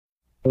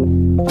Tell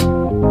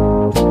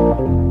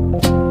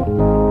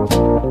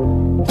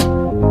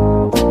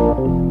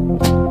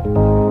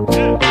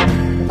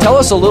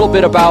us a little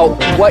bit about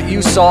what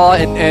you saw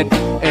and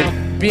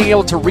being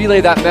able to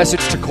relay that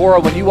message to Cora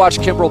when you watched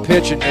Kimbrel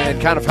pitch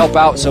and kind of help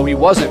out so he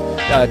wasn't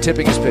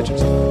tipping his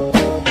pitches.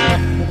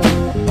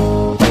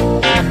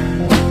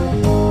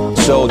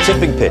 So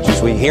tipping pitches,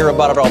 we hear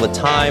about it all the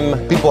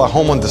time. People at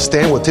home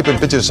understand what tipping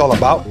pitches is all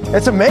about.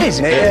 It's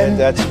amazing. And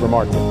that's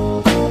remarkable.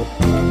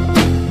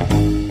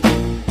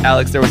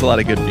 Alex, there was a lot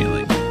of good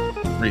feeling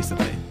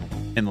recently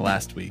in the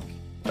last week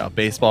about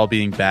baseball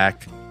being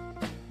back,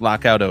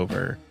 lockout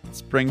over,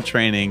 spring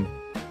training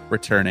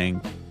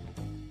returning.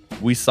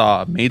 We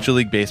saw Major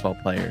League Baseball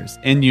players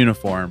in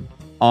uniform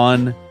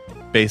on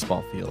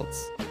baseball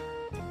fields.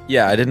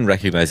 Yeah, I didn't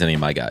recognize any of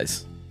my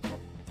guys,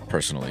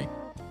 personally.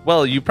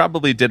 Well, you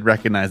probably did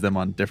recognize them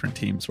on different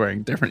teams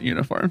wearing different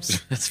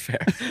uniforms. That's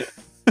fair.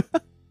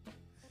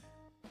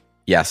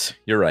 Yes,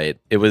 you're right.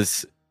 It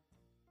was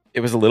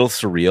a little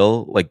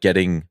surreal, like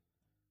getting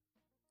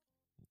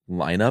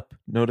lineup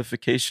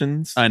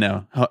notifications. I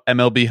know.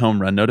 MLB home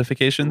run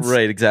notifications.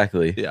 Right,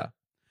 exactly. Yeah.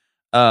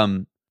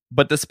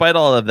 But despite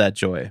all of that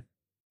joy,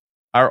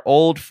 our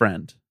old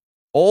friend,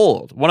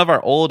 one of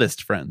our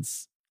oldest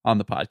friends on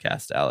the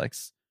podcast,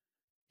 Alex,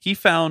 he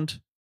found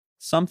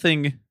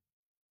something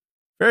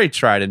very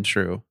tried and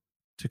true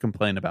to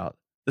complain about.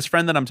 This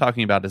friend that I'm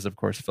talking about is, of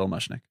course, Phil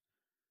Mushnick.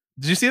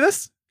 Did you see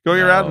this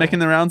going around making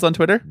the rounds on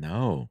Twitter?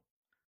 No.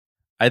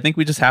 I think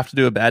we just have to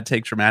do a bad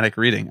take dramatic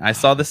reading. I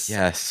saw this.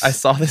 Yes. I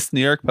saw this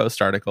New York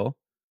Post article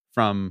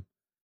from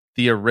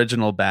the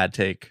original bad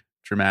take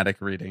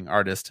dramatic reading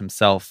artist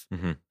himself,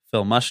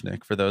 Phil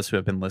Mushnick, for those who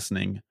have been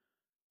listening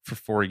for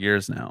 4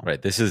 years now. Right.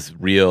 This is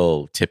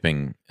real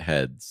tipping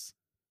heads.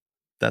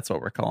 That's what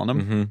we're calling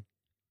them.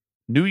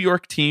 New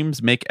York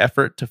teams make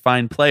effort to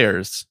find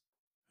players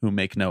who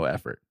make no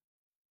effort.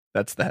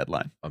 That's the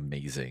headline.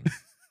 Amazing.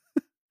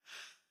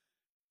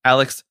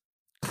 Alex,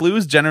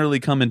 clues generally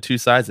come in two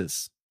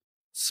sizes: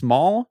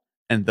 small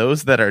and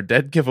those that are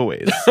dead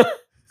giveaways.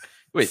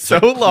 Wait, so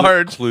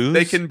large clues?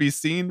 they can be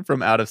seen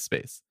from out of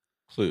space.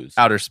 Clues.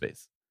 Outer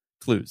space.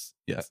 Clues.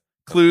 Yes.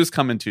 Clues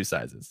come in two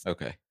sizes.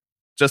 Okay.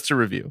 Just to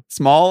review: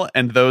 small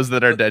and those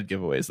that are dead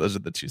giveaways. Those are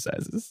the two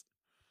sizes.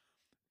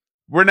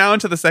 We're now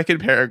into the second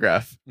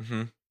paragraph.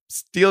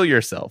 Steel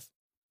yourself.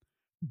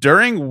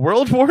 During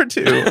World War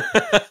II,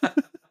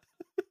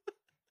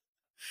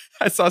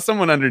 I saw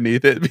someone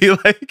underneath it be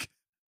like,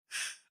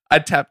 I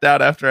tapped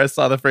out after I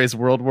saw the phrase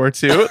World War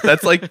II.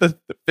 That's like the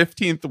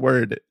 15th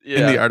word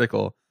in the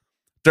article.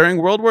 During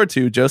World War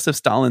II, Joseph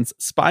Stalin's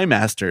spy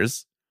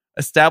masters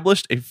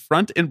established a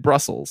front in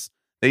Brussels.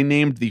 They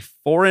named the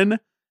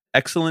Foreign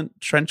Excellent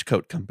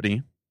Trenchcoat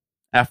Company.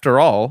 After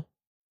all,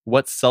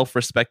 what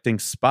self-respecting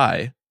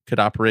spy could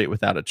operate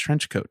without a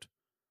trench coat?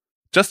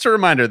 Just a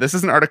reminder, this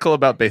is an article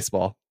about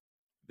baseball.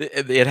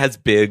 It has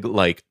big,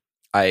 like,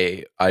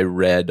 I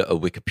read a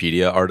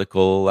Wikipedia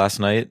article last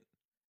night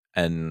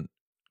and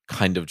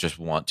kind of just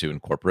want to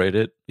incorporate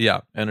it. Yeah.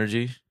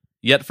 Energy.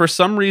 Yet for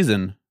some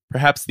reason,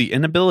 perhaps the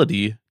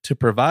inability to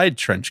provide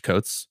trench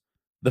coats,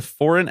 the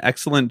Foreign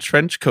Excellent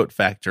Trench Coat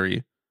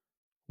Factory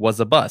was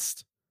a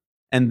bust.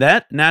 And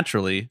that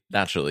naturally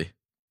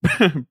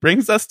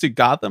brings us to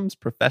Gotham's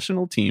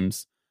professional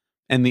teams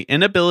and the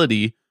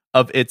inability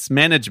of its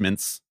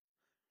managements.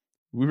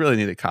 We really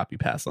need a copy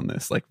pass on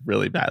this, like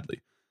really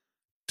badly,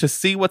 to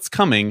see what's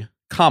coming,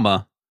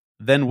 comma,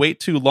 then wait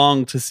too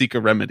long to seek a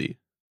remedy.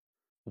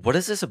 What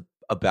is this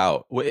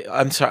about? Wait,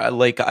 I'm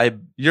sorry.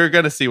 You're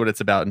going to see what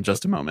it's about in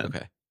just a moment.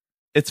 Okay.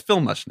 It's Phil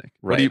Mushnick.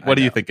 Right. What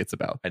do you think it's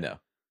about? I know.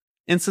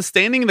 In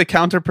sustaining the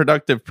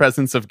counterproductive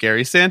presence of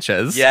Gary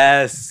Sanchez.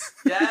 Yes.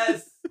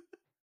 Yes.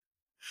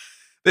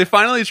 They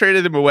finally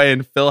traded him away,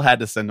 and Phil had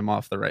to send him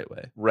off the right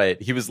way.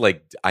 Right. He was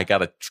like, I got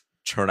to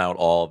churn out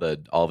all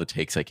the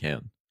takes I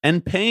can.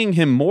 And paying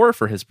him more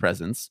for his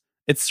presence,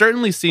 it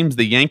certainly seems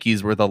the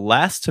Yankees were the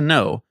last to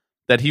know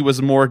that he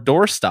was more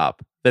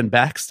doorstop than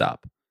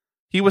backstop.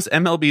 He was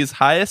MLB's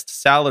highest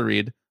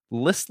salaried,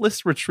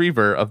 listless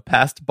retriever of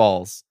past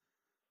balls.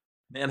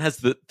 Man has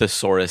the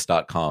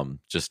thesaurus.com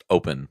just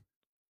open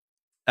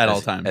at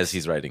all times as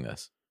he's writing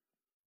this.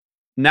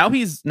 Now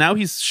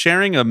he's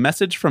sharing a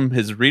message from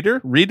his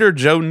reader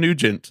Joe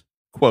Nugent.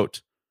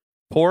 Quote,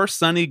 "Poor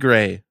Sonny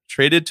Gray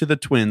traded to the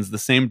Twins the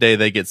same day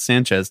they get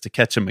Sanchez to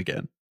catch him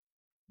again.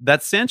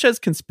 That Sanchez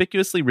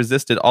conspicuously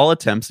resisted all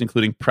attempts,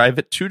 including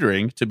private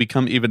tutoring, to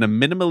become even a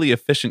minimally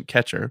efficient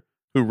catcher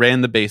who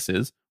ran the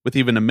bases with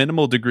even a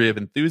minimal degree of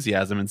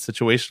enthusiasm and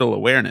situational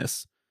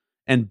awareness,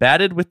 and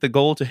batted with the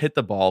goal to hit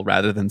the ball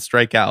rather than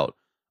strike out,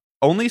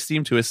 only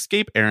seemed to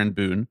escape Aaron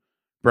Boone,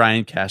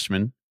 Brian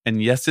Cashman,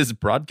 and Yes's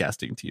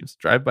broadcasting teams.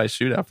 Drive-by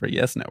shootout for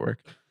Yes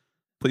Network.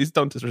 Please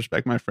don't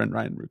disrespect my friend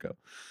Ryan Rucco.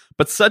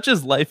 But such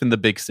is life in the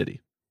big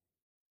city."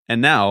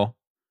 And now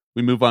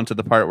we move on to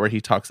the part where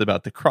he talks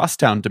about the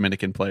crosstown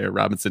Dominican player,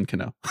 Robinson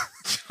Cano.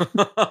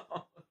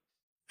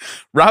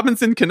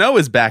 Robinson Cano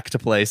is back to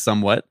play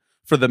somewhat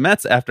for the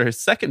Mets after his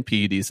second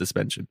PED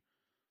suspension.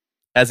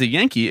 As a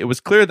Yankee, it was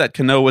clear that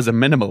Cano was a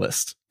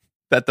minimalist,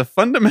 that the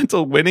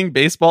fundamental winning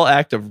baseball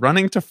act of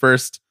running to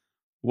first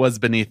was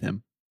beneath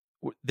him.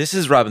 This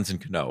is Robinson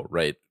Cano,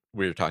 right?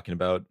 We're talking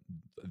about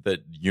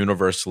the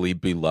universally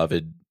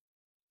beloved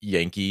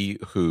Yankee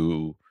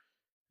who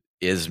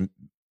is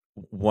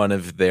one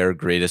of their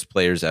greatest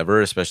players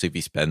ever, especially if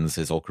he spends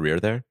his whole career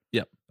there.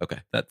 Yep. Okay.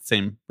 That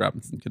same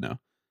Robinson Cano.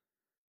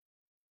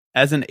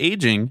 As an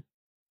aging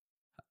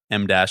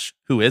M-,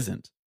 who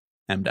isn't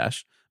M-,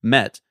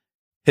 Met,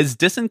 his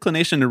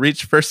disinclination to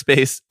reach first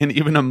base in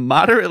even a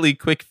moderately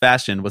quick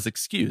fashion was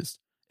excused,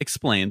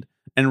 explained,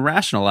 and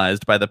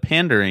rationalized by the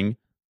pandering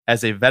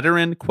as a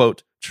veteran,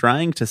 quote,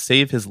 trying to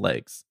save his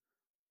legs.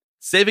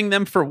 Saving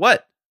them for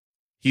what?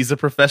 He's a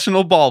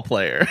professional ball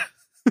player.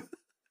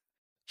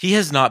 He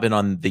has not been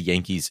on the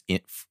Yankees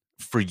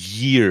for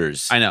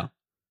years. I know.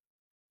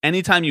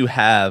 Anytime you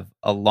have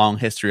a long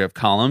history of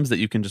columns that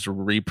you can just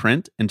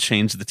reprint and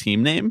change the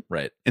team name,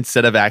 Right.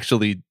 instead of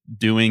actually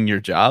doing your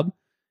job,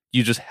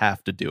 you just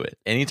have to do it.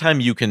 Anytime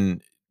you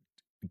can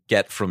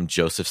get from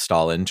Joseph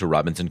Stalin to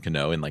Robinson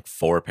Cano in like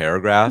 4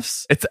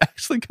 paragraphs, It's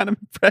actually kind of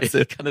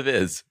impressive. it kind of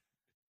is.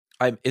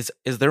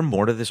 Is there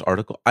more to this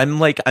article?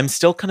 I'm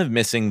still kind of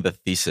missing the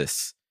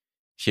thesis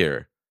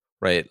here,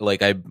 right?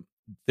 Like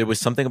there was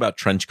something about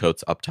trench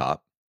coats up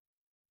top,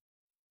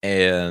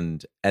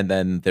 and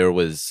then there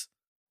was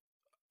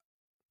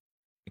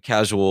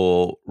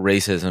casual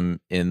racism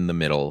in the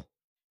middle.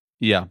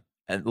 Yeah.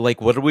 And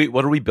like, what are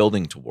we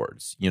building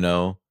towards? You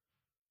know,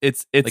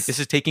 It's like this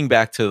is taking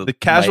back to the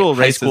casual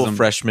my high school racism.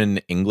 freshman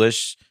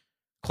English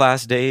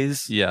class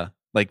days. Yeah.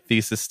 Like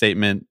thesis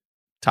statement,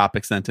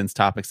 topic sentence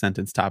kind Right,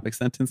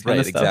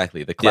 of stuff.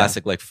 exactly. The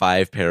classic like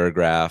 5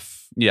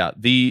 paragraph. Yeah.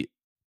 The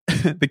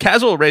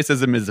casual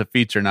racism is a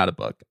feature, not a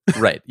book.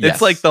 Right.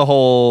 It's like the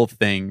whole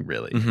thing,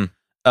 really.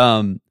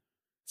 Mhm.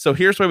 So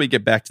here's where we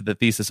get back to the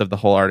thesis of the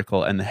whole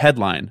article and the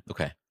headline.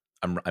 Okay.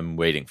 I'm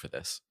waiting for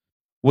this.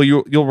 Well,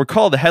 you'll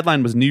recall the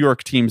headline was New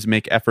York teams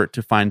make effort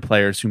to find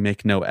players who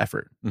make no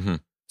effort. Mm-hmm.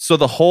 So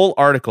the whole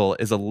article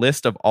is a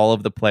list of all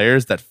of the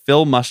players that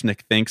Phil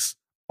Mushnick thinks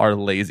are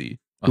lazy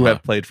who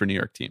have played for New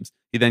York teams.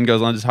 He then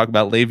goes on to talk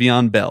about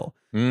Le'Veon Bell.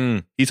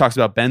 He talks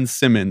about Ben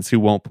Simmons, who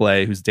won't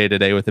play, who's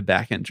day-to-day with a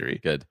back injury.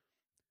 Good.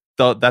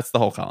 So that's the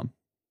whole column.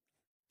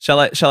 Shall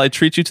I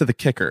treat you to the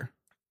kicker?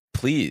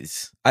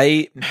 Please.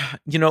 I'm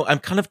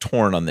kind of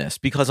torn on this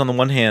because on the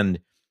one hand,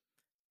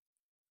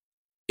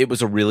 it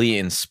was a really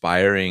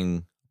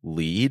inspiring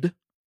lead.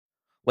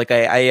 Like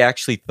I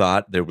actually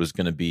thought there was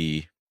going to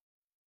be,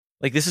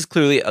 like, this is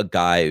clearly a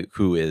guy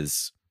who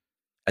is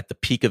at the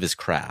peak of his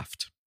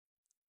craft.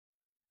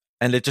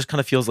 And it just kind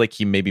of feels like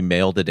he maybe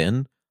mailed it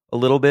in a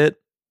little bit.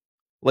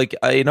 Like,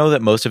 I know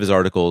that most of his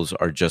articles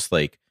are just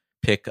like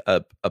pick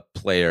a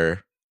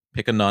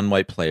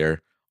non-white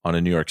player on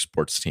a New York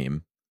sports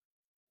team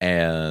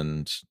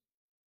and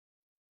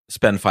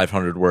spend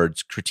 500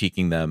 words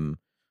critiquing them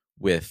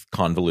with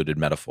convoluted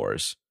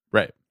metaphors.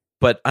 Right.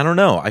 But I don't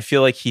know. I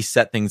feel like he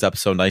set things up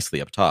so nicely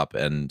up top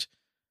and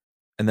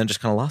then just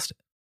kind of lost it.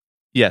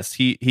 Yes,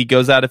 he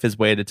goes out of his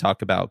way to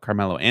talk about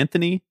Carmelo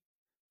Anthony,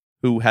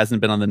 who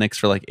hasn't been on the Knicks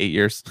for like 8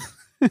 years.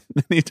 Then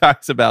he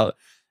talks about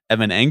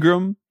Evan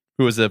Engram,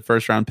 who was a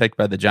first-round pick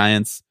by the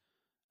Giants,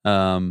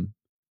 and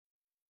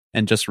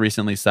just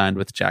recently signed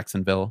with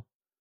Jacksonville.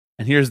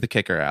 And here's the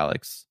kicker,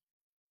 Alex.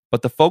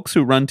 But the folks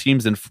who run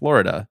teams in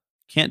Florida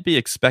can't be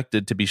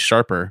expected to be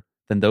sharper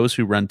than those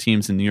who run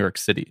teams in New York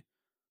City.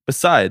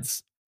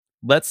 Besides,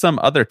 let some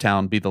other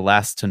town be the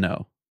last to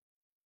know.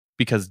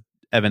 Because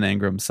Evan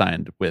Engram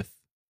signed with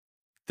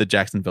the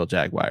Jacksonville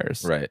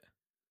Jaguars. Right.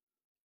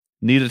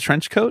 Need a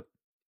trench coat?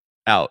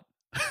 Out.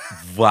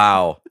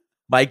 Wow.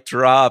 Mic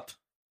drop.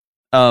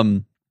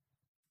 I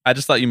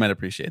just thought you might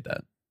appreciate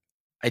that.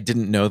 I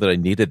didn't know that I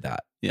needed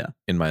that. Yeah.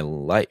 In my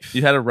life.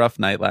 You had a rough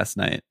night last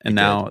night, and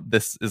now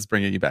this is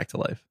bringing you back to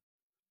life.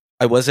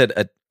 I was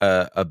at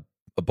a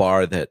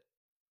bar that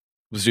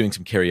was doing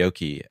some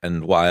karaoke,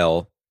 and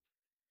while,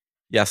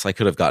 yes, I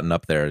could have gotten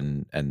up there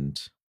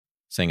and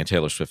sang a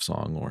Taylor Swift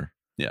song, or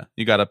yeah,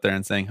 you got up there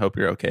and sang "Hope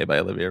You're Okay" by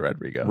Olivia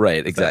Rodrigo.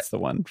 Right, exactly. That's the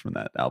one from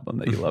that album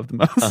that you love the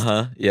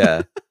most.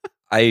 Yeah.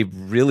 I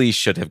really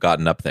should have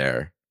gotten up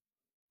there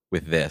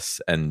with this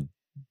and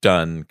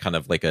done kind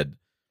of like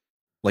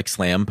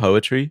slam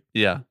poetry.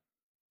 Yeah,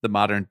 the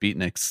modern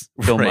beatniks,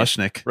 Phil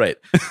Mushnick. Right.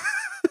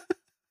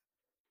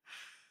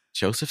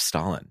 Joseph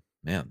Stalin,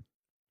 man.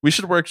 We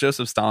should work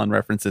Joseph Stalin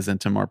references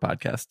into more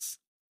podcasts.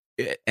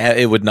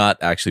 It would not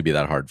actually be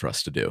that hard for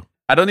us to do.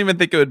 I don't even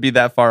think it would be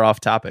that far off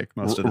topic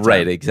most of the time.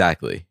 Right,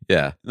 exactly.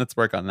 Yeah. Let's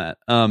work on that.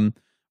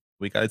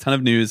 We got a ton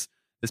of news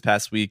this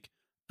past week.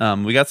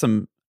 We got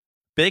some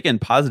big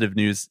and positive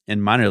news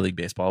in minor league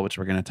baseball, which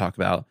we're going to talk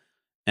about.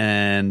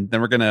 And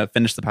then we're going to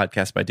finish the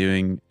podcast by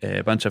doing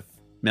a bunch of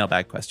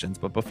mailbag questions.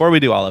 But before we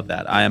do all of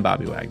that, I am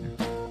Bobby Wagner.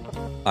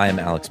 I am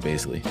Alex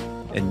Baisley.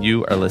 And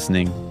you are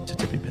listening to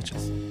Tipping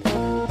Pitches.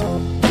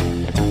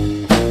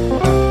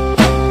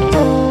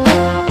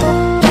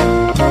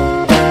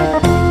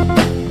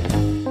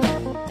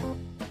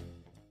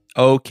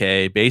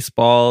 Okay,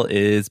 baseball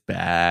is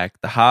back.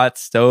 The hot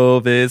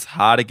stove is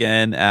hot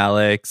again,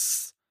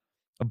 Alex.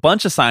 A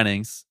bunch of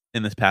signings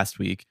in this past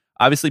week.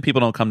 Obviously, people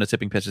don't come to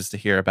Tipping Pitches to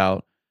hear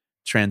about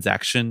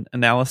transaction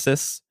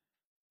analysis.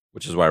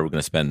 Which is why we're going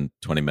to spend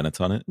 20 minutes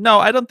on it. No,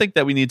 I don't think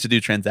that we need to do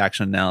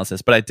transaction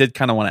analysis, but I did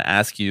kind of want to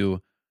ask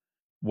you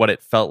what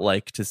it felt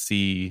like to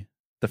see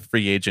the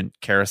free agent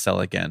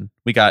carousel again.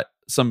 We got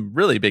some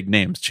really big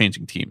names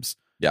changing teams.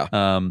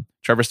 Yeah.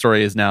 Trevor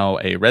Story is now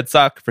a Red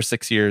Sox for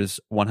 6 years,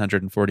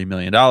 $140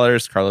 million.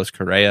 Carlos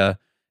Correa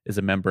is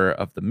a member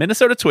of the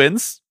Minnesota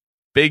Twins.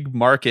 Big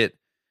market,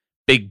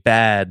 big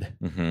bad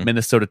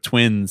Minnesota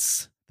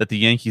Twins that the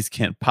Yankees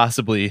can't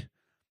possibly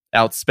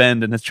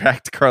outspend and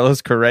attract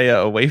Carlos Correa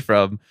away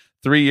from.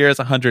 3 years,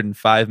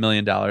 $105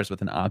 million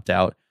with an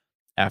opt-out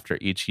after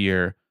each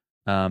year.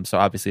 So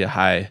obviously a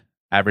high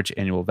average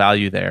annual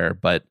value there,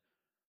 but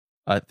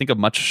I think a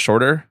much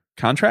shorter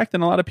contract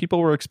than a lot of people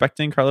were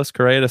expecting Carlos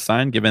Correa to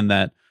sign, given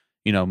that,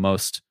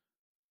 most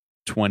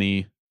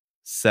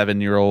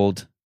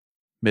 27-year-old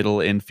middle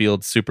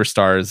infield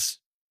superstars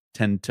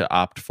tend to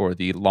opt for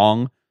the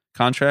long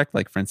contract,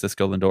 like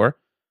Francisco Lindor.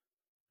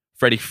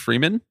 Freddie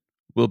Freeman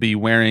will be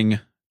wearing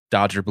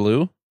Dodger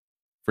blue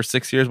for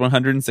 6 years,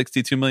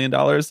 $162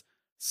 million.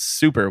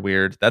 Super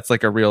weird. That's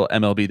like a real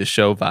MLB The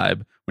Show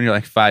vibe when you're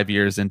like 5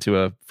 years into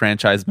a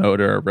franchise mode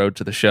or a road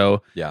to the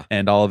show. Yeah.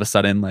 And all of a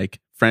sudden, like,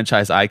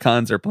 franchise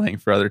icons are playing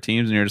for other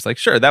teams, and you're just like,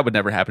 sure, that would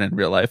never happen in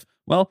real life.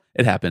 Well,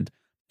 it happened.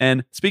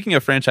 And speaking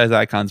of franchise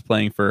icons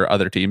playing for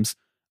other teams,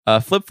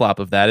 a flip-flop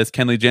of that is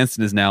Kenley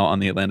Jansen is now on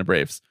the Atlanta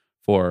Braves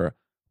for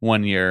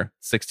 1 year,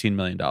 $16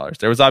 million.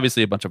 There was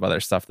obviously a bunch of other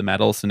stuff. The Matt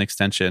Olson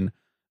extension,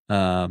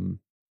 the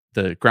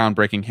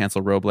groundbreaking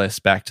Hansel Robles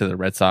back to the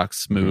Red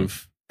Sox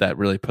move that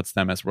really puts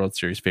them as World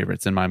Series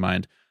favorites in my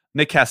mind.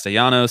 Nick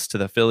Castellanos to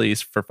the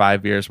Phillies for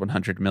 5 years,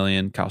 $100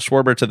 million. Kyle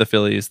Schwarber to the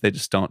Phillies. They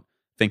just don't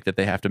think that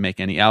they have to make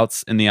any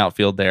outs in the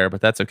outfield there,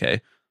 but that's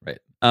okay. Right.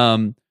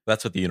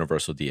 That's what the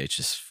universal DH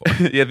is for.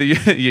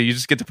 You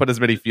just get to put as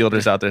many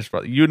fielders out there.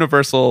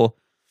 Universal.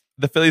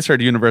 The Phillies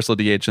heard universal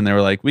DH and they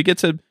were like, we get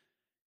to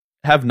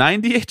have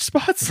 9 DH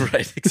spots.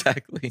 Right.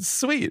 Exactly.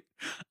 Sweet.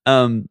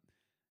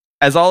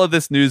 As all of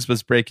this news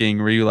was breaking,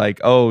 were you like,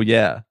 oh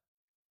yeah,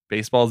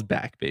 baseball's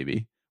back,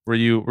 baby? Were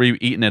you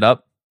eating it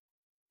up?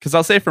 Because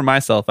I'll say for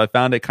myself, I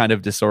found it kind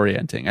of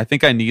disorienting. I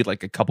think I need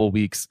like a couple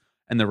weeks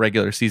and the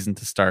regular season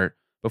to start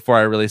before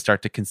I really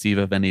start to conceive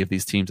of any of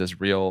these teams as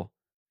real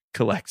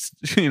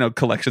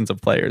collections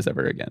of players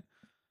ever again.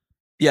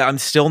 Yeah, I'm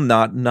still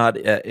not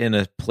in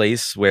a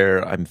place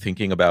where I'm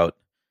thinking about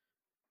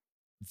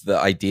the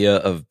idea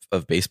of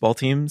baseball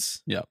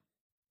teams. Yeah,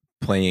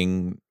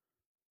 playing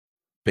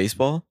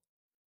baseball,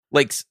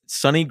 like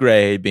Sonny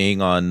Gray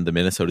being on the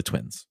Minnesota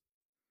Twins.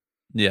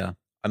 Yeah,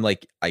 I'm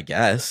like, I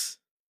guess.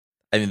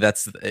 I mean,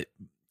 that's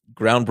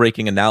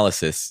groundbreaking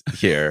analysis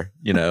here.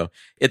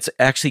 It's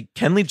actually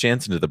Kenley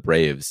Jansen to the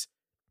Braves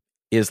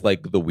is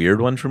like the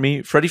weird one for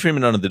me. Freddie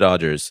Freeman on the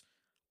Dodgers,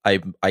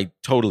 I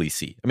totally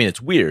see. I mean,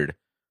 it's weird,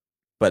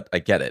 but I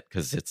get it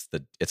because it's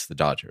the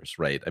Dodgers,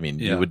 right? I mean,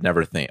 you would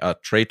never think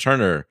Trey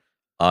Turner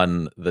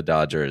on the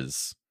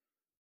Dodgers,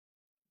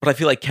 but I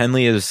feel like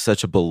Kenley is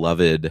such a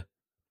beloved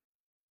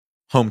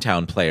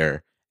hometown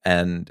player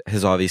and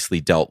has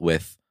obviously dealt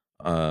with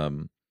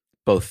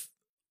both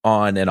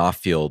on and off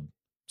field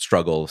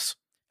struggles,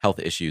 health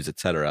issues,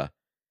 etc.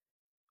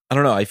 I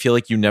don't know. I feel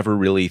like you never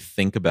really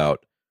think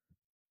about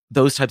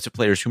those types of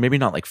players who maybe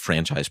not like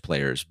franchise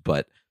players,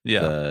 but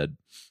the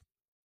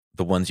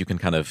ones you can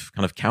kind of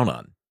count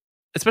on,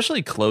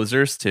 especially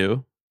closers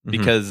too,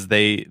 because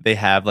they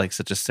have like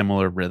such a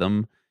similar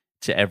rhythm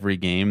to every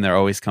game. They're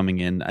always coming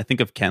in. I think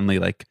of Kenley,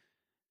 like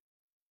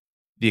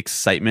the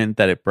excitement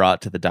that it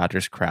brought to the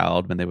Dodgers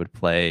crowd when they would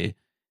play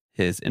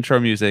his intro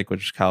music,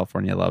 which is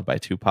California Love by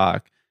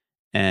Tupac.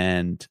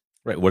 And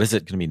right, what is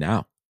it going to be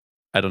now?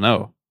 I don't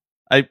know.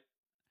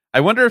 I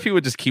wonder if he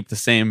would just keep the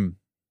same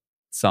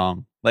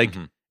song. Like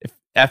if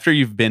after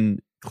you've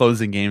been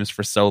closing games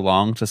for so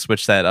long, to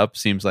switch that up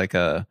seems like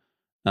a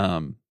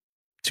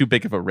too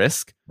big of a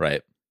risk.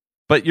 Right.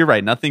 But you're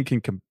right. Nothing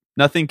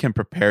can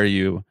prepare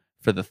you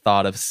for the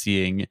thought of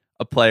seeing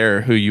a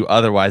player who you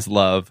otherwise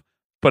love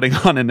putting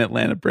on an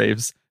Atlanta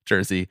Braves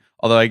jersey.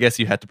 Although I guess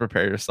you had to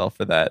prepare yourself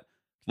for that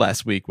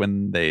last week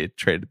when they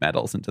traded Matt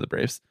Olson to the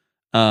Braves.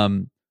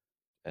 And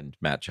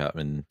Matt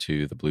Chapman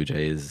to the Blue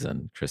Jays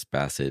and Chris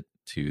Bassett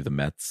to the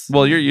Mets.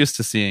 Well, you're used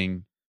to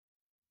seeing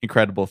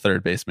incredible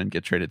third basemen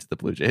get traded to the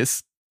Blue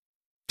Jays.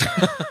 It's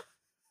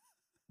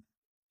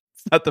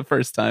not the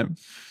first time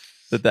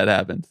that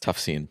happened. Tough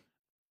scene.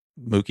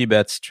 Mookie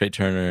Betts, Trey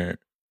Turner,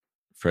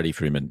 Freddie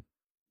Freeman.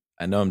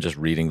 I know I'm just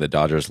reading the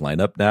Dodgers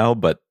lineup now,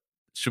 but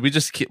should we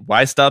just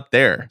why stop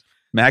there?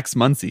 Max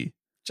Muncy,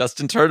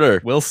 Justin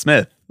Turner, Will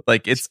Smith.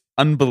 Like, it's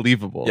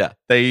unbelievable. Yeah.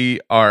 They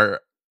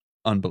are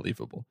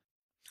unbelievable.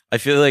 I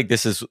feel like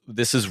this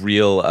is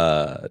real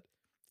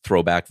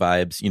throwback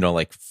vibes,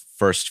 like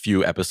first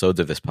few episodes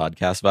of this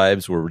podcast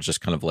vibes, where we're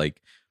just kind of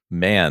like,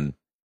 man,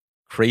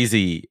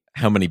 crazy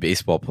how many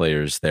baseball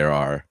players there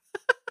are.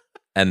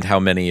 and how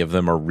many of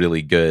them are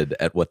really good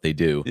at what they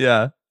do.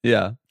 Yeah.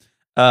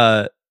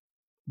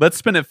 Let's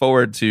spin it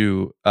forward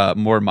to a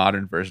more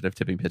modern version of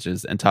tipping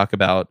pitches and talk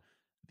about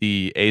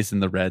the A's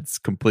and the Reds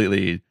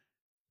completely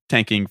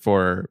tanking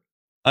for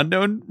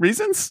unknown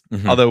reasons,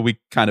 Mhm. although we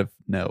kind of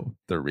know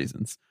the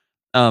reasons.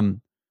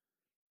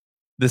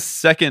 The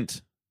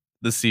second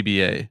the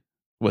CBA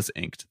was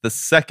inked, the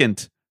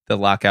second the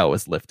lockout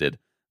was lifted,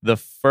 the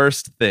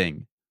first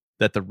thing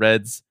that the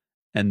Reds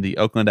and the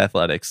Oakland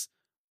Athletics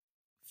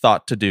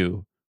thought to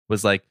do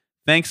was like,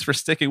 thanks for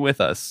sticking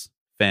with us,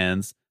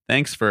 fans.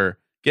 Thanks for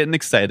getting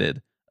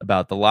excited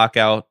about the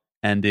lockout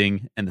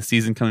ending and the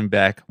season coming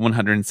back,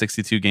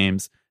 162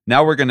 games.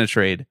 Now we're going to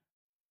trade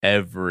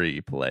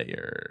every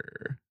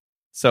player.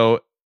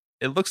 So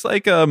it looks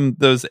like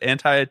those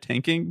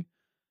anti-tanking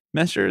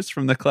measures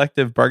from the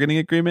collective bargaining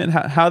agreement,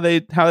 how are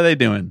they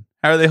doing?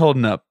 How are they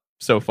holding up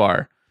so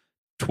far?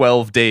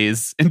 12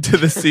 days into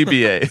the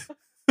CBA.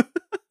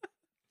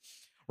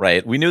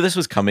 Right. We knew this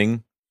was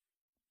coming,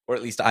 or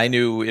at least I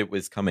knew it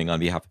was coming on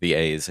behalf of the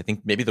A's. I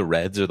think maybe the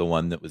Reds are the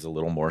one that was a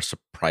little more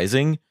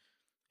surprising,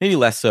 maybe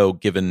less so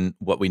given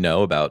what we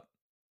know about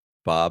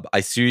Bob.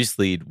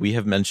 We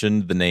have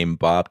mentioned the name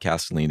Bob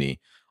Castellini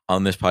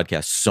on this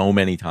podcast so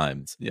many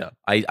times. Yeah.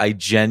 I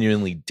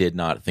genuinely did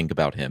not think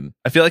about him.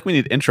 I feel like we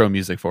need intro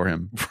music for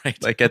him.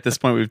 Right. Like at this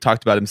point, we've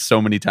talked about him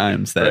so many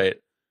times that Right.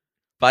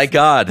 By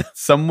God.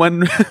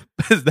 someone,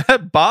 is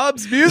that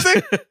Bob's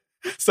music?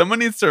 Someone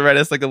needs to write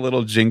us like a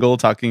little jingle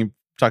talking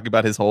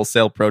about his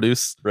wholesale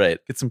produce. Right.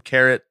 Get some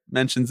carrot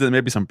mentions in,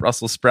 maybe some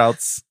Brussels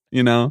sprouts,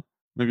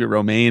 maybe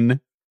romaine.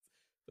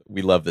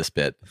 We love this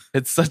bit.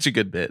 It's such a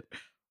good bit.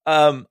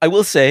 I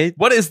will say,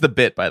 What is the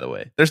bit, by the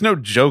way? There's no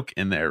joke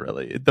in there,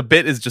 really. The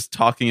bit is just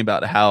talking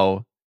about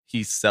how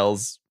he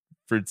sells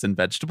fruits and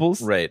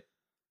vegetables. right,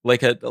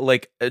 like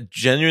a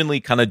genuinely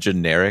kind of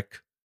generic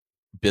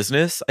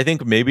business. I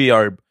think maybe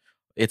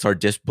it's our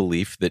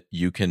disbelief that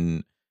you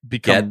can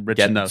Become rich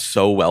get enough.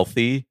 so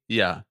wealthy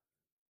Yeah.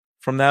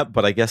 from that,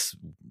 but I guess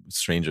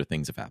stranger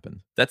things have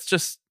happened. That's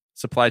just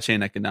supply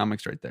chain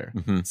economics right there.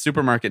 Mhm.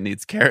 Supermarket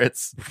needs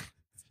carrots.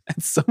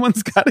 And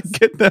someone's got to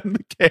get them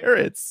the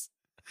carrots.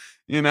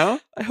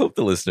 I hope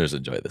the listeners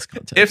enjoy this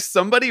content. If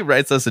somebody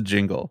writes us a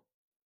jingle,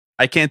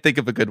 I can't think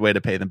of a good way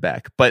to pay them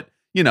back. But,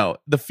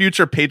 the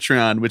future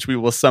Patreon, which we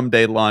will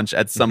someday launch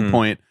at some Mhm.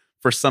 point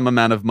for some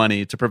amount of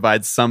money to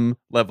provide some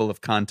level of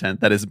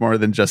content that is more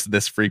than just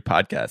this free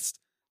podcast,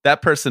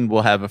 that person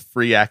will have a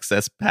free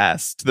access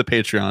pass to the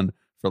Patreon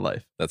for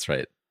life. That's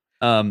right.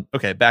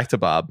 Okay, back to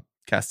Bob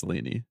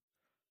Castellini.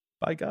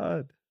 By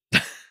God.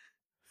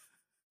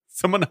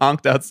 Someone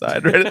honked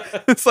outside, right?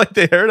 It's like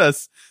they heard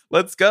us.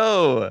 Let's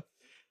go.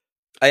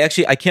 I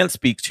can't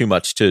speak too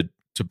much to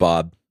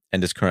Bob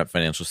and his current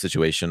financial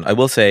situation. I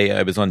will say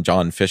I was on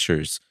John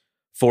Fisher's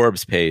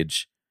Forbes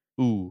page.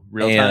 Ooh,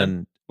 real and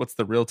time. What's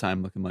the real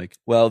time looking like?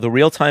 Well, the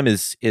real time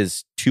is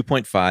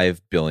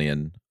 2.5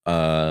 billion.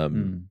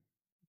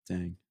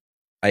 Dang.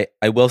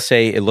 I will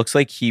say it looks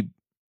like he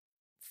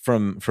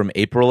from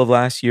April of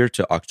last year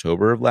to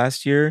October of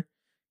last year,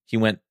 he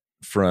went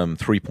from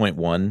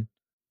 3.1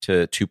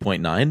 to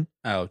 2.9,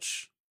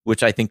 Ouch.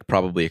 which I think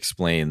probably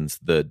explains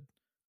the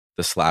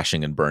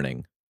slashing and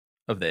burning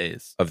Of the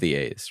A's. of the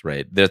A's,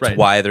 right? That's Right.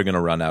 why they're going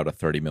to run out a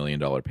 $30 million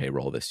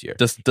payroll this year.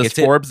 Does It's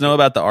Forbes know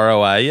about the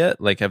ROI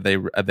yet? Like, have they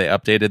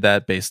updated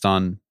that based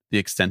on the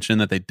extension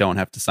that they don't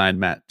have to sign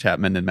Matt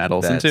Chapman and Matt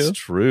Olson That's to?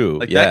 true.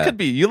 Like, yeah. that could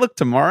be, you look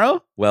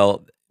tomorrow,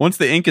 Well, once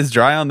the ink is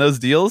dry on those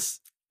deals.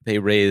 they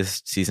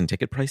raised season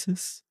ticket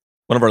prices.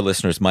 One of our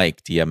listeners,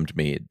 Mike, DM'd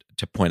me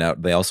to point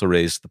out they also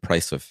raised the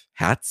price of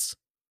hats.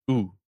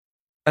 Ooh.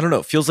 I don't know.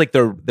 It feels like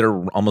they're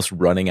almost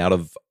running out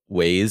of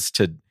ways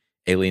to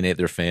alienate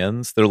their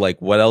fans. They're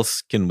like, what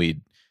else can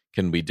we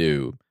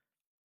do?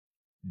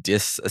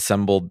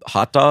 Disassembled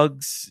hot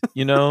dogs,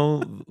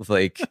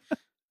 like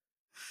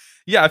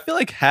Yeah, I feel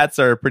like hats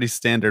are a pretty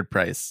standard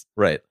price.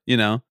 right.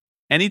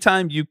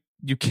 Anytime you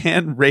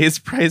can raise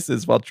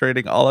prices while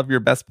trading all of your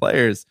best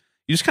players,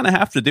 you just kind of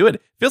have to do it.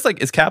 It feels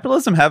like, is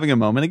capitalism having a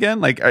moment again?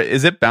 Like,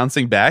 is it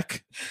bouncing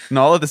back? And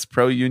all of this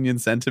pro-union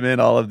sentiment,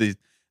 all of the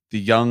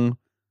young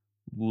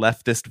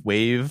leftist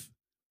wave,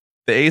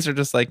 the A's are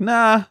just like,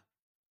 nah,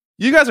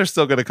 you guys are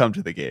still going to come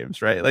to the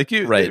games, right? Like,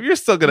 you're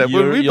still going to,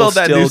 when we You'll build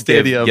that still new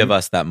stadium, give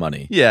us that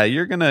money. yeah,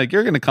 you're gonna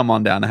come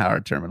on down to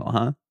Howard Terminal,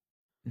 huh?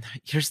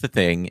 Here's the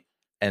thing,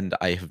 and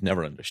I have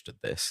never understood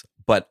this,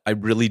 but I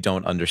really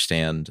don't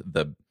understand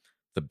the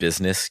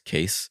business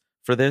case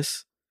for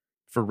this.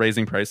 For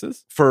raising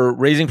prices? For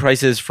raising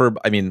prices, for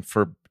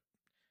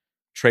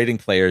trading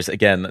players,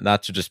 again,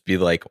 not to just be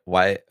like,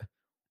 why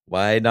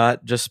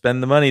not just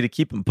spend the money to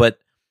keep them? But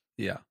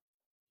Yeah.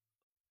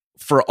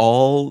 for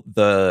all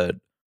the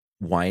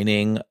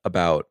whining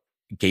about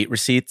gate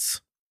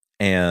receipts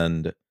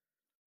and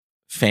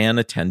fan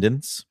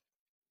attendance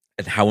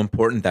and how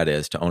important that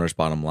is to owners'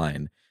 bottom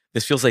line,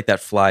 this feels like that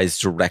flies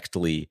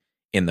directly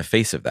in the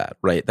face of that,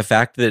 right? The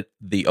fact that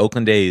the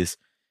Oakland A's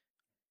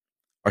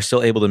are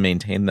still able to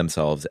maintain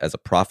themselves as a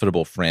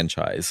profitable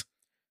franchise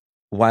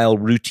while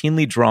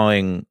routinely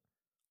drawing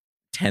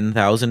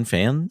 10,000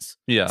 fans,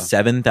 Yeah.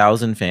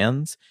 7,000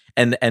 fans,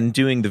 and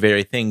doing the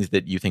very things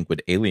that you think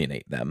would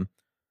alienate them.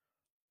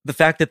 The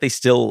fact that they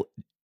still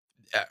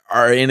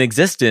are in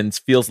existence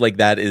feels like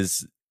that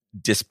is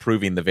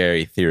disproving the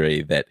very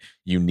theory that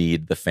you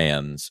need the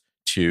fans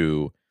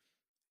to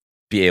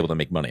be able to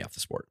make money off the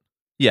sport.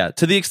 Yeah,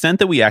 to the extent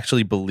that we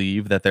actually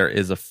believe that there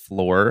is a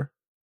floor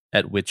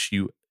at which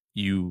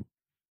you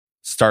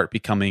start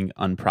becoming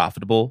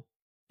unprofitable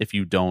if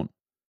you don't,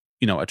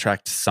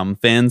 attract some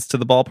fans to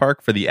the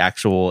ballpark for the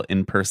actual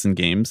in-person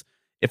games.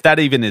 If that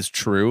even is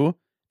true,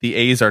 the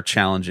A's are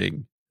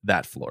challenging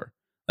that floor.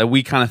 Like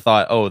we kind of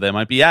thought, oh, they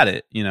might be at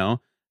it.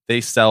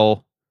 They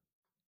sell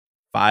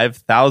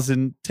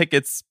 5,000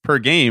 tickets per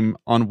game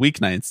on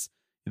weeknights.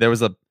 There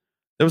was a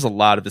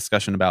lot of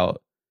discussion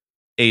about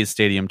A's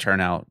stadium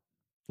turnout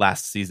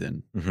last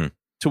season,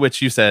 to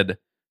which you said,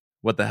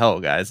 what the hell,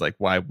 guys? Like,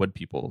 why would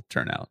people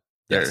turn out?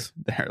 They're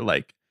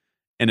like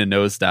in a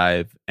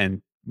nosedive,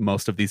 and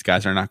most of these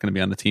guys are not going to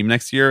be on the team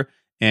next year,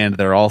 and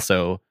they're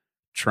also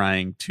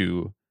trying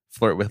to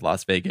flirt with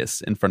Las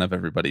Vegas in front of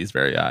everybody's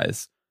very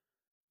eyes.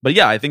 But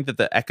yeah, I think that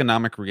the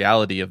economic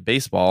reality of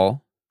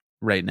baseball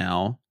right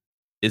now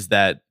is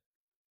that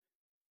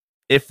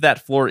if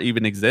that floor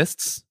even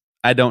exists,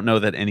 I don't know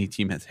that any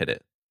team has hit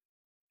it.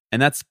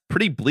 And that's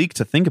pretty bleak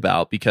to think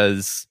about,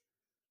 because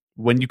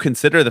when you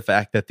consider the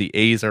fact that the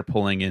A's are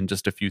pulling in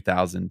just a few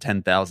thousand,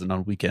 10,000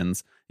 on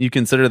weekends, you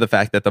consider the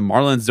fact that the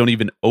Marlins don't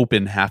even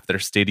open half their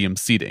stadium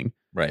seating.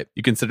 Right.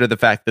 You consider the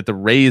fact that the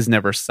Rays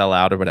never sell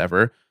out or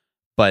whatever,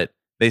 but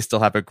they still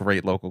have a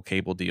great local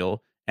cable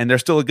deal, and they're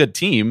still a good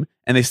team,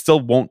 and they still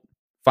won't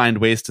find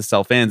ways to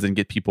sell fans and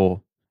get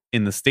people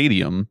in the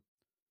stadium.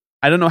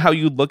 I don't know how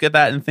you look at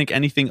that and think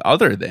anything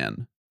other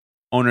than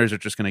owners are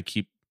just going to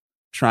keep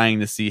trying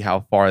to see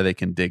how far they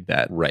can dig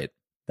that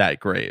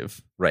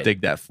grave,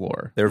 dig that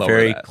floor. They're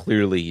very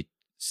clearly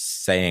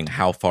saying,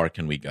 how far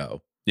can we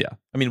go? Yeah.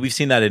 I mean, we've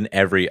seen that in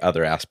every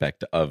other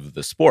aspect of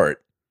the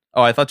sport.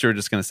 Oh, I thought you were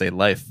just going to say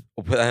life.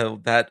 Well,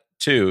 that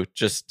too.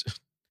 Just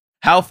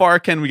how far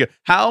can we go?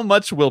 How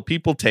much will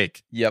people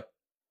take? Yep.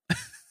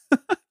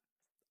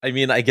 I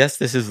mean, I guess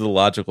this is the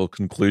logical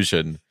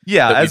conclusion.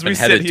 Yeah, that as we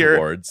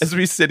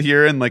sit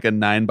here in like a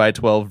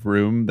 9x12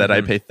 room that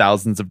I pay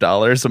thousands of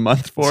dollars a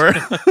month for,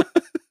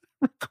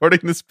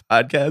 recording this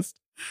podcast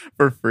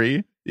for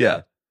free.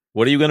 Yeah.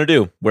 What are you going to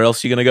do? Where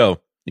else are you going to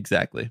go?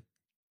 Exactly.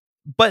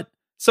 But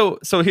so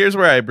here's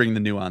where I bring the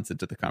nuance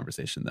into the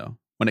conversation, though,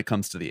 when it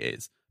comes to the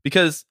A's.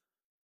 Because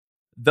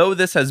though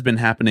this has been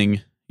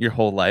happening your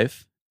whole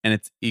life, and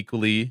it's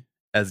equally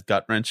as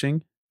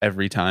gut-wrenching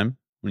every time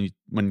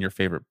when your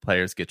favorite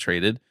players get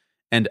traded,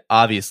 and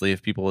obviously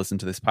if people listen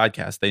to this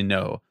podcast, they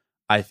know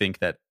I think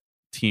that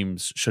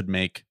teams should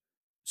make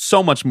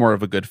so much more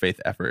of a good faith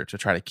effort to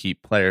try to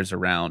keep players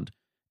around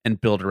and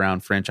build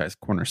around franchise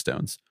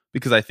cornerstones,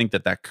 because I think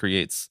that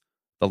creates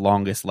the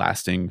longest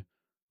lasting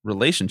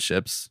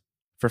relationships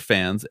for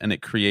fans, and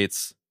it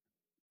creates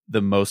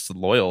the most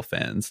loyal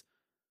fans.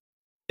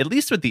 At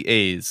least with the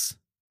A's,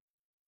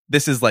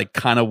 this is like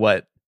kind of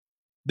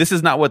this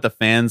is not what the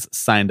fans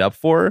signed up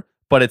for,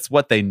 but it's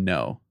what they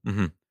know.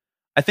 Mm-hmm.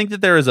 I think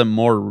that there is a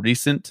more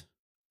recent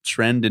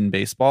trend in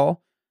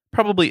baseball,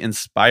 probably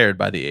inspired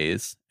by the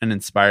A's and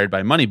inspired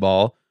by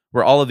Moneyball,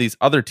 where all of these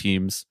other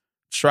teams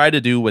try to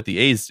do what the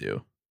A's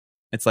do.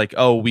 It's like,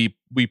 oh, we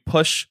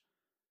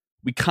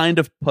kind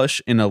of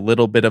push in a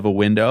little bit of a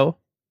window,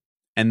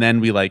 and then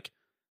we like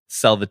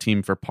sell the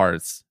team for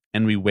parts,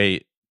 and we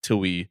wait till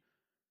we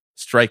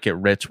strike it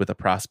rich with a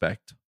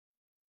prospect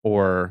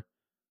or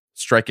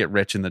strike it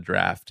rich in the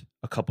draft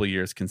a couple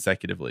years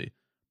consecutively.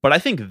 But I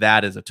think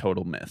that is a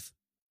total myth.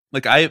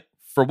 Like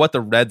for what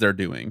the Reds are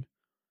doing,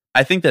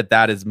 I think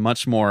that is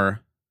much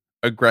more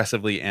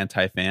aggressively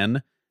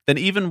anti-fan than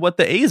even what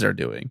the A's are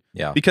doing.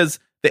 Yeah. Because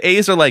the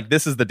A's are like,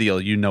 this is the deal.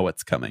 You know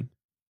what's coming.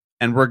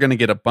 And we're going to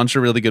get a bunch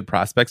of really good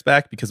prospects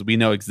back because we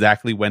know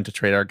exactly when to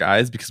trade our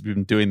guys because we've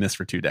been doing this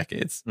for 2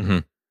 decades. Mm-hmm.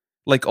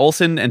 Like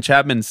Olsen and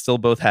Chapman still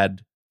both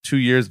had 2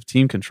 years of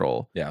team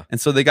control. Yeah. And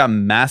so they got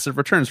massive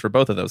returns for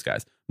both of those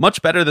guys.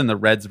 Much better than the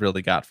Reds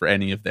really got for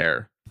any of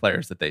their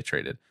players that they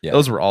traded. Yeah.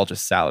 Those were all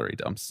just salary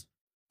dumps.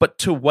 But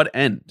to what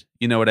end?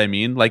 You know what I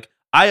mean? Like,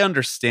 I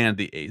understand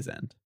the A's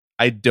end.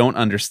 I don't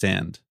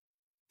understand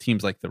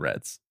teams like the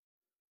Reds,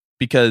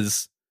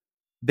 because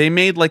they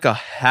made like a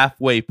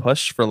halfway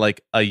push for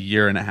like a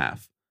year and a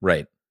half.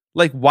 Right.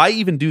 Like, why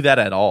even do that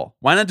at all?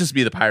 Why not just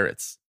be the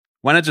Pirates?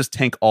 Why not just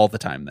tank all the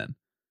time then?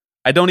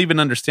 I don't even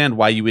understand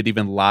why you would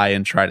even lie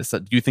and try to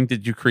do you think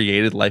that you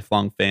created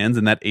lifelong fans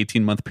in that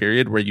 18-month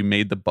period where you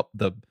made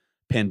the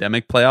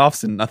pandemic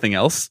playoffs and nothing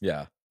else?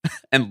 Yeah.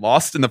 And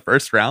lost in the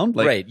first round?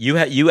 Like, right.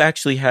 You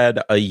actually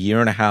had a year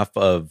and a half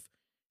of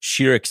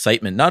sheer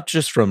excitement, not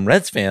just from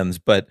Reds fans,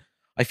 but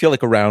I feel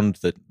like around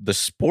the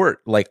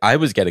sport. Like, I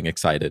was getting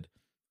excited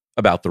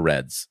about the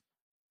Reds.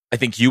 I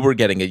think you were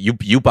getting it.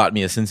 You bought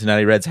me a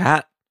Cincinnati Reds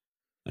hat.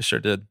 I sure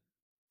did.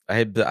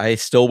 I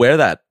still wear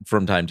that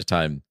from time to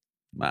time.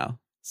 Wow.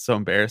 So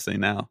embarrassing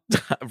now.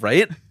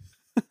 Right?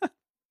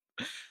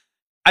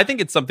 I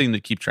think it's something to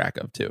keep track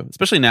of too,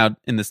 especially now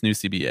in this new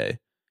CBA.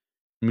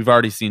 And we've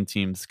already seen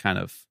teams kind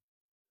of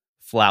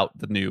flout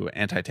the new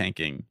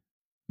anti-tanking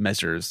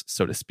measures,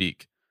 so to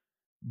speak.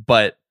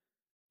 But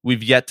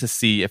we've yet to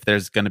see if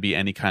there's going to be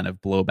any kind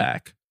of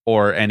blowback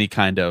or any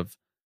kind of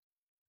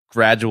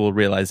gradual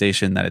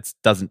realization that it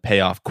doesn't pay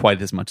off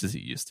quite as much as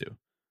it used to.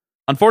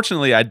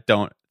 Unfortunately, I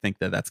don't think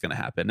that that's going to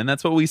happen. And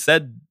that's what we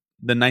said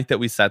the night that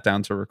we sat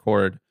down to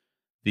record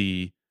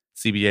the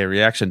CBA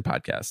reaction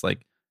podcast.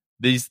 Like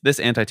this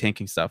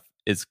anti-tanking stuff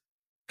is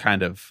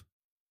kind of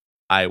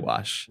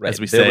eyewash, as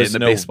we say in the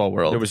baseball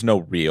world. There was no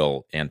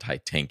real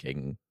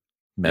anti-tanking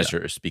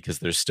measures because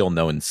there's still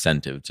no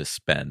incentive to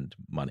spend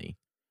money.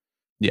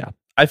 Yeah.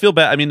 I feel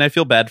bad. I mean, I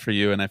feel bad for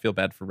you and I feel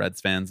bad for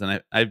Reds fans.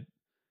 And I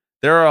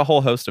there are a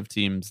whole host of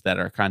teams that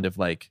are kind of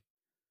like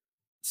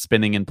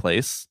spinning in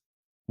place,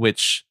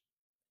 which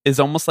is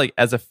almost like,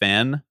 as a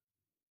fan,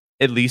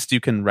 at least you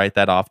can write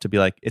that off to be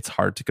like, it's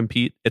hard to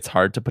compete. It's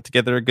hard to put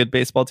together a good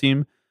baseball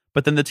team.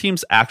 But then the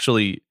team's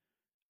actually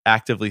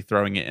actively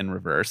throwing it in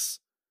reverse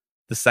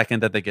the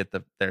second that they get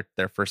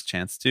their first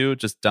chance to,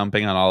 just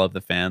dumping on all of the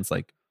fans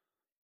like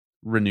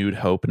renewed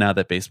hope now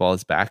that baseball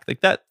is back.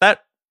 Like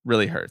that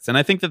really hurts. And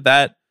I think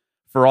that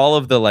for all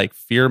of the like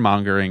fear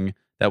mongering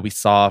that we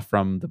saw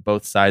from the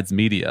both sides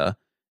media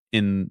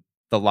in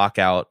the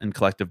lockout and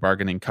collective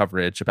bargaining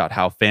coverage about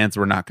how fans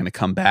were not going to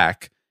come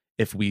back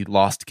if we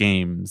lost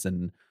games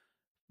and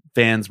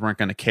fans weren't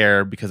going to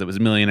care because it was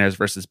millionaires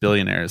versus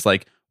billionaires.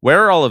 Like,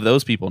 where are all of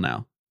those people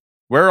now?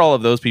 Where are all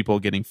of those people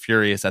getting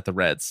furious at the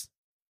Reds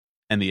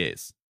and the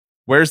A's?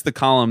 Where's the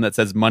column that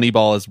says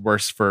Moneyball is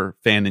worse for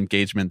fan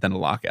engagement than a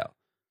lockout?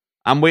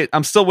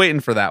 I'm still waiting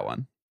for that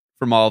one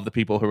from all of the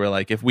people who were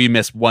like, if we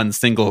miss one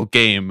single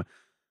game,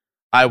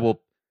 I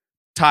will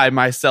tie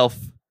myself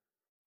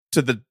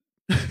to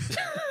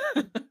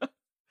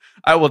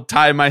I will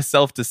tie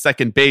myself to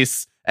second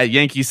base at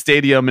Yankee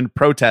Stadium in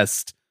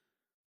protest.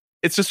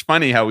 It's just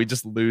funny how we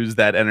just lose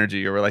that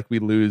energy, or we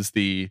lose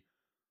the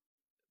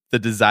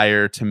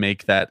desire to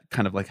make that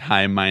kind of like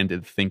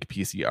high-minded think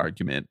PC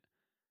argument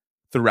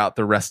throughout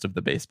the rest of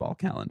the baseball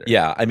calendar.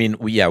 Yeah, I mean,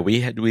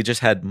 we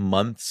just had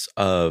months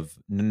of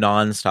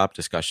nonstop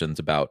discussions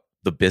about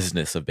the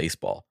business of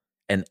baseball,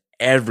 and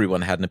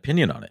everyone had an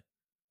opinion on it.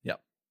 Yep.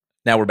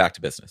 Now we're back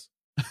to business,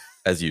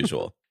 as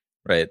usual,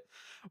 right?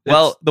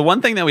 Well, the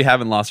one thing that we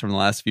haven't lost from the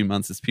last few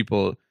months is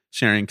people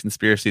sharing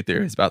conspiracy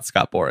theories about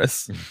Scott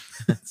Boras.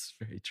 That's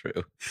very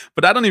true.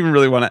 But I don't even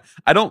really want to.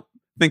 I don't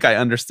think I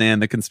understand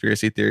the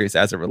conspiracy theories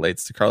as it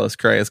relates to Carlos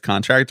Correa's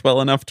contract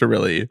well enough to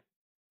really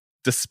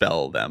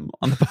dispel them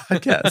on the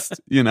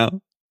podcast, you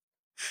know?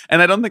 And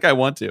I don't think I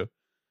want to.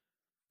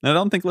 And I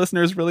don't think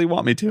listeners really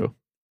want me to.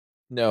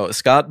 No,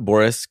 Scott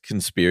Boras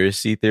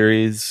conspiracy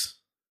theories.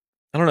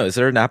 I don't know. Is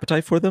there an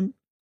appetite for them?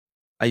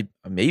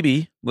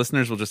 Maybe.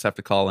 Listeners will just have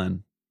to call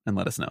in and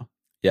let us know.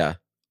 Yeah.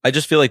 I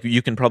just feel like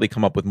you can probably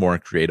come up with more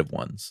creative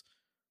ones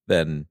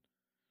than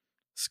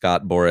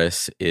Scott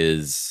Boras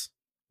is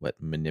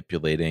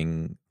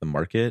manipulating the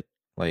market.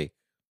 Like,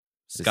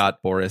 Scott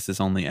Boras is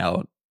only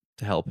out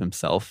to help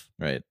himself.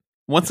 Right.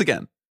 Once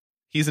again,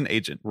 he's an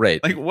agent.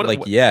 Right.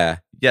 Yeah.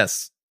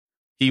 Yes.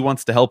 He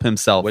wants to help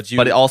himself, but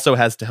he also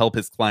has to help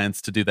his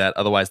clients to do that.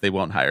 Otherwise, they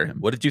won't hire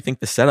him. What did you think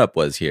the setup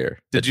was here?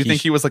 Did you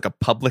think he was like a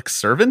public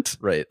servant?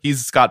 Right.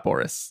 He's Scott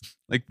Boras.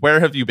 Like, where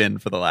have you been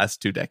for the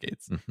last 2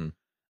 decades?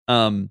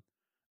 Mm-hmm.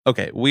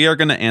 Okay, we are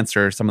going to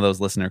answer some of those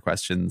listener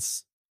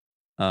questions.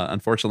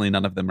 Unfortunately,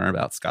 none of them are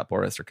about Scott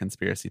Boras or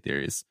conspiracy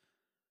theories.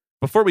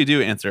 Before we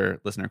do answer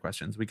listener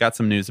questions, we got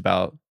some news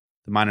about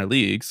the minor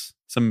leagues,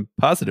 some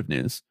positive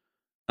news,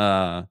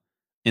 in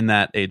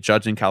that a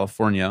judge in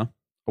California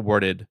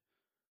awarded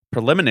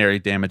preliminary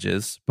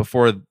damages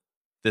before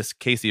this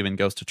case even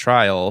goes to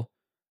trial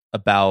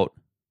about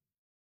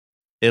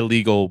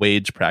illegal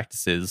wage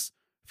practices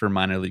for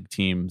minor league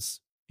teams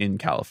in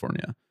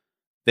California.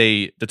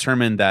 They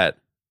determined that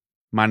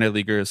minor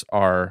leaguers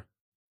are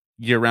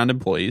year-round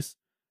employees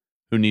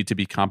who need to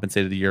be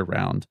compensated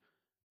year-round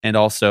and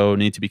also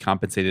need to be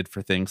compensated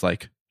for things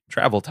like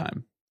travel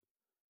time.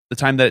 The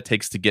time that it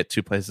takes to get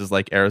to places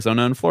like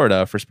Arizona and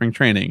Florida for spring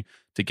training,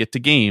 to get to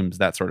games,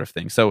 that sort of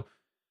thing. So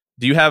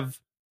do you have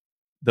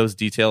those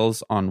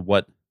details on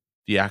what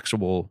the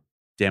actual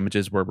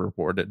damages were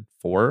rewarded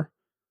for?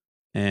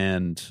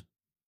 And,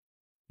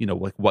 you know,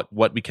 like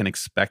what we can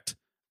expect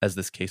as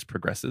this case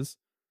progresses?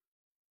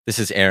 This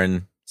is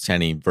Aaron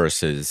Sani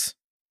versus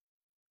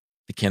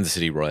the Kansas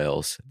City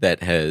Royals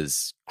that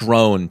has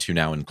grown to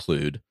now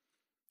include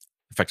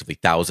effectively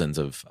thousands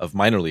of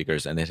minor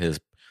leaguers, and it has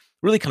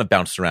really kind of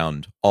bounced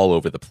around all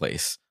over the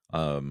place.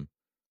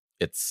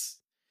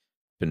 It's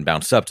been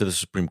bounced up to the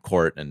Supreme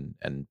Court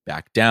and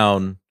back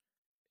down.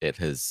 It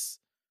has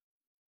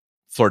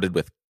flirted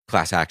with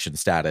class action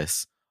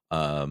status.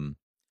 And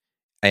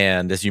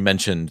as you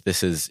mentioned,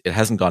 it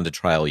hasn't gone to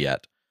trial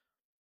yet,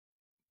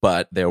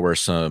 but there were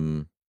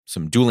some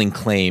dueling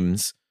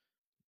claims,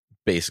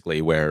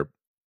 basically, where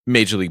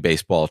Major League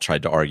Baseball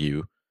tried to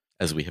argue,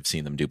 as we have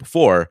seen them do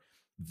before,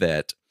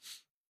 that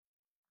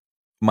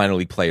minor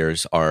league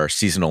players are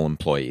seasonal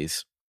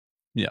employees.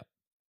 Yeah.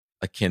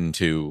 Akin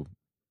to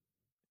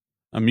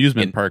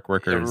amusement park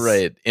workers.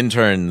 Right.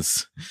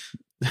 Interns.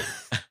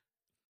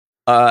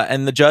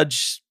 And the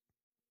judge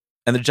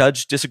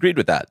disagreed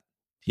with that.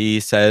 He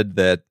said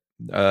that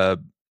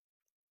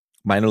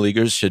minor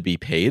leaguers should be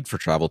paid for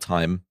travel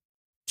time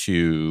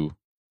to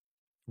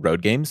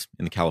road games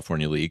in the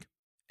California League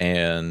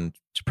and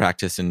to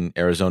practice in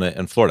Arizona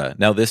and Florida.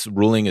 Now, this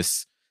ruling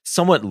is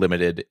somewhat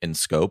limited in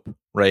scope,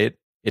 right?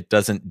 It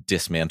doesn't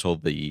dismantle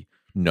the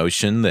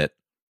notion that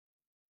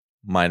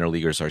minor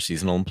leaguers are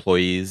seasonal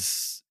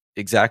employees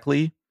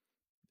exactly.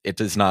 It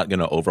is not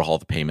going to overhaul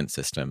the payment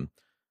system.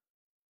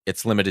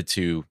 It's limited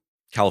to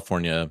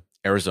California,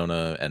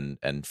 Arizona,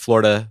 and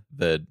Florida.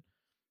 The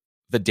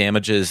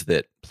damages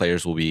that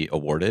players will be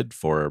awarded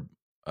for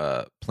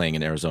playing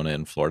in Arizona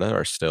and Florida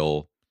are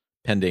still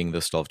pending.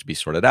 Those still have to be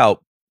sorted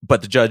out.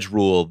 But the judge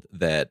ruled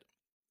that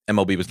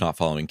MLB was not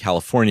following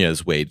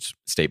California's wage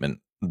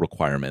statement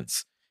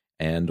requirements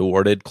and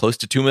awarded close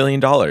to $2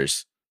 million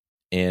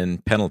in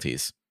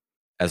penalties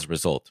as a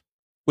result,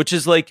 which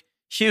is like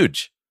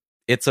huge.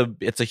 It's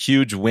a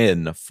huge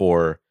win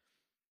for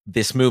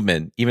this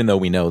movement, even though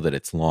we know that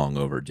it's long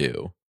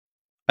overdue.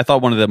 I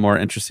thought one of the more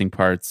interesting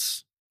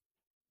parts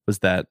was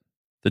that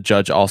the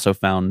judge also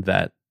found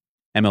that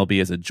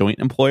MLB is a joint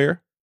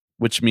employer,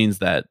 which means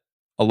that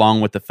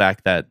along with the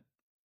fact that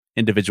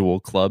individual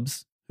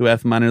clubs who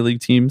have minor league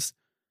teams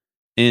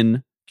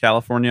in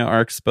California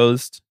are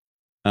exposed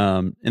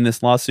in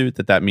this lawsuit,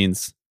 that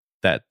means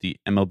that the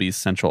MLB's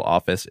central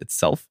office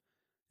itself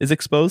is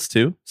exposed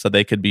too. So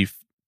they could be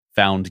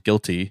found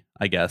guilty,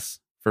 I guess,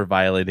 for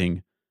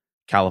violating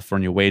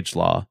California wage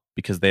law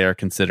because they are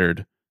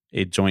considered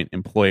a joint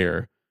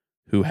employer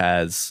who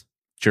has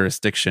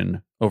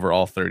jurisdiction over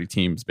all 30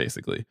 teams,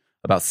 basically,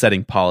 about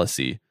setting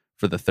policy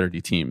for the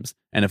 30 teams.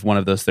 And if one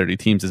of those 30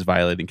 teams is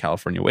violating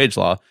California wage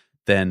law,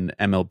 then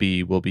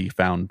MLB will be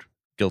found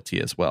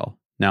guilty as well.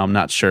 Now, I'm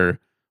not sure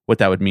what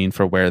that would mean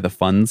for where the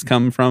funds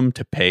come from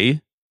to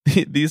pay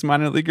these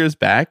minor leaguers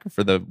back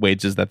for the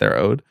wages that they're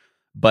owed.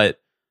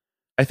 But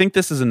I think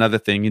this is another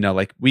thing,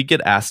 like we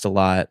get asked a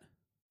lot,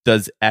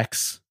 does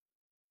X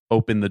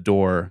open the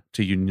door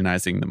to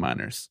unionizing the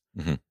minors?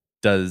 Mm-hmm.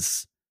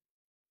 Does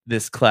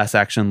this class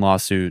action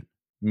lawsuit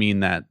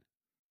mean that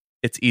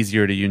it's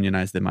easier to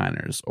unionize the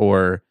minors?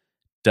 Or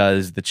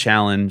does the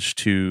challenge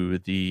to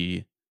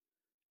the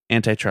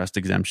antitrust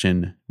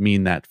exemption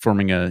mean that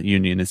forming a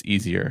union is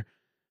easier?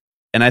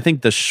 And I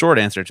think the short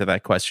answer to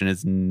that question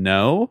is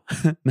no,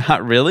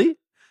 not really.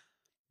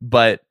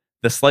 But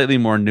the slightly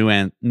more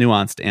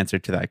nuanced answer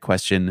to that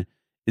question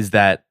is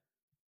that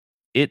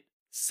it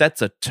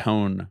sets a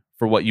tone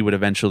for what you would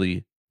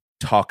eventually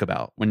talk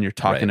about when you're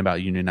talking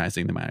about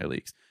unionizing the minor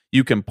leagues.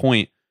 You can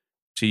point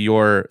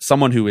to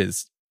someone who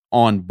is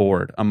on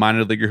board, a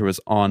minor leaguer who is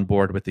on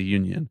board with the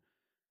union,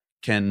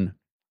 can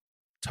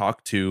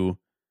talk to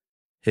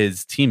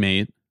his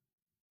teammate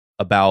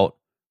about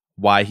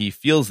why he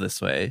feels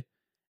this way.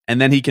 And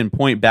then he can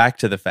point back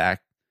to the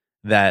fact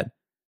that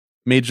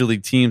major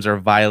league teams are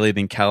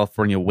violating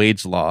California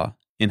wage law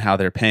in how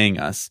they're paying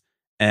us.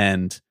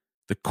 And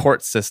the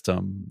court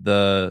system,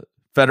 the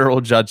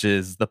federal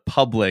judges, the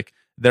public,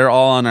 they're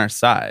all on our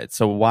side.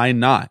 So why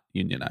not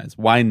unionize?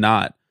 Why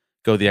not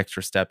go the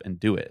extra step and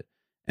do it?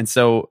 And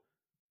so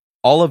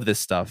all of this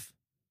stuff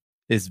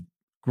is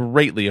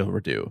greatly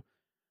overdue.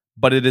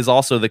 But it is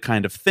also the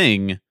kind of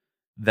thing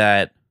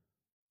that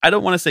I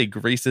don't want to say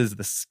greases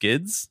the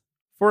skids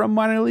for a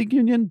minor league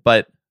union,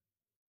 but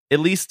at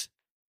least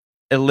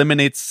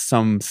eliminates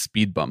some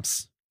speed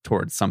bumps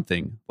towards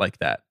something like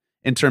that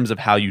in terms of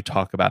how you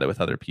talk about it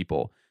with other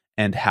people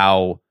and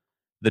how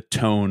the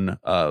tone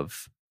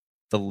of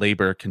the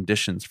labor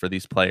conditions for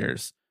these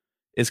players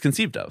is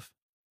conceived of.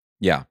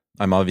 Yeah,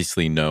 I'm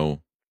obviously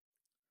no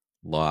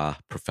law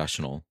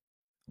professional.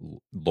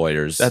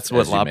 Lawyers. That's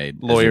what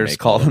lawyers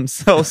call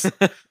themselves.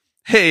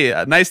 Hey,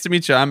 nice to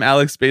meet you. I'm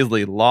Alex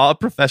Baisley, law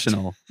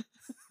professional.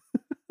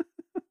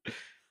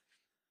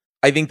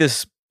 I think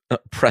this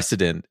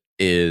precedent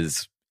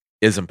is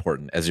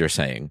important, as you're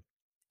saying.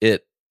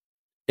 It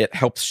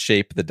helps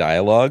shape the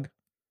dialogue,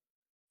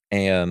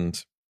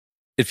 and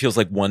it feels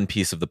like one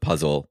piece of the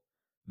puzzle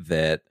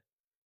that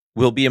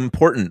will be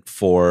important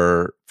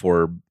for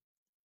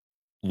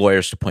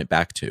lawyers to point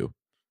back to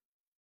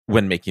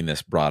when making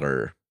this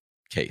broader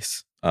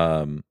case.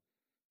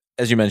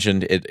 As you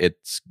mentioned,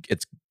 it's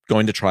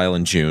going to trial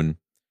in June.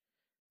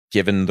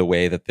 Given the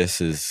way that this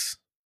is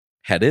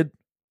headed,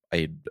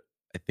 I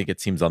think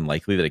it seems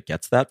unlikely that it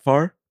gets that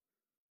far.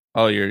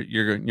 Oh,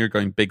 you're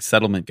going big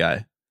settlement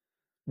guy.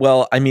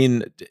 Well, I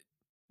mean,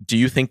 do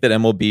you think that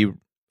MLB,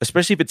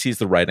 especially if it sees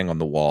the writing on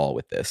the wall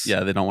with this? Yeah,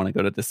 they don't want to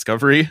go to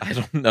discovery. I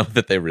don't know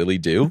that they really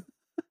do.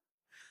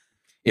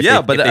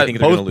 But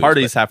both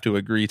parties have to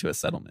agree to a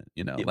settlement.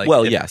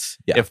 Yes.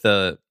 Yeah.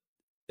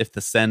 If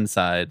the Sen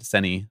side,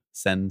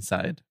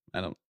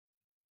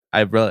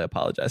 I really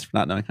apologize for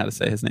not knowing how to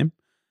say his name.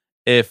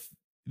 If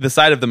the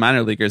side of the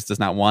minor leaguers does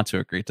not want to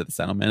agree to the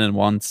settlement and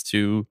wants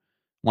to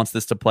wants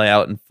this to play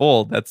out in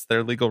full, that's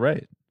their legal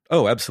right,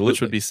 Oh, absolutely.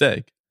 which would be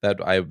sick. that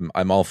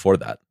I'm all for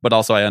that. But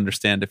also, I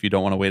understand if you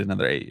don't want to wait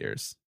another 8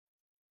 years.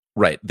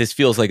 Right. This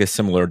feels like a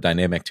similar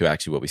dynamic to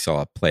actually what we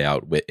saw play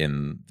out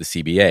in the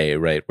CBA,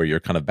 right? Where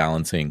you're kind of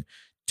balancing,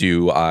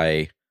 do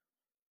I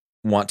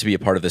want to be a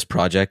part of this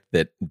project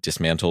that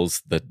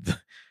dismantles the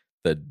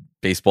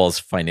baseball's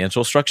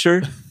financial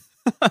structure?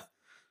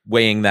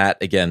 Weighing that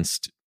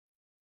against,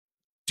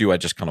 do I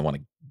just kind of want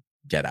to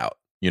get out?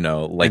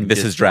 Like, And this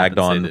get has dragged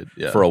on compensated,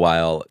 yeah. for a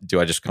while.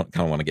 Do I just kind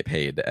of want to get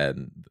paid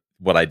and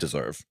what I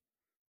deserve?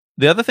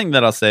 The other thing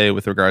that I'll say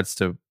with regards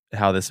to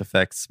how this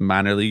affects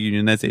minor league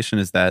unionization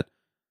is that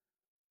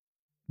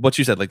what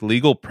you said, like,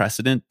 legal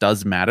precedent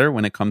does matter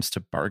when it comes to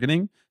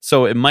bargaining.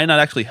 So it might not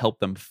actually help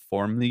them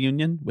form the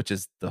union, which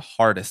is the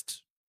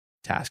hardest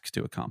task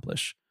to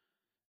accomplish.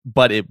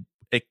 But it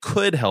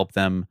could help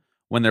them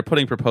when they're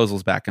putting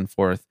proposals back and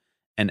forth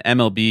and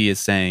MLB is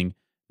saying,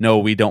 no,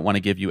 we don't want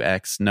to give you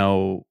X.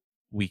 No,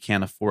 we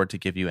can't afford to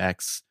give you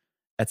X,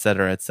 et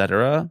cetera, et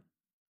cetera.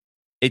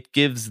 It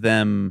gives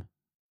them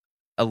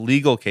a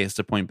legal case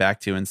to point back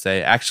to and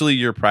say, actually,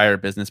 your prior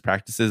business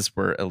practices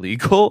were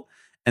illegal.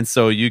 And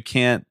so you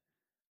can't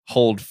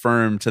hold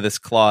firm to this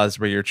clause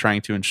where you're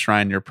trying to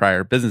enshrine your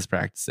prior business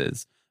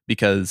practices.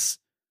 Because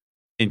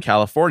in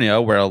California,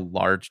 where a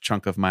large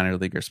chunk of minor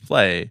leaguers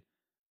play,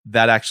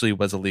 that actually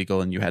was illegal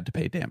and you had to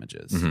pay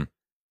damages. Mm-hmm.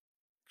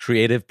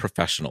 Creative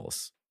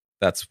professionals.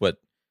 That's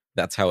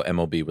how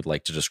MLB would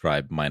like to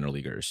describe minor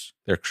leaguers.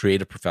 They're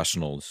creative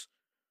professionals,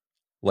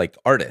 like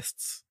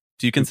artists.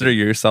 Do you consider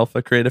yourself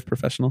a creative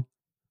professional?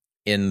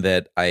 In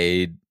that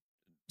I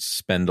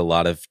spend a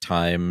lot of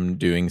time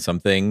doing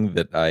something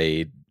that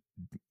I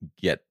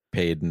get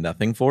paid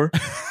nothing for.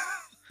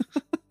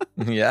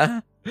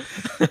 Yeah.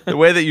 The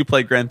way that you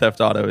play Grand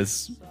Theft Auto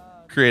is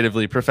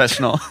creatively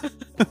professional.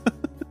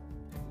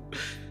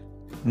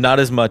 Not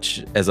as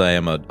much as I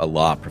am a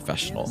law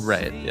professional.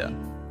 Right, yeah.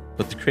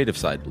 But the creative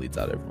side bleeds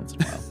out every once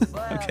in a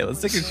while. Okay, let's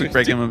take a quick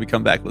break and when we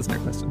come back, listener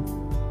questions.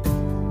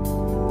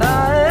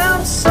 I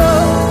am so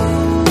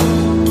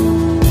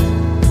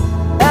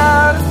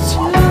out of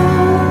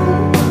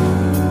tune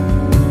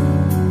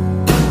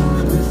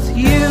with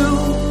you.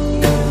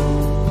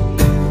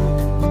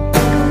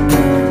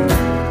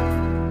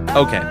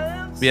 Okay,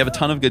 we have a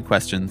ton of good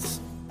questions.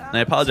 And I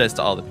apologize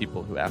to all the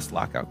people who asked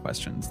lockout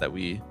questions that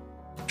we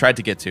tried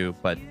to get to,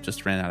 but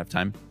just ran out of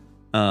time.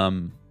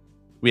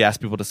 We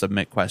asked people to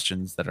submit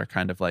questions that are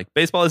kind of like,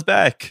 baseball is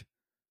back.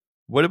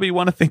 What do we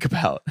want to think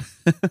about?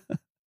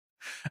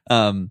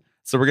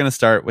 So we're going to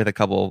start with a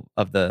couple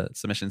of the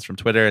submissions from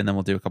Twitter, and then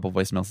we'll do a couple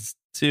voicemails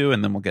too,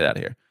 and then we'll get out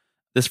of here.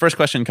 This first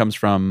question comes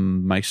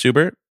from Mike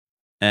Schubert,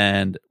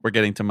 and we're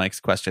getting to Mike's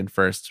question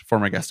first.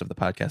 Former guest of the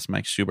podcast,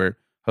 Mike Schubert,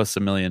 hosts a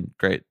million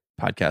great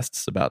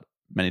podcasts about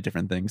many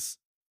different things.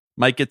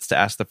 Mike gets to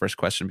ask the first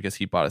question because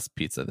he bought us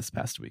pizza this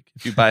past week.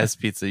 If you buy us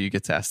pizza, you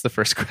get to ask the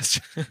first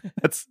question.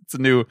 It's a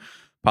new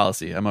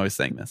policy. I'm always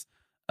saying this.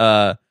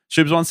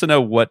 Shubes wants to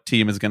know what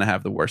team is going to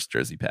have the worst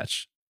jersey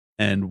patch,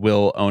 and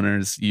will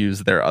owners use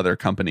their other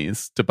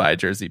companies to buy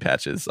jersey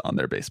patches on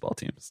their baseball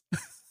teams?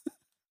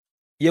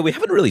 Yeah, we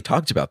haven't really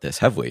talked about this,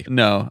 have we?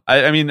 No.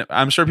 I mean,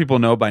 I'm sure people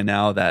know by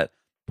now that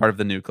part of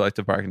the new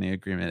collective bargaining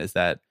agreement is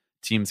that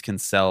teams can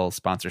sell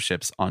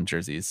sponsorships on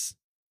jerseys.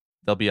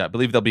 I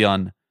believe they'll be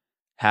on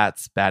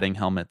hats, batting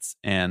helmets,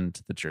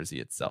 and the jersey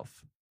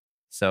itself.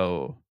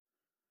 So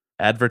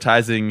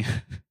advertising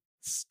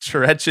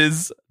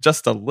stretches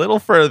just a little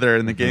further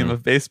in the game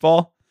of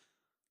baseball.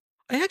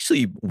 I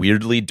actually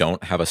weirdly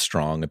don't have a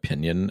strong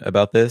opinion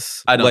about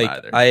this. I don't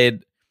either.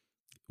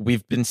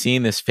 We've been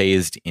seeing this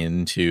phased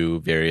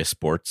into various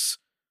sports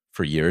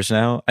for years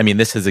now. I mean,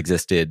 this has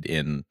existed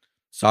in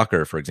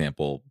soccer, for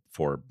example,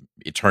 for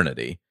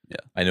eternity. Yeah.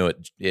 I know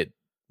it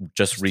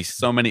just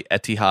so many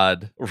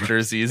Etihad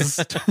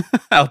jerseys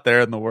out there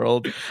in the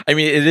world. I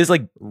mean, it is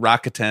like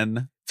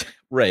Rakuten.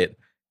 Right.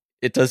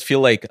 It does feel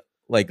like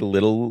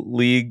Little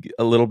League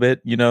a little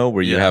bit,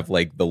 where you have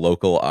like the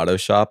local auto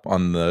shop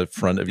on the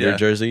front of your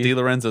jersey. Di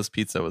Lorenzo's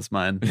Pizza was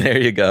mine. There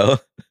you go.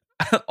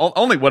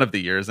 Only one of the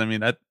years. I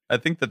mean, I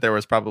think that there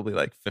was probably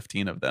like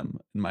 15 of them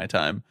in my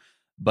time,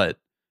 but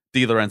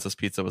Di Lorenzo's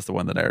Pizza was the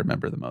one that I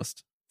remember the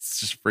most. It's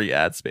just free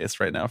ad space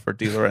right now for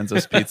Di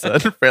Lorenzo's Pizza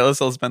in Frailest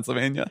Hills,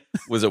 Pennsylvania.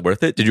 Was it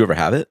worth it? Did you ever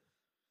have it?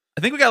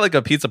 I think we got like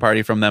a pizza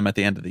party from them at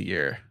the end of the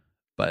year,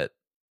 but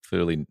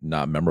clearly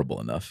not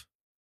memorable enough.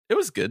 It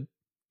was good. I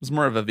was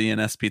more of a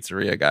VNS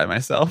pizzeria guy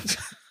myself.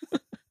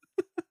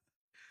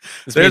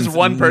 There's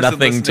one person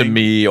nothing listening to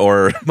me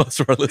or most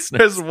of our listeners.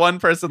 There's one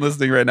person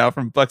listening right now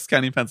from Bucks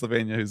County,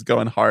 Pennsylvania, who's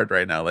going hard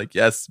right now. Like,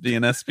 yes,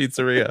 VNS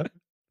pizzeria.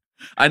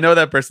 I know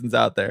that person's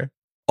out there.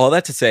 All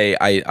that to say,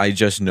 I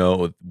just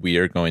know we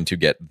are going to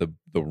get the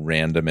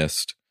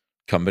randomest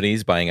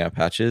companies buying out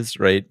patches,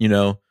 right?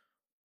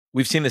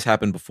 We've seen this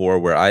happen before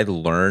where I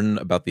learn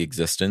about the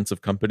existence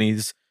of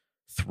companies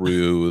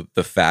through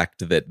the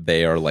fact that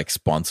they are like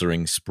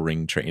sponsoring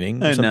spring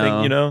training or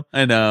something,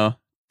 I know.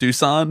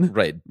 Doosan?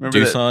 Right. Remember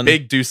Doosan.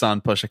 Big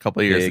Doosan push a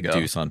couple of years ago.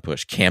 Doosan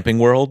push. Camping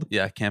World?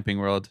 Yeah, Camping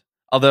World.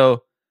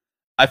 Although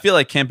I feel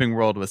like Camping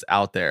World was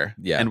out there,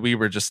 Yeah. and we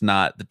were just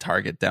not the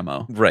target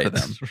demo Right. for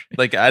them.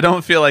 Like, I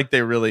don't feel like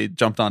they really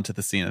jumped onto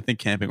the scene. I think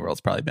Camping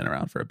World's probably been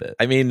around for a bit.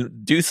 I mean,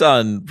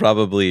 Doosan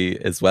probably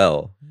as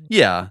well.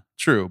 Yeah,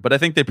 true. But I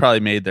think they probably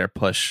made their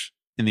push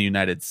in the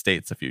United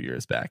States a few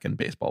years back, and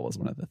baseball was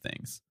one of the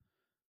things.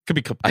 Could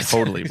be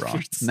totally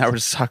wrong. Now we're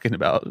just talking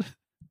about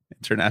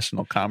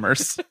international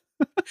commerce.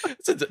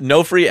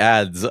 No free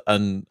ads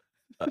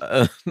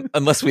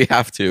unless we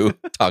have to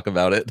talk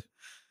about it.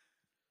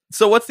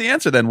 So what's the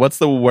answer then? What's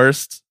the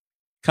worst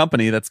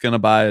company that's going to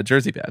buy a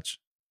jersey patch?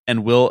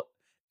 And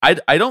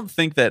I don't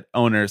think that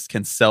owners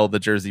can sell the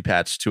jersey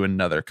patch to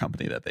another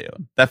company that they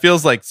own. That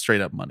feels like straight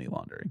up money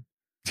laundering,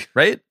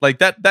 right? Like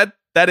that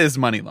is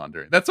money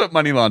laundering. That's what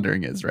money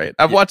laundering is, right?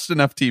 I've watched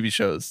enough TV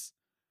shows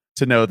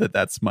to know that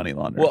that's money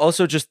laundering. Well,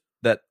 also just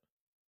that,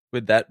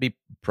 would that be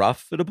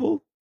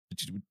profitable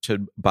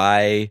to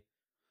buy?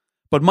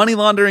 But money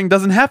laundering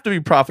doesn't have to be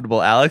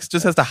profitable, Alex. It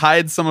just has to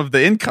hide some of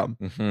the income.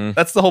 Mm-hmm.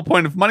 That's the whole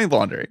point of money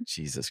laundering.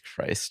 Jesus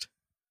Christ.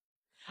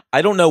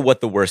 I don't know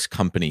what the worst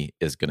company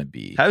is going to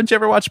be. Haven't you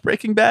ever watched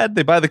Breaking Bad?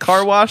 They buy the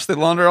car wash, they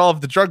launder all of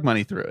the drug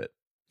money through it.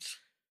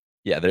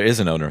 Yeah, there is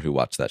an owner who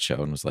watched that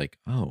show and was like,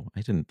 oh,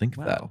 I didn't think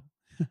of that.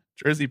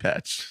 Jersey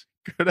patch.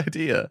 Good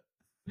idea.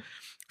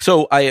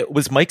 So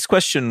was Mike's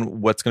question,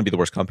 what's going to be the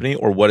worst company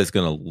or what is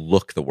going to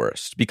look the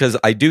worst? Because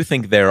I do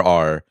think there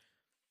are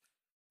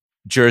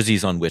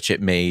jerseys on which it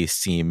may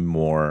seem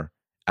more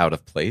out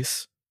of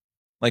place.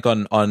 Like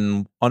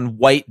on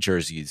white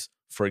jerseys,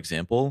 for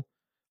example,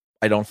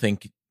 I don't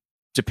think,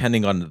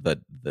 depending on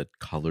the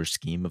color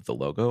scheme of the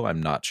logo,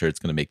 I'm not sure it's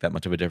going to make that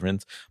much of a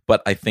difference.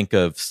 But I think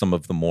of some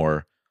of the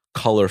more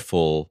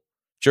colorful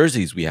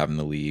jerseys we have in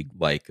the league,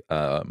 like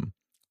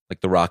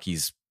the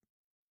Rockies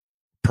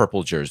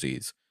purple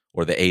jerseys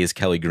or the A's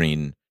Kelly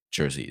Green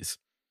jerseys,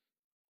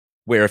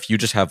 where if you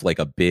just have like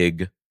a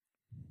big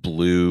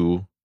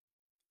blue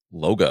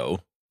logo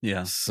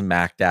Yeah.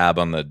 smack dab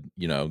on the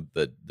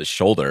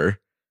shoulder,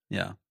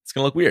 Yeah. it's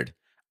gonna look weird.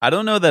 I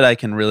don't know that I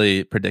can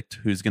really predict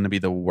who's going to be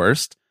the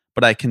worst,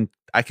 but I can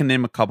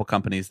name a couple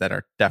companies that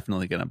are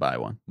definitely going to buy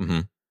one. Mm-hmm.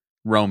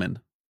 Roman.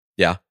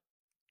 Yeah.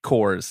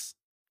 Coors.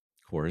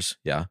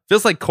 Yeah.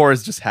 Feels like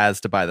Coors just has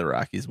to buy the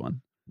Rockies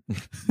one.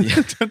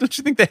 Yeah. Don't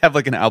you think they have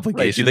like an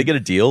obligation? Right. Do they get a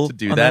deal to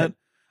do on that?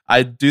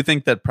 I do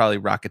think that probably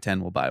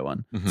Rakuten will buy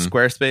one. Mhm.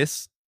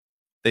 Squarespace,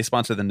 they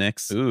sponsor the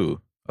Knicks.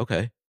 Ooh,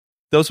 okay.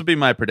 Those would be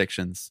my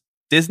predictions.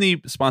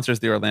 Disney sponsors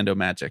the Orlando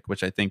Magic,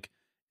 which I think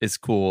is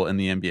cool in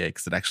the NBA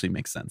because it actually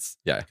makes sense.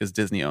 Yeah. Because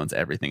Disney owns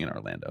everything in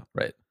Orlando.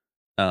 Right.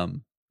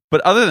 But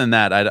other than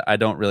that, I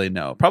don't really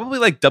know. Probably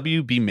like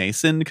WB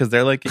Mason because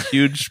they're like a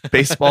huge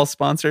baseball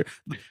sponsor.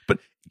 But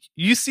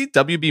you see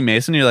WB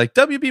Mason, you're like,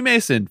 WB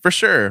Mason, for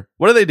sure.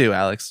 What do they do,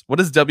 Alex? What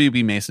does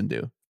WB Mason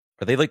do?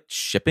 Are they like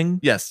shipping?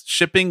 Yes,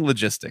 shipping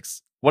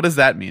logistics. What does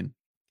that mean?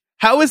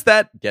 How is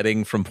that?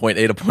 Getting from point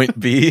A to point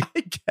B?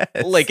 I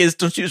guess. Like,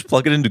 don't you just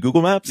plug it into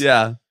Google Maps?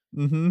 Yeah.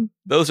 Mm-hmm.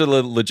 Those are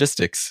the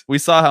logistics. We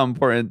saw how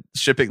important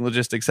shipping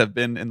logistics have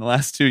been in the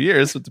last 2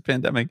 years with the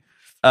pandemic.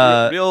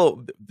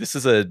 This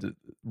is a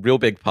real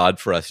big pod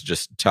for us,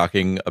 just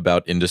talking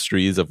about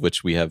industries of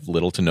which we have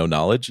little to no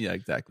knowledge. Yeah,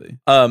 exactly.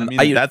 I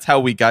mean, that's how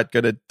we got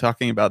good at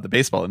talking about the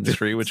baseball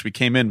industry, which we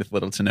came in with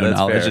little to no That's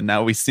knowledge, fair. and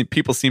now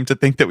people seem to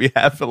think that we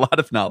have a lot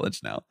of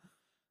knowledge now.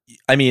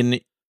 I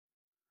mean,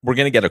 we're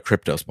gonna get a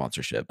crypto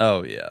sponsorship,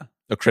 Oh yeah,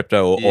 a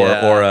crypto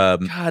Yeah.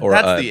 God, or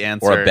that's a, the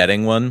answer. or a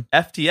betting one.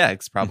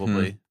 FTX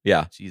probably.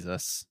 Yeah.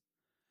 Jesus.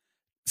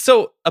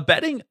 So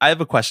I have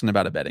a question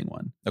about a betting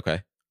one.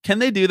 Okay. Can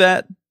they do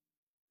that?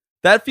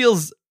 That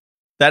feels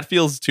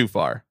too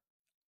far.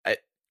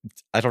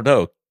 I don't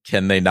know.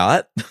 Can they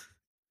not?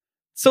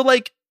 So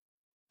like,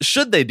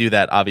 should they do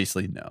that?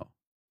 Obviously, no.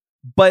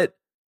 But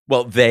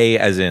Well, they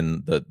as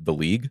in the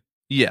league.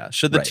 yeah,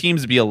 should the Right.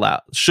 teams be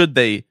allowed? Should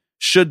they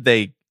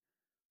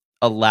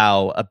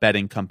allow a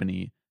betting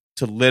company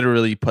to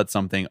literally put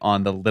something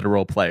on the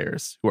literal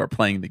players who are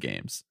playing the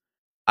games?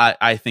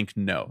 I think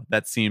no.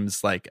 That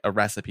seems like a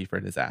recipe for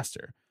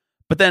disaster.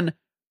 But then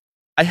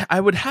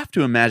I would have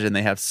to imagine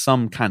they have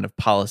some kind of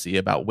policy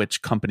about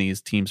which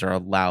companies teams are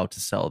allowed to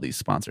sell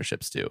these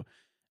sponsorships to.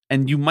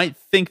 And you might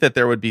think that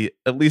there would be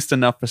at least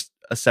enough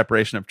a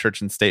separation of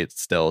church and state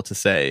still to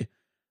say,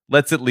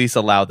 let's at least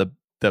allow the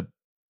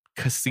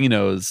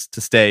casinos to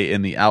stay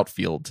in the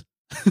outfield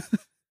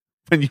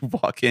when you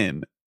walk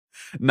in,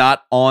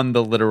 not on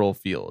the literal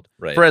field.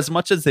 Right. For as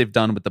much as they've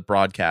done with the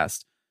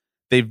broadcast,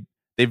 they've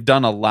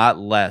done a lot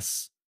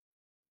less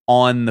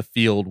on the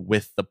field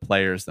with the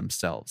players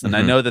themselves. And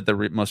I Mhm. know that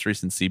the most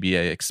recent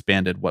CBA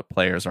expanded what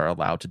players are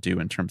allowed to do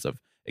in terms of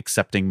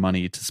accepting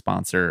money to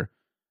sponsor,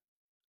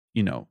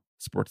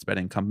 sports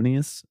betting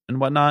companies and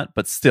whatnot.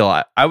 But still,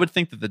 I would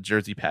think that the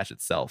jersey patch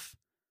itself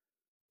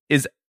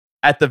is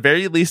at the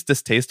very least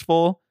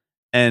distasteful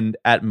and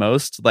at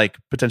most like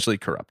potentially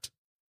corrupt.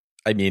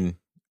 I mean,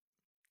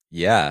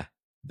 yeah,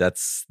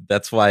 that's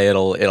why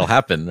it'll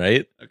happen,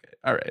 right? Okay.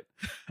 All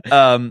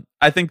right.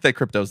 I think that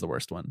crypto's the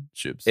worst one,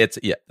 Shoops. It's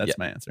That's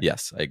my answer.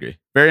 Yes, I agree.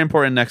 Very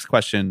important next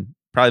question.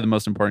 probably the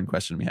most important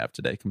question we have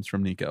today comes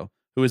from Nico.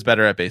 Who is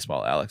better at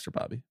baseball, Alex or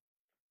Bobby?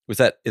 Is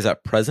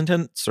that present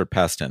tense or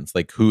past tense?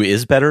 Like, who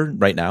is better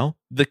right now?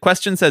 The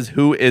question says,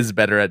 who is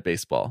better at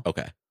baseball?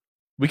 Okay.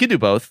 We could do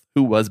both.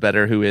 Who was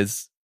better? Who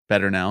is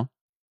better now?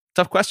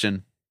 Tough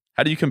question.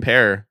 How do you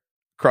compare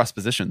cross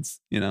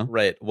positions, you know?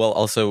 Right. Well,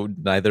 also,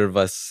 neither of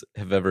us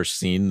have ever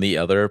seen the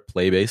other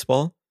play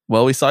baseball.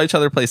 Well, we saw each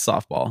other play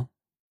softball.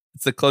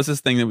 It's the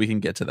closest thing that we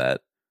can get to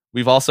that.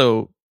 We've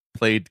also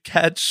played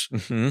catch.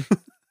 Mm-hmm.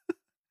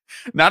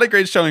 Not a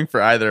great showing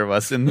for either of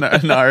us in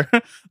our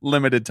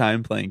limited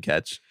time playing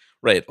catch.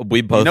 Right.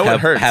 We both You know what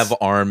hurts? have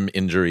arm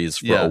injuries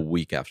for Yeah. a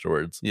week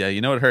afterwards. Yeah,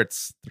 you know what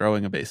hurts?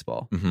 Throwing a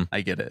baseball. Mhm.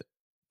 I get it.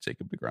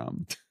 Jacob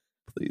deGrom,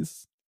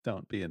 please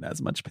don't be in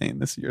as much pain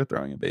this year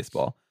throwing a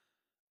baseball.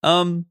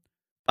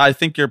 I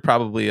think you're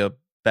probably a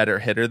better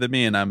hitter than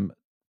me, and I'm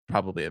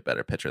probably a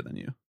better pitcher than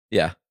you.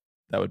 Yeah.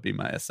 That would be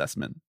my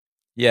assessment.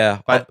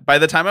 Yeah. By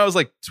the time I was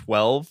like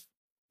 12,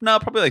 no,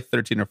 probably like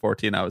 13 or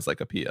 14, I was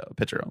like a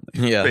pitcher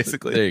only. Yeah.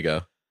 basically. There you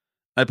go.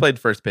 I played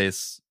first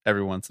base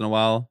every once in a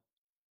while.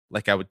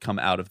 Like I would come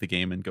out of the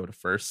game and go to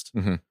first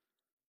Mhm.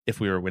 if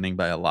we were winning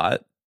by a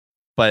lot.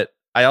 But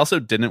I also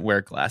didn't wear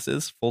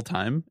glasses full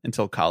time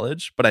until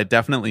college, but I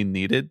definitely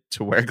needed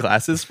to wear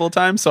glasses full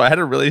time. So I had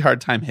a really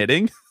hard time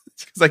hitting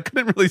because I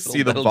couldn't really see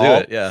the That'll do ball.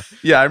 it, yeah.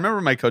 Yeah, I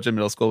remember my coach in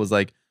middle school was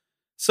like,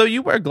 "So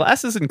you wear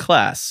glasses in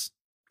class?"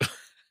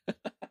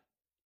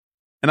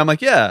 And I'm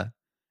like, "Yeah."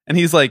 And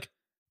he's like,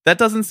 "That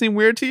doesn't seem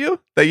weird to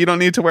you that you don't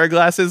need to wear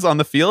glasses on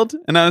the field?"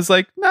 And I was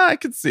like, "Nah, I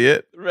could see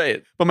it."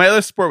 Right. But my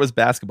other sport was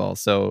basketball,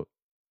 so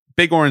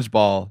big orange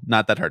ball,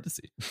 not that hard to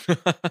see.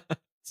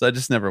 So I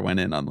just never went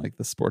in on like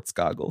the sports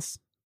goggles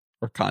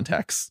or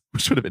contacts,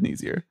 which would have been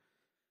easier.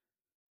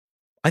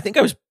 I think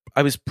I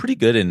was pretty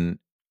good in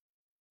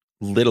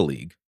Little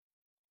League.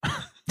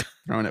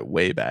 Throwing it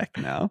way back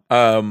now.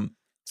 Um,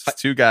 Just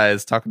two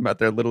guys talking about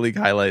their little league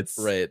highlights.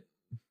 right.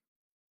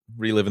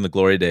 Reliving the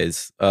glory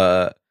days.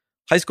 High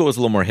school was a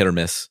little more hit or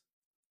miss.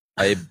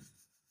 I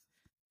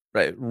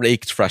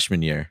raked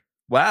freshman year.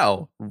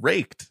 Wow,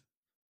 raked.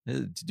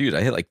 Dude,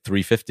 I hit like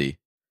 350.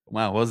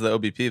 Wow, what was the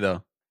OBP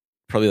though?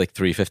 Probably like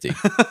 350.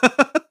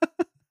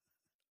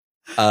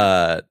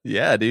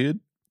 Yeah, dude.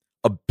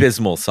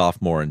 Abysmal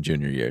sophomore and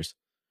junior years.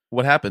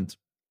 What happened?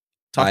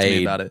 Talk to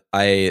me about it.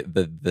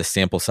 The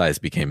sample size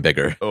became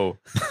bigger. Oh.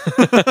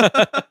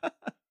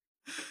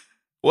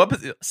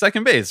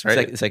 Second base,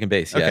 right? Second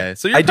base, yeah. Okay,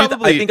 so you're I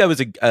probably. think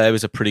I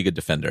was a pretty good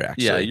defender,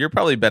 actually. Yeah, you're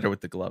probably better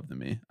with the glove than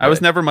me. I was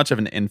Right. never much of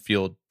an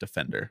infield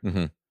defender.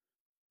 Mhm.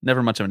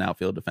 Never much of an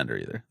outfield defender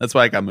either. That's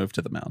why I got moved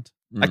to the mound.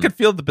 I Mm. could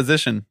field the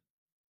position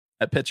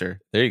at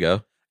pitcher. There you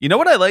go. You know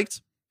what I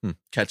liked? Hmm.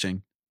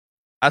 Catching.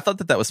 I thought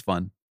that was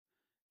fun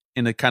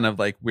in a kind of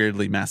like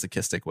weirdly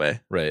masochistic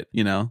way. Right.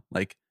 You know,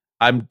 like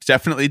I'm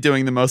definitely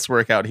doing the most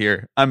work out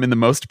here. I'm in the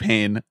most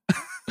pain.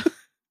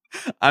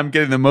 I'm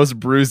getting the most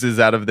bruises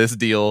out of this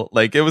deal.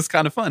 Like it was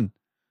kind of fun.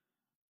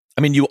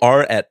 I mean, you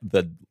are at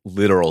the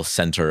literal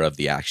center of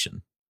the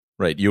action,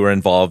 right? You are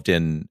involved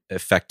in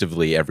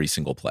effectively every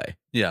single play.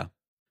 Yeah.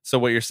 So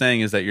what you're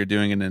saying is that you're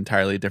doing an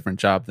entirely different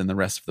job than the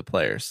rest of the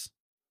players.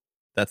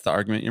 That's the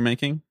argument you're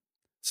making.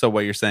 So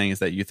what you're saying is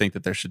that you think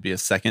that there should be a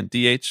second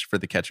DH for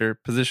the catcher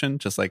position,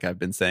 just like I've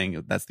been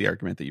saying. That's the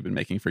argument that you've been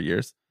making for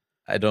years.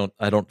 I don't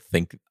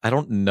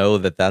know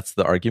that that's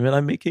the argument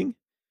I'm making.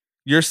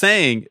 You're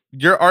saying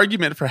your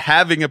argument for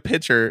having a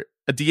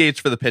DH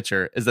for the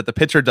pitcher, is that the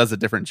pitcher does a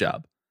different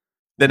job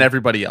than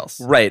everybody else.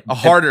 Right. A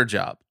harder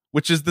job,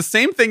 which is the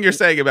same thing you're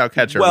saying about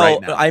catcher Well,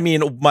 right now. I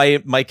mean,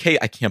 my case,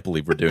 I can't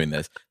believe we're doing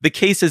this. The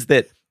case is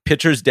that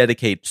pitchers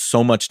dedicate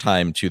so much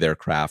time to their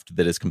craft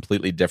that is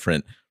completely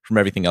different from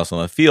everything else on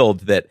the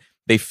field that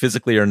they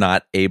physically are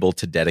not able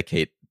to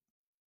dedicate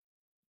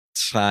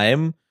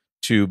time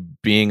to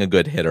being a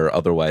good hitter.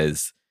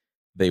 Otherwise,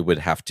 they would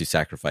have to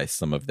sacrifice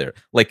some of their,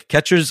 like,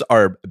 catchers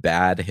are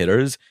bad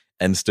hitters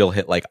and still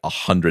hit like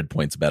 100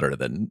 points better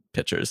than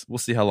pitchers. We'll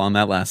see how long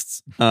that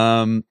lasts.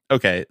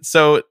 Okay.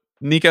 So,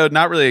 Nico,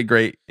 not really a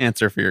great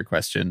answer for your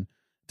question.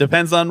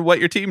 Depends on what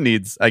your team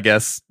needs, I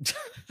guess.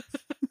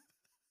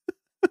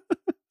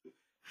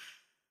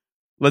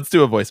 Let's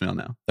do a voicemail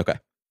now. Okay.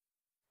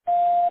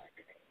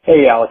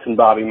 Hey, Alex and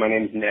Bobby. My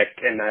name's Nick,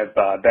 and I've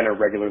been a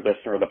regular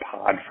listener of the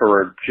pod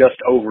for just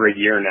over a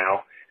year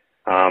now.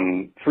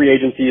 Free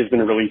agency has been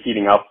really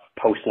heating up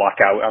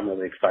post-lockout. I'm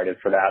really excited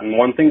for that. And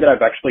one thing that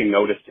I've actually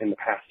noticed in the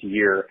past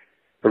year,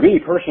 for me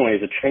personally,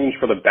 is a change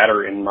for the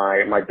better in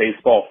my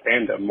baseball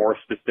fandom, more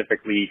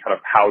specifically kind of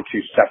how to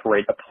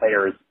separate a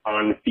player's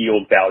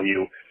on-field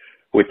value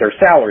with their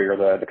salary or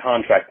the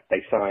contract that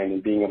they sign,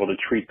 and being able to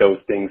treat those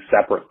things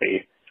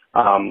separately.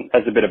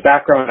 As a bit of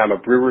background, I'm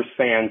a Brewers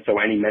fan, so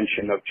any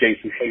mention of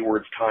Jason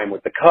Hayward's time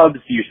with the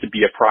Cubs used to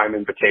be a prime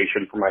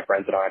invitation for my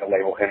friends and I to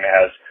label him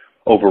as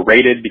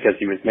overrated because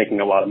he was making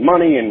a lot of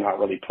money and not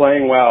really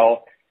playing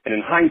well. And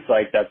in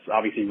hindsight, that's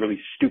obviously really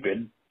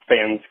stupid.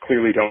 Fans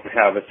clearly don't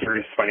have a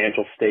serious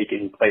financial stake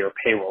in player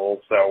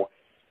payroll, so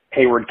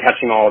Hayward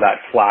catching all of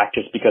that flack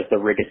just because the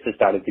Ricketts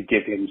decided to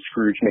give him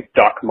Scrooge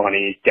McDuck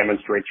money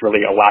demonstrates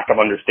really a lack of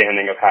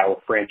understanding of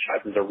how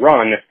franchises are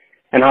run,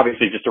 and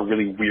obviously just a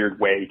really weird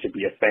way to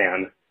be a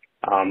fan.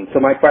 So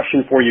my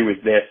question for you is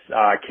this.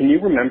 Can you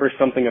remember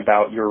something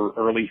about your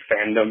early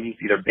fandoms,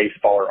 either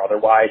baseball or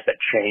otherwise, that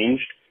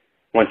changed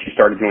once you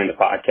started doing the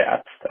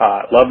podcast?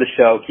 Love the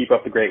show. Keep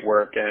up the great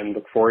work, and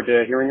look forward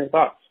to hearing your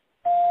thoughts.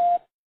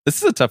 This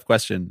is a tough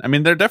question. I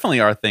mean, there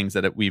definitely are things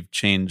that we've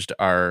changed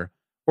our,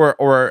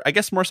 or I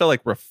guess more so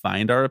like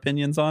refined our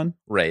opinions on.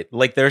 Right.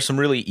 Like there are some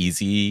really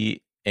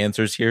easy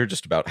answers here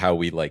just about how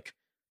we like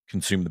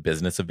consume the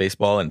business of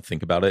baseball and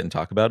think about it and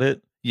talk about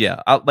it.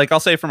 Yeah.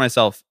 I'll say for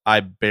myself, I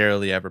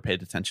barely ever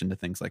paid attention to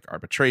things like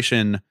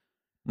arbitration.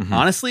 Mhm.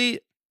 Honestly,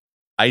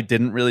 I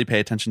didn't really pay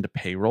attention to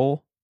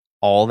payroll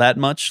all that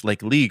much,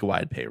 like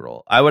league-wide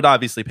payroll. I would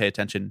obviously pay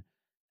attention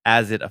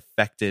as it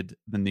affected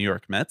the New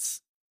York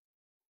Mets.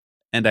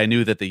 And I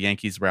knew that the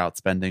Yankees were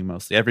outspending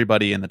mostly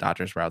everybody and the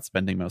Dodgers were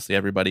outspending mostly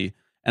everybody.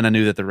 And I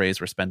knew that the Rays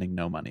were spending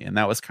no money. And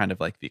that was kind of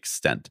like the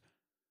extent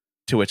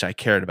to which I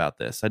cared about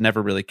this. I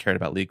never really cared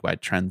about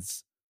league-wide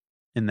trends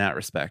in that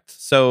respect.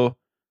 So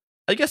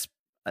I guess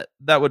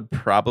that would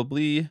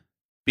probably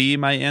be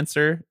my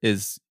answer,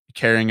 is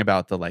caring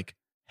about the like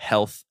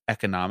health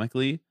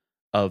economically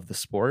of the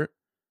sport.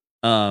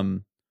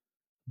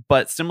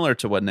 But similar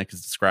to what Nick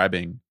is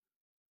describing,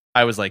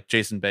 I was like,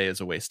 Jason Bay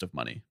is a waste of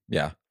money.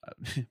 Yeah.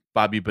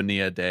 Bobby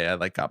Bonilla Day, I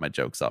like got my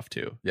jokes off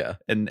too. Yeah.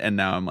 And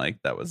now I'm like,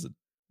 that was a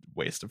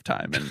waste of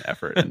time and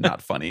effort and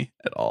not funny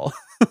at all.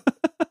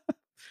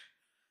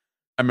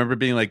 I remember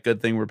being like,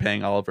 good thing we're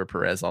paying Oliver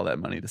Perez all that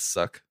money to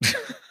suck.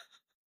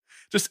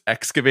 Just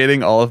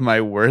excavating all of my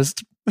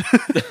worst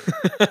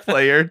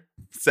player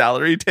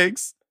salary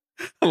takes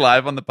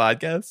live on the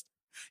podcast.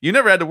 You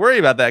never had to worry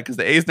about that because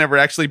the A's never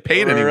actually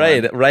paid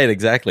anyone. Right,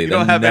 exactly. You That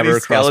don't have never any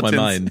crossed my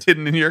skeletons mind.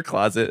 hidden in your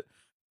closet.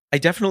 I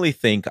definitely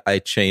think I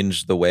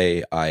changed the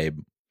way I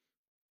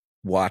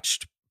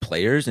watched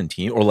players and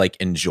team, or like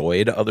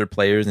enjoyed other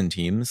players and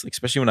teams, like,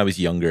 especially when I was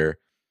younger.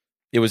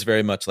 It was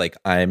very much like,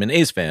 I'm an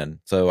A's fan,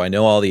 so I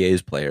know all the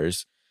A's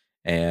players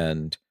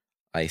and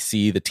I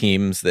see the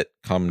teams that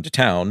come to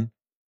town.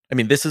 I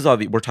mean, this is all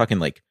we're talking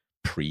like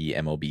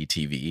pre-MLB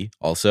TV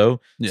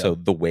also. Yeah. So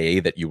the way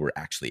that you were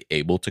actually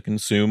able to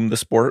consume the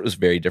sport was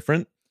very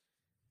different.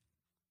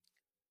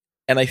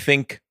 And I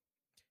think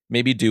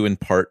maybe due in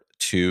part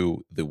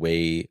to the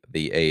way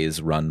the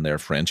A's run their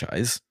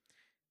franchise,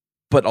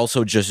 but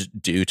also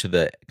just due to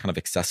the kind of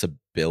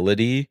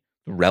accessibility,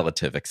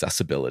 relative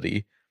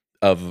accessibility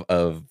of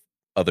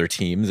other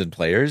teams and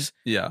players.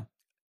 Yeah.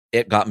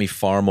 It got me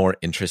far more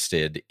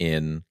interested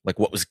in like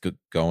what was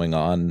going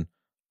on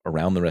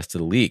around the rest of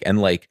the league, and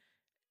like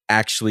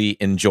actually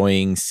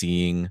enjoying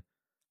seeing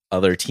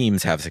other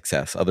teams have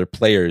success, other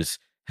players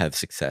have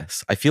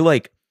success. I feel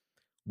like,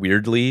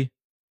 weirdly,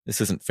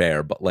 this isn't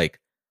fair, but like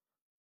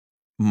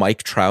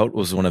Mike Trout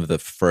was one of the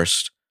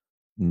first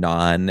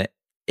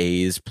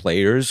non-A's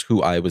players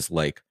who I was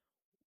like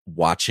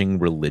watching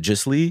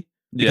religiously,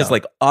 because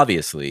like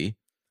obviously,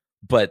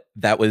 but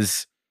it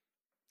was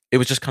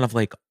just kind of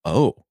like,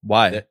 oh,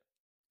 why?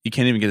 You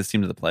can't even get his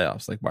team to the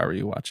playoffs. Like, why were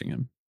you watching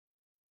him?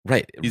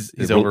 Right.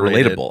 He's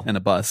overrated relatable and a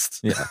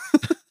bust. Yeah.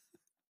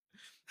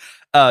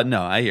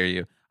 No, I hear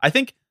you. I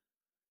think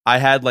I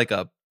had like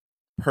a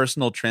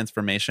personal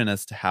transformation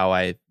as to how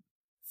I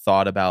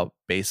thought about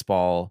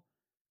baseball,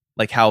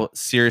 like how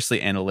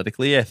seriously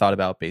analytically I thought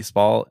about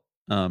baseball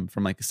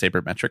from like a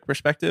sabermetric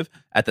perspective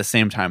at the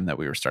same time that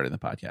we were starting the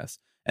podcast.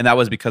 And that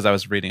was because I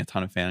was reading a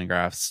ton of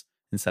Fangraphs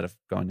instead of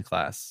going to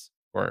class,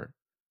 or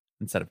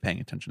instead of paying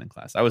attention in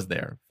class. I was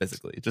there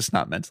physically, just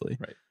not mentally.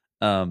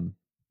 Right.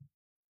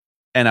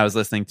 And I was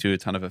listening to a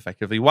ton of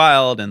Effectively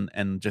Wild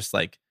and just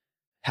like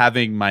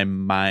having my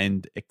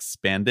mind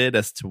expanded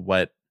as to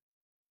what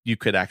you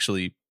could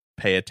actually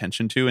pay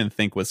attention to and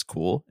think was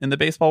cool in the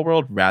baseball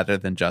world, rather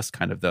than just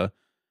kind of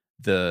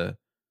the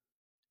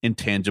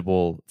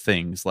intangible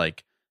things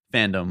like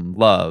fandom,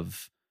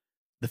 love,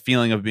 the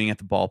feeling of being at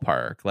the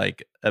ballpark,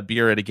 like a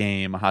beer at a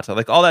game, a hot tub,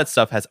 like all that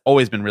stuff has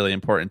always been really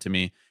important to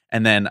me.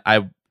 And then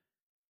I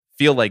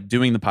feel like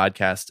doing the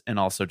podcast and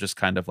also just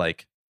kind of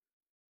like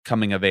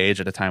coming of age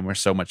at a time where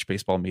so much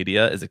baseball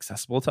media is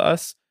accessible to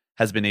us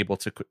has been able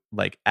to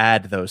like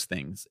add those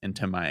things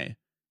into my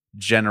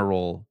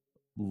general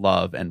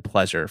love and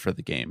pleasure for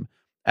the game,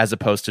 as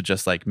opposed to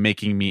just like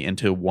making me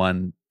into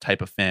one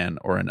type of fan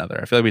or another.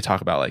 I feel like we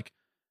talk about like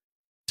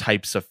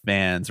types of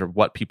fans or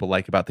what people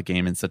like about the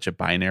game in such a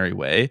binary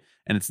way,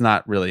 and it's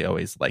not really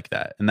always like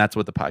that. And that's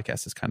what the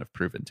podcast has kind of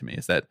proven to me,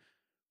 is that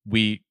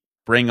we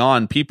bring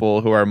on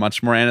people who are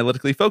much more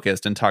analytically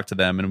focused and talk to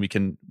them, and we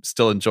can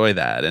still enjoy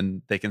that,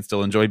 and they can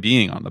still enjoy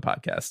being on the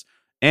podcast.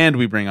 And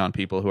we bring on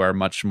people who are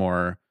much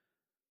more,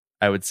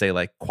 I would say,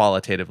 like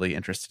qualitatively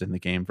interested in the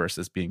game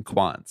versus being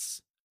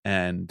quants.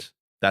 And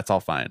that's all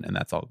fine, and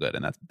that's all good,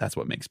 and that's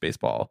what makes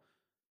baseball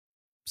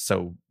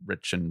so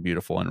rich and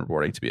beautiful and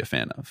rewarding to be a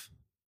fan of.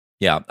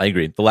 Yeah, I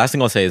agree. The last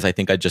thing I'll say is I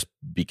think I just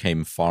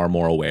became far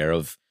more aware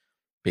of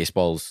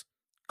baseball's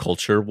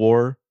culture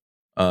war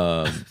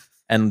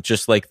And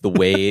just like the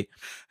way.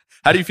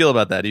 How do you feel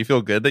about that? Do you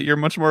feel good that you're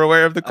much more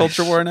aware of the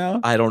culture war now?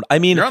 I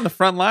mean, you're on the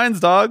front lines,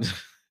 dog.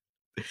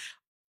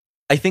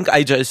 I think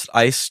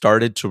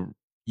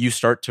you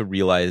start to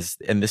realize,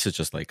 and this is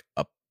just like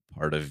a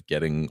part of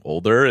getting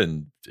older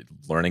and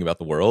learning about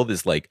the world,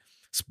 is like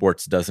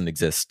sports doesn't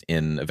exist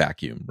in a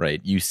vacuum,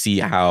 right? You see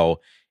how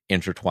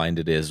intertwined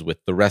it is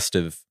with the rest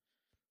of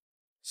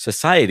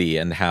society,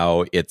 and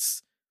how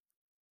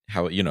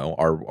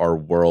our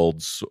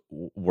world's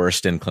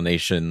worst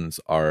inclinations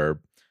are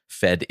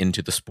fed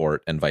into the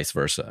sport and vice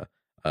versa.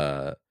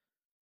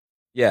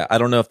 Yeah, I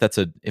don't know if that's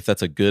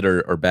a good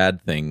or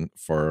bad thing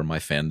for my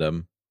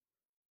fandom.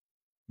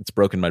 It's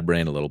broken my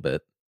brain a little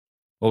bit.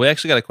 Well, we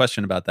actually got a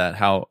question about that.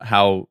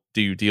 How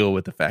do you deal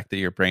with the fact that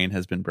your brain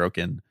has been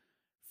broken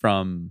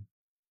from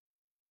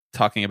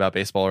talking about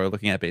baseball or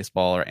looking at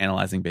baseball or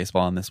analyzing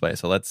baseball in this way?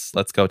 So let's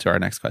go to our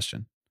next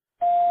question.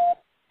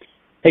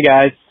 Hey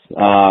guys,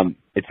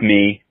 it's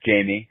me,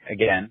 Jamie,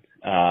 again.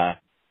 I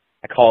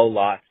call a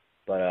lot,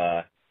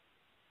 but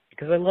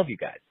because I love you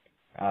guys.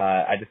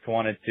 I just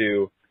wanted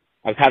to.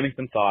 I was having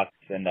some thoughts,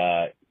 and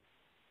I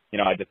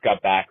just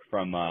got back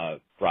from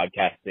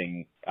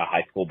broadcasting a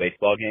high school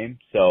baseball game.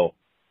 So,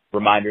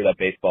 reminder that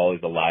baseball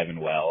is alive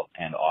and well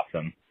and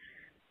awesome,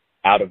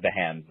 out of the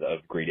hands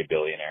of greedy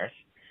billionaires.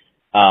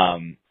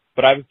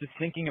 But I was just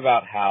thinking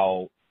about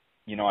how,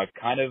 I've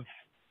kind of,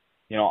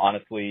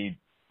 honestly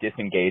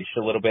disengaged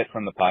a little bit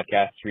from the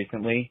podcast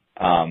recently,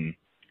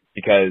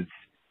 because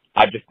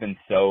I've just been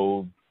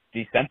so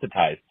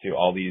desensitized to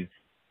all these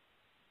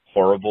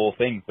horrible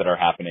things that are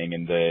happening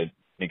in the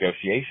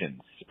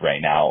negotiations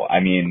right now. I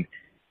mean,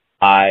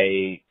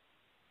 I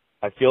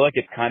feel like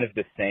it's kind of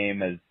the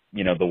same as,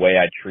 the way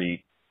I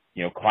treat,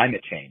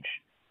 climate change.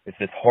 It's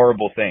this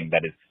horrible thing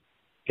that is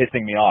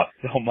pissing me off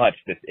so much,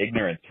 this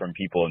ignorance from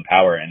people in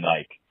power, and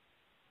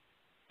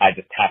I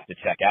just have to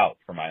check out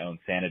for my own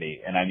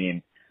sanity. And I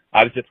mean,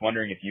 I was just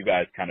wondering if you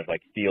guys kind of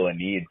feel a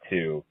need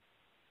to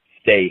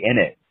stay in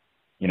it,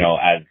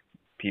 as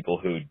people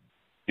who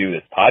do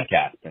this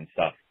podcast and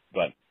stuff.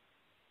 But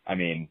I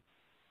mean,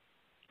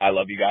 I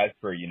love you guys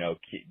for,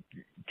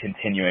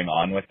 continuing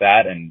on with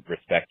that, and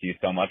respect you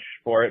so much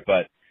for it.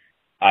 But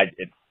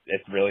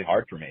it's really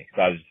hard for me.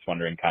 So I was just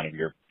wondering kind of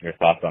your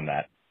thoughts on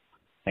that.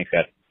 Thanks,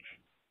 guys.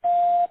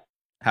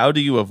 How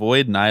do you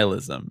avoid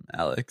nihilism,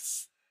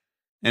 Alex,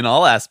 in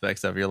all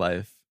aspects of your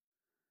life?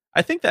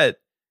 I think that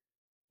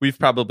we've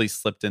probably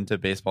slipped into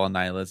baseball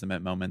nihilism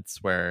at moments.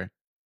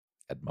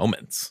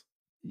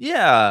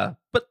 Yeah.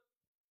 But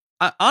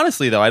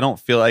honestly, though, I don't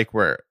feel like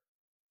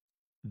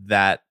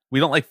we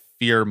don't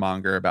fear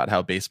monger about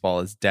how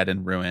baseball is dead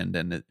and ruined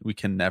and we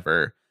can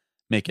never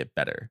make it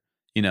better.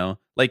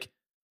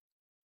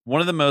 One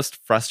of the most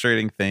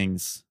frustrating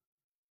things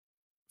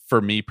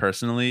for me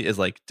personally is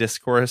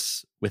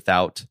discourse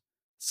without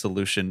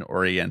solution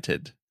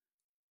oriented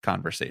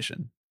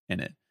conversation in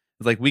it.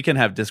 It's we can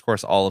have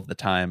discourse all of the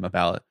time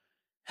about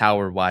how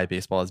or why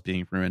baseball is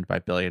being ruined by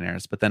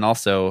billionaires, but then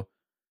also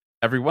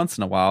every once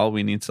in a while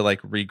we need to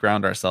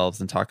reground ourselves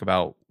and talk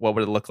about what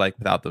would it look like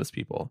without those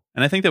people.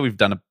 And I think that we've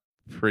done a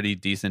pretty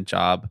decent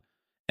job,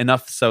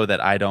 enough so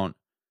that I don't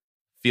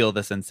feel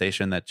the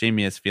sensation that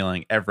Jamie is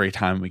feeling every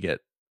time we get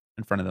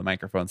in front of the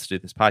microphones to do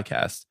this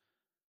podcast.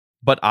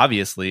 But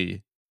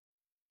obviously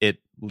it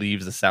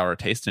leaves a sour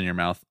taste in your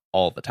mouth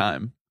all the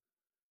time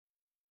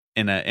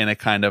in a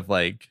kind of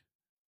I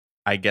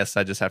guess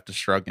I just have to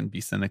shrug and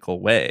be cynical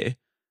way.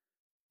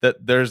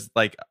 That there's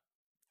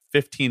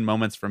 15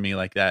 moments for me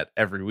like that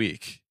every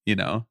week,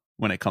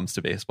 when it comes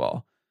to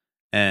baseball.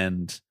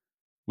 And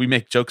we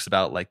make jokes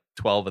about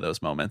 12 of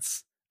those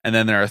moments. And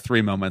then there are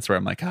 3 moments where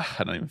I'm I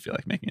don't even feel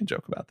like making a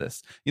joke about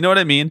this. You know what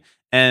I mean?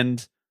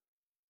 And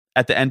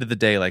at the end of the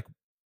day,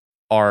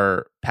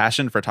 our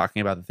passion for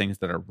talking about the things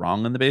that are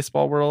wrong in the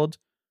baseball world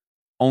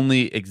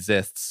only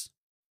exists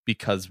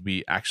because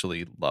we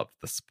actually love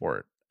the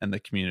sport and the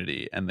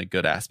community and the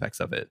good aspects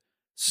of it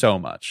so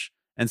much.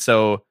 And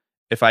so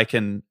if I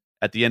can,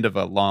 at the end of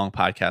a long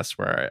podcast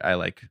where I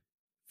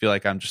feel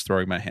like I'm just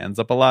throwing my hands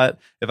up a lot,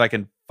 if I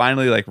can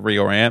finally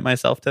reorient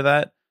myself to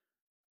that,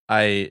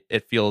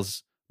 it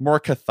feels more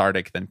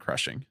cathartic than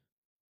crushing.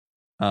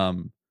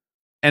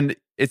 And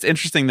it's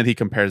interesting that he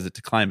compares it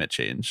to climate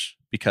change,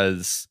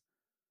 because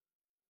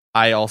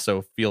I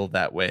also feel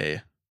that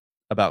way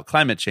about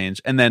climate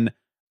change. And then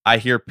I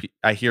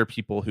hear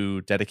people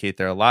who dedicate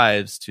their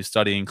lives to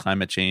studying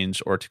climate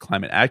change or to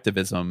climate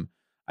activism.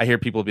 I hear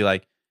people be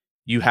like,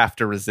 you have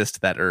to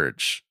resist that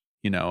urge,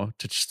 to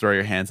just throw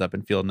your hands up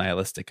and feel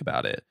nihilistic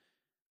about it,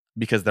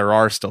 because there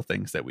are still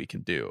things that we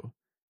can do.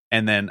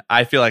 And then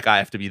I feel like I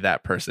have to be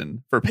that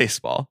person for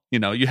baseball.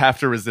 You have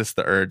to resist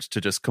the urge to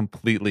just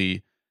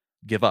completely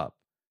give up.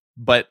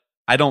 But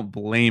I don't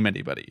blame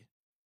anybody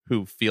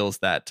who feels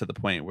that to the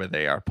point where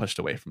they are pushed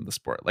away from the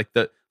sport.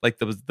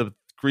 The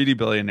greedy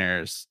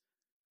billionaires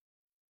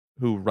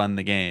who run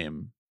the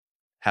game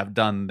have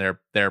done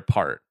their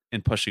part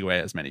in pushing away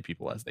as many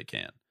people as they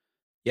can.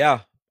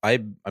 Yeah, I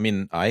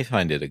mean, I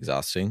find it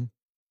exhausting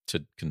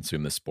to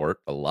consume the sport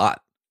a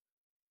lot.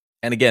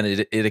 And again,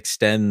 it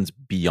extends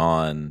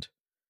beyond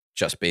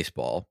just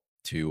baseball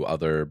to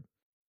other,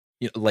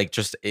 like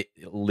just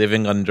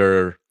living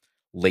under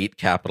late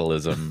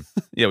capitalism.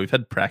 Yeah, we've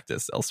had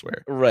practice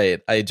elsewhere.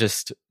 Right.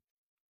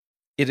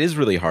 It is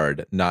really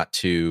hard not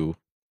to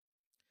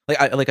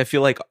I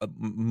feel like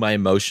my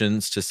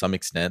emotions to some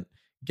extent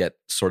get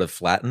sort of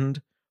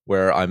flattened,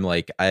 where I'm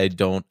like, I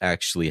don't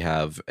actually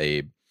have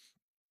a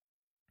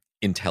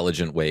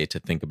intelligent way to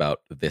think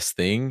about this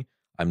thing.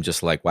 I'm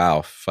just like,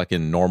 wow,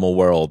 fucking normal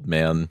world,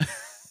 man.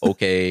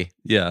 Okay.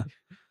 Yeah.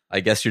 I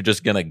guess you're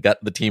just gonna gut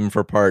the team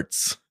for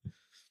parts.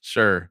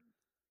 Sure.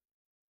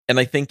 And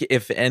I think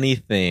if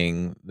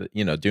anything,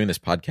 doing this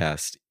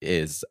podcast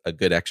is a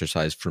good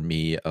exercise for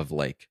me of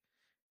like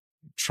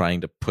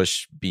trying to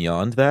push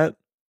beyond that.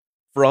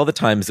 For all the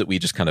times that we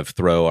just kind of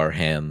throw our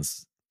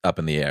hands up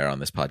in the air on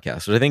this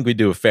podcast, which I think we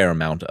do a fair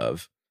amount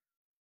of,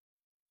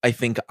 I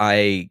think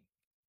I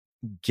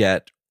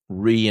get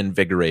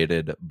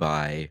reinvigorated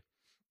by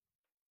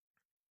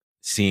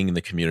seeing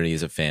the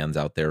communities of fans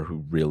out there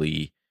who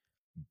really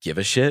give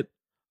a shit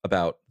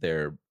about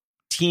their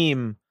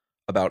team,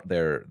 about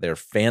their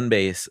fan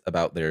base,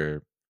 about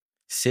their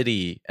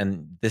city.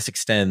 And this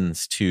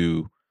extends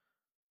to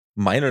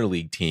minor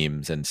league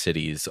teams and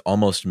cities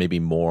almost maybe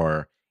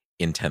more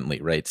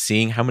intently, right?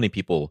 Seeing how many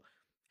people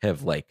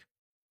have like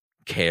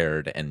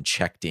cared and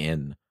checked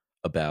in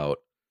about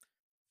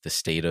the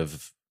state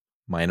of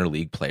minor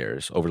league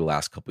players over the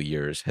last couple of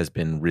years has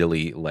been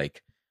really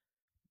like,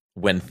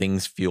 when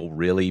things feel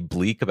really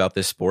bleak about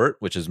this sport,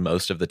 which is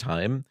most of the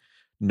time,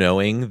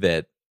 knowing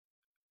that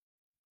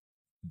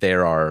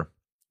there are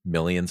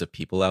millions of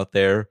people out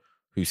there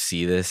who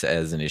see this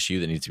as an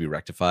issue that needs to be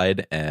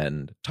rectified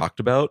and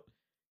talked about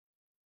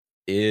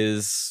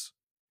is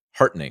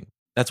heartening.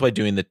 That's why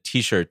doing the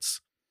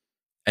t-shirts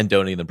and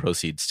donating the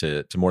proceeds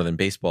to More Than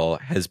Baseball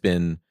has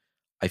been,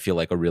 I feel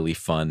like, a really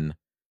fun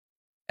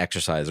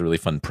exercise, a really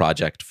fun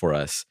project for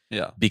us.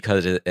 Yeah.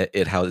 Because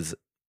it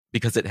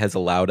has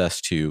allowed us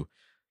to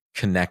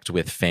connect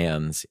with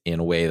fans in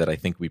a way that I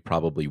think we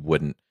probably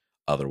wouldn't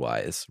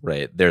otherwise,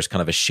 right? There's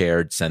kind of a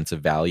shared sense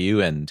of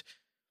value and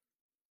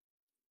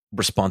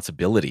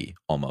responsibility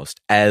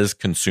almost as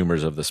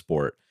consumers of the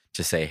sport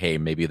to say, hey,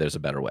 maybe there's a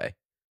better way.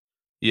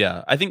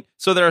 Yeah, I think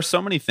so. There are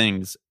so many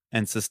things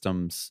and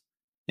systems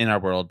in our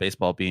world,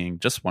 baseball being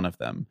just one of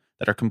them,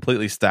 that are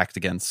completely stacked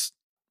against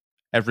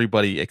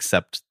everybody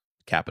except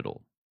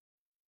capital.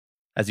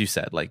 As you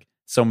said, like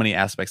so many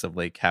aspects of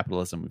like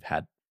capitalism, we've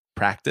had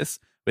practice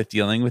with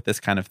dealing with this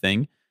kind of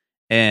thing.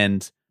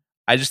 And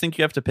I just think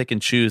you have to pick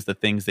and choose the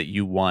things that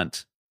you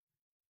want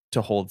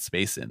to hold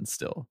space in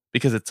still,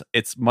 because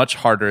it's much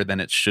harder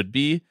than it should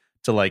be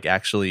to like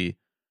actually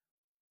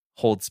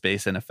hold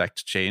space and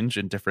affect change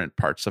in different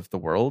parts of the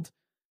world.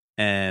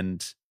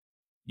 And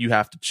you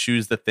have to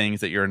choose the things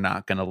that you're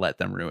not going to let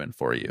them ruin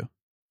for you.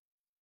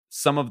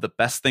 Some of the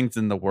best things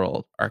in the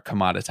world are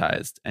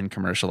commoditized and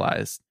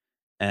commercialized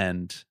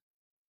and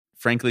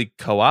frankly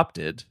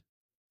co-opted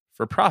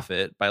for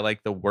profit by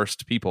like the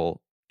worst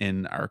people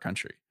in our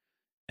country.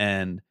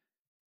 And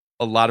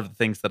a lot of the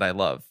things that I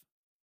love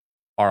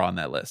are on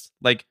that list.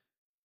 Like,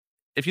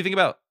 if you think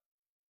about,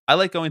 I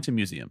like going to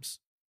museums.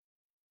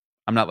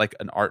 I'm not like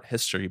an art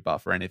history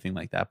buff or anything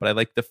like that, but I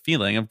like the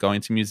feeling of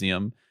going to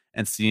museum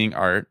and seeing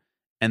art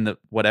and the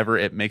whatever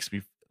it makes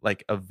me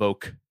like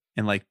evoke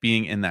and like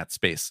being in that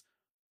space.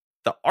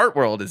 The art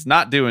world is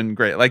not doing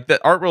great. Like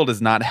the art world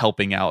is not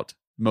helping out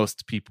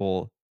most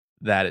people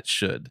that it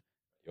should.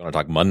 You want to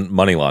talk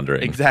money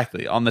laundering?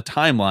 Exactly. On the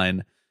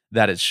timeline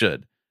that it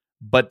should.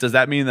 But does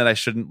that mean that I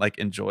shouldn't like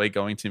enjoy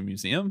going to a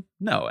museum?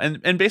 No.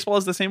 And baseball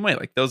is the same way.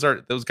 Like those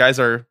guys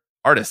are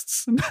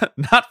artists,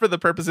 not for the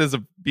purposes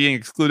of being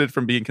excluded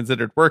from being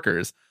considered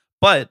workers,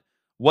 but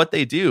what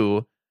they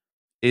do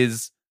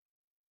is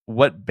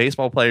what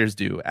baseball players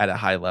do at a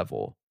high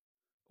level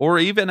or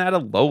even at a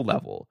low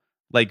level.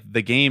 Like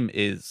the game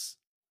is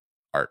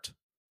art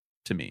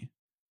to me.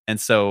 And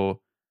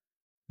so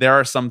there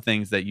are some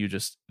things that you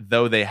just,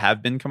 though they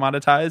have been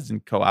commoditized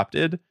and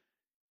co-opted,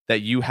 that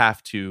you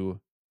have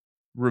to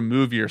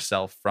remove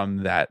yourself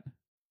from that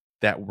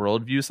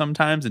worldview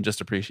sometimes and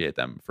just appreciate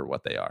them for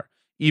what they are,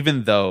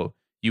 even though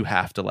you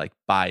have to like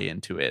buy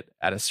into it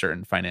at a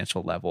certain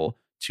financial level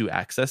to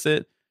access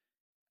it.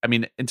 I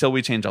mean, until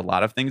we change a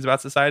lot of things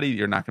about society,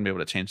 you're not going to be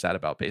able to change that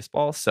about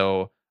baseball.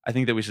 So I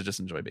think that we should just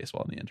enjoy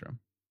baseball in the interim.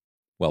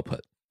 Well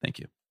put. Thank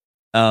you.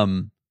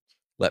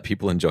 Let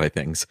people enjoy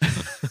things.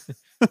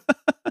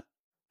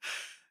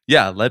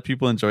 Yeah, let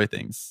people enjoy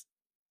things.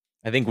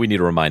 I think we need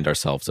to remind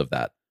ourselves of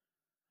that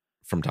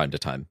from time to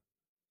time.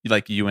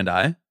 Like you and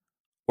I?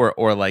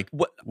 Or like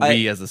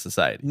we as a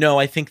society? No,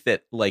 I think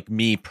that like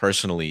me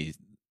personally,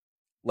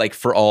 like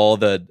for all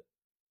the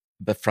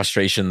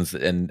frustrations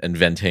and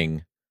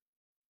venting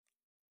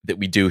that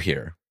we do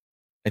here,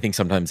 I think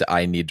sometimes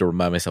I need to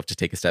remind myself to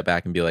take a step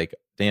back and be like,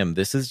 damn,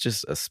 this is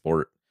just a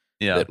sport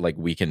that like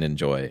we can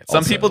enjoy. Some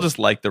also. people just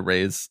like the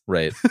Rays.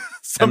 Right.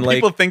 Some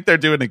people think they're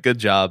doing a good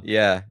job.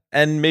 Yeah.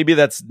 And maybe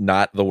that's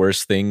not the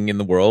worst thing in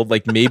the world.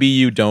 Like maybe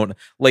you don't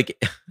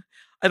like,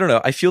 I don't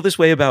know. I feel this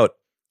way about,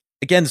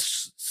 again,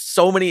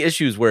 so many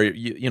issues where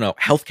you know,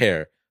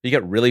 healthcare, you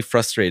get really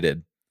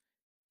frustrated.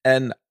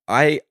 And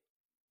I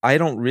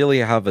don't really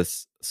have a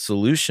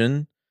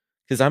solution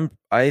because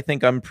I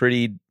think I'm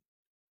pretty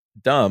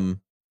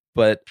dumb,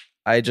 but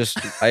I just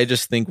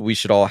think we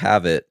should all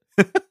have it,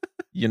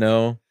 you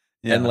know?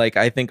 Yeah. And like,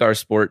 I think our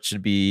sport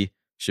should be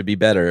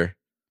better.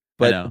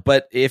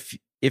 But if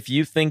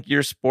you think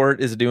your sport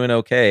is doing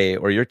okay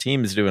or your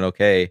team is doing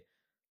okay,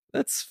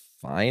 that's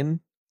fine.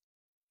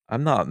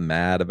 I'm not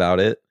mad about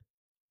it.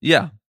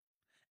 Yeah.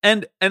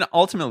 And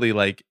ultimately,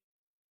 like,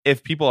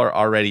 if people are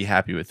already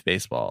happy with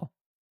baseball,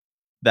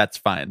 that's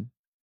fine.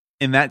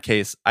 In that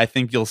case, I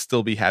think you'll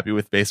still be happy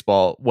with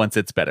baseball once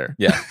it's better.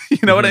 Yeah. You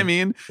know what I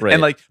mean? Right.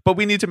 And like, but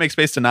we need to make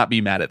space to not be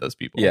mad at those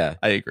people. Yeah.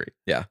 I agree.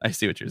 Yeah. I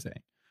see what you're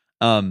saying.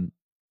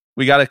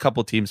 We got a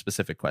couple team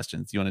specific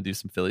questions. You want to do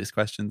some Phillies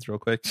questions real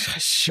quick?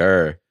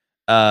 Sure.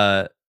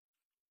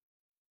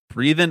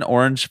 Breathin'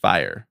 Orange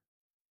Fire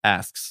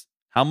asks,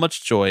 how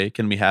much joy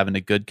can we have in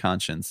a good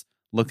conscience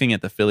looking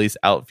at the Phillies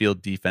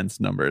outfield defense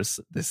numbers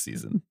this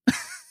season?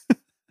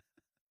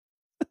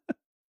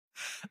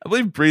 I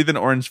believe Breathin'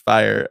 Orange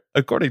Fire,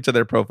 according to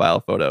their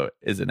profile photo,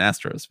 is an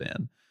Astros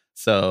fan.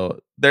 So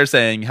they're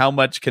saying, how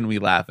much can we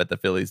laugh at the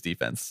Phillies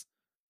defense?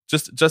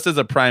 Just as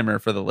a primer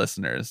for the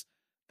listeners,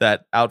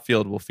 that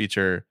outfield will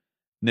feature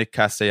Nick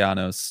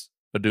Castellanos,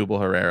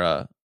 Odubel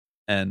Herrera,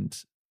 and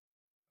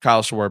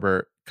Kyle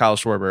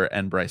Schwarber,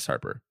 and Bryce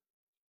Harper.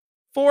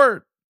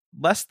 4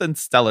 less than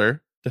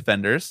stellar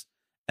defenders.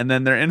 And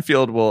then their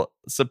infield will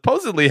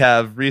supposedly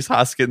have Rhys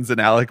Hoskins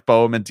and Alec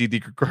Boehm and Didi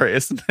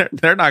Gregorius.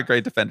 They're not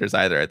great defenders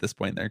either at this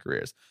point in their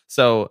careers.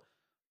 So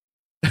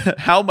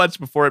how much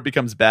before it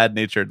becomes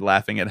bad-natured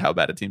laughing at how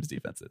bad a team's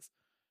defense is?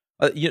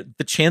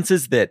 The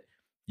chances that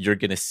you're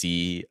going to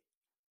see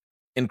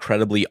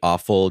incredibly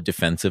awful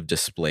defensive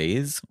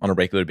displays on a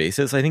regular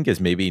basis, I think,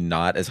 is maybe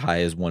not as high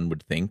as one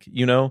would think.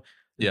 You know,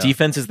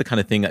 defense is the kind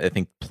of thing that I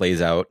think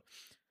plays out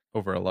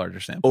over a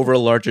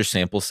larger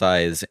sample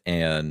size,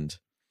 and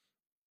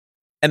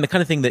the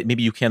kind of thing that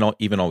maybe you can't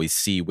even always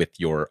see with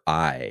your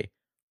eye,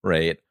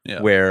 right?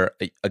 Yeah. Where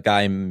a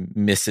guy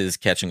misses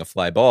catching a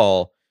fly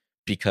ball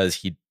because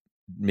he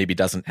maybe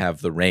doesn't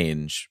have the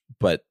range,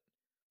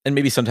 and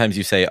maybe sometimes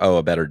you say, oh,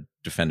 a better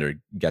defender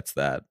gets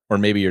that. Or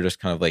maybe you're just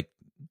kind of like,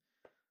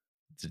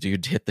 the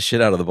dude hit the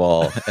shit out of the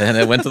ball and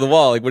it went to the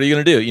wall. Like, what are you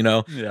going to do? You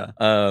know? Yeah.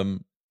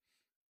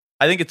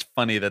 I think it's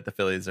funny that the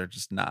Phillies are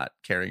just not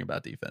caring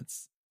about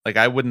defense. Like,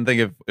 I wouldn't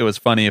think it was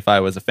funny if I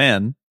was a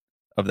fan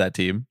of that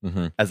team,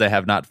 as I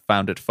have not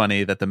found it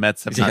funny that the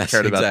Mets have not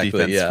cared about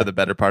defense for the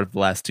better part of the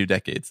last 2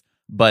 decades.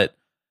 But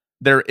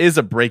there is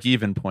a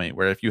break-even point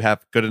where if you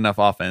have good enough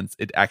offense,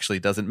 it actually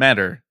doesn't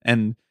matter.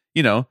 And,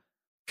 you know,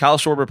 Kyle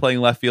Schwarber playing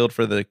left field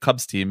for the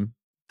Cubs team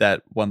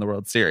that won the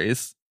World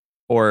Series,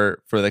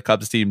 or for the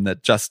Cubs team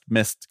that just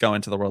missed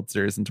going to the World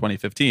Series in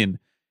 2015,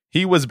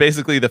 he was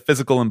basically the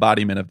physical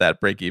embodiment of that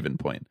break-even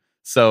point.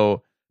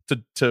 So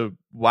to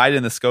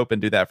widen the scope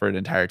and do that for an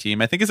entire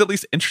team, I think is at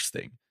least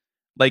interesting.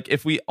 Like,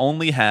 if we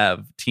only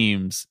have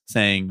teams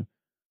saying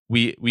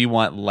we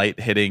want light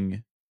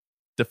hitting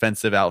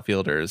defensive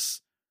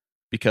outfielders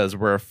because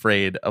we're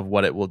afraid of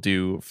what it will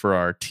do for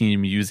our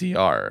team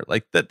UZR,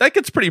 like that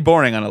gets pretty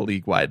boring on a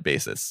league-wide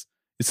basis.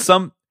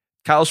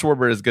 Kyle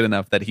Schwarber is good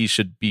enough that he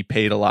should be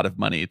paid a lot of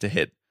money to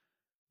hit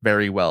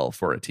very well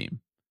for a team.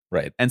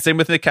 Right. And same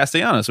with Nick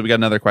Castellanos. So we got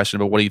another question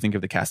about what do you think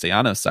of the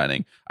Castellanos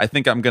signing? I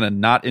think I'm going to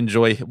not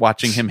enjoy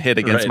watching him hit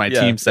against my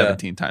team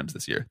 17 times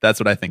this year. That's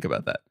what I think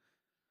about that.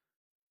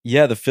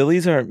 Yeah, the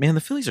Phillies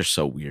are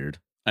so weird.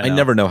 I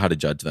never know how to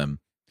judge them.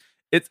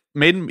 It's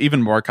made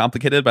even more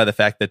complicated by the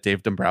fact that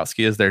Dave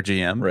Dombrowski is their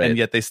GM, right, and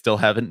yet they still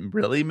haven't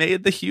really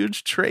made the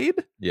huge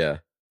trade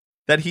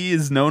that he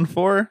is known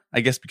for.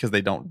 I guess because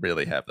they don't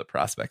really have the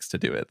prospects to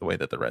do it the way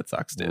that the Red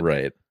Sox did.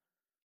 Right.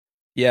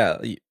 Yeah,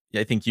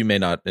 I think you may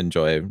not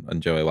enjoy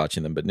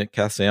watching them, but Nick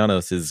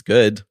Castellanos is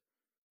good.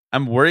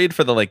 I'm worried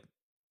for the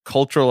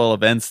cultural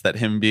events that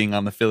him being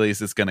on the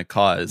Phillies is going to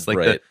cause.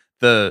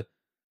 The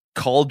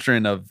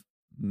cauldron of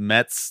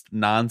Mets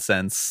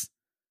nonsense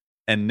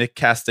and Nick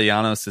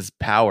Castellanos'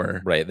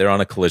 power. Right. They're on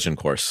a collision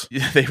course.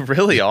 They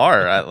really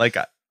are.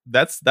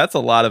 That's a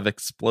lot of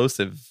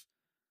explosive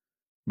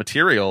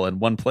material in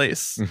one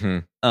place.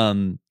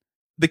 Mm-hmm.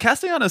 The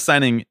Castellanos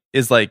signing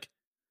is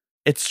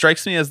it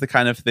strikes me as the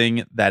kind of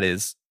thing that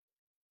is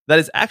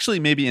actually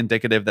maybe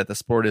indicative that the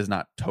sport is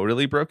not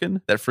totally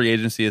broken, that free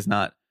agency is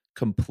not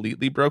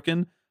completely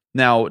broken.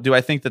 Now, do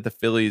I think that the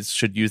Phillies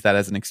should use that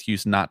as an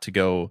excuse not to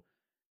go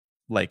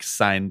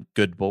sign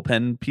good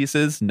bullpen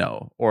pieces?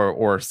 No.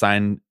 Or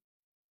sign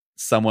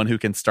someone who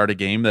can start a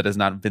game that is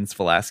not Vince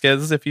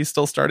Velasquez if he's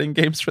still starting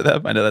games for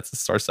them. I know that's a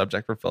sore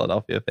subject for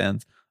Philadelphia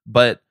fans,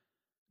 but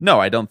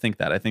no, I don't think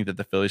that. I think that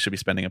the Phillies should be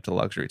spending up to the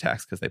luxury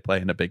tax because they play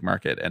in a big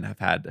market and have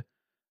had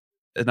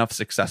enough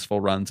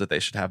successful runs that they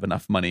should have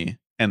enough money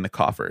in the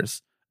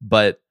coffers.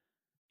 But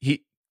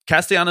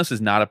Castellanos is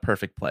not a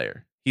perfect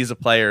player. He's a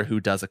player who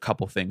does a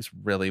couple things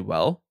really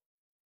well,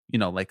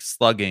 like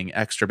slugging,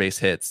 extra base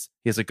hits.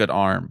 He has a good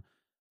arm,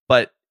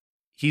 but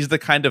he's the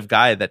kind of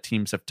guy that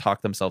teams have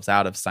talked themselves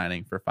out of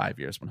signing for 5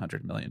 years,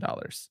 $100 million.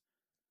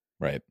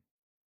 Right.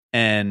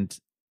 And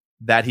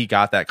that he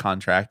got that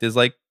contract is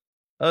like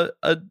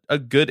a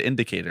good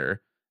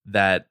indicator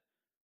that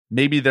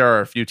maybe there are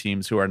a few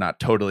teams who are not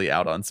totally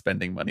out on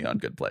spending money on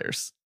good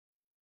players.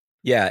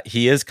 Yeah,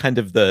 he is kind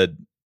of the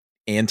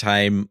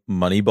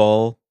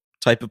anti-Moneyball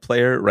type of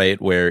player, right?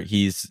 Where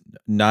he's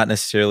not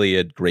necessarily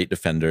a great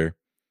defender.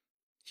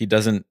 He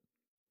doesn't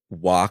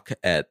walk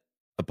at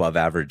above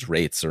average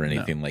rates or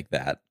anything like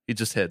that. He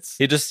just hits.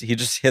 He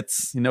just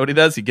hits. You know what he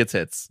does? He gets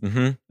hits.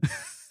 Mm-hmm.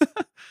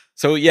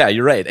 So yeah,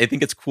 you're right. I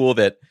think it's cool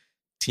that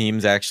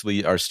teams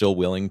actually are still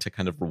willing to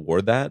kind of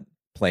reward that,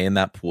 play in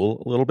that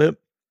pool a little bit.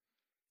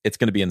 It's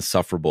going to be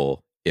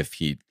insufferable if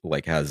he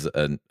like has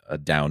a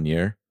down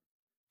year.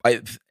 I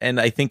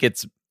think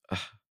it's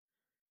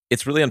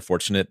really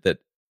unfortunate that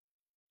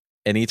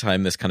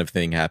anytime this kind of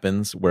thing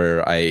happens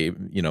where I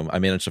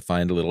manage to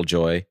find a little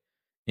joy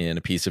in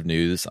a piece of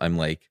news, I'm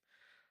like,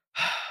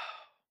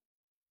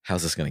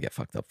 how's this going to get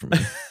fucked up for me?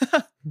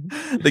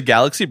 The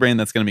galaxy brain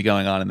that's going to be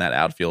going on in that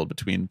outfield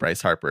between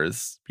Bryce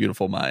Harper's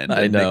beautiful mind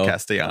and Nick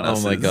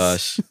Castellanos. Oh my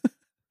gosh.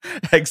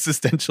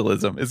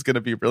 Existentialism is going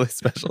to be really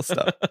special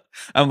stuff.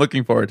 I'm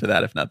looking forward to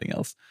that, if nothing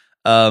else.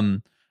 All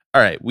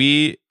right.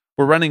 We're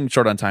running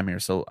short on time here,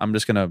 so I'm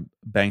just going to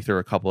bang through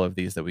a couple of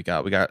these that we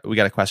got. We got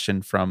a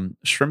question from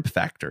Shrimp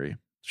Factory.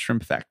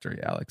 Shrimp Factory,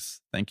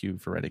 Alex. Thank you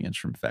for writing in,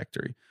 Shrimp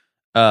Factory.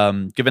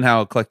 Given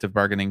how collective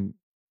bargaining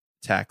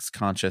tax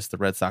conscious the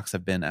Red Sox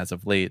have been as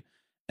of late,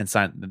 and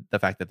the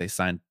fact that they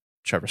signed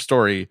Trevor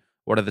Story,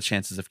 what are the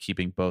chances of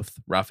keeping both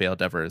Rafael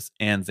Devers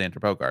and Xander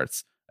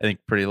Bogaerts? I think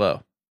pretty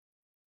low.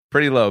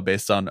 Pretty low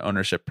based on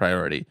ownership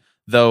priority.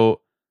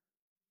 Though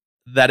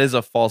that is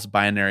a false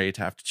binary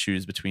to have to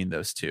choose between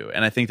those two.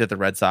 And I think that the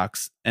Red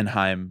Sox and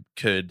Heim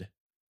could,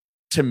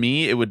 to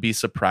me, it would be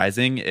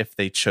surprising if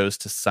they chose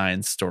to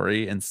sign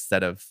Story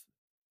instead of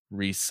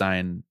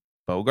re-sign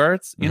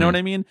Bogaerts. You know what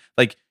I mean?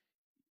 Like,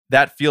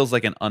 that feels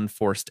like an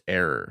unforced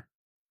error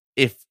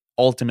if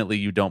ultimately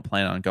you don't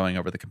plan on going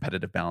over the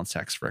competitive balance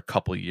tax for a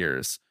couple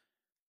years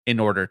in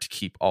order to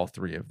keep all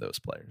three of those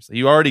players.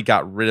 You already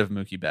got rid of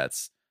Mookie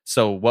Betts.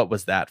 So what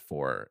was that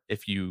for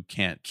if you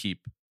can't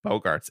keep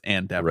Bogaerts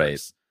and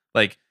Devers?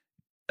 Right. Like,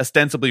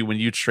 ostensibly when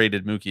you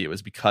traded Mookie, it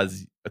was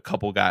because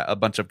a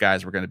bunch of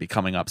guys were going to be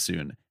coming up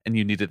soon and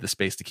you needed the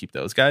space to keep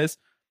those guys.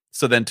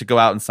 So then to go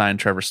out and sign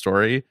Trevor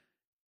Story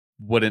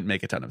wouldn't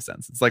make a ton of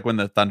sense. It's like when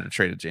the Thunder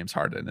traded James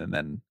Harden and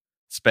then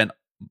spent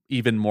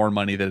even more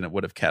money than it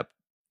would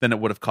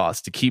have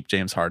cost to keep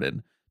James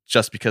Harden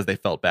just because they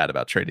felt bad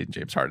about trading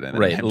James Harden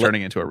and him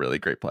turning into a really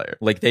great player.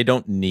 Like, they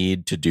don't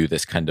need to do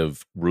this kind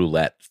of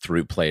roulette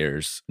through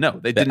players. No,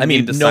 they didn't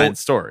need to sign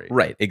Story.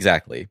 Right,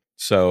 exactly.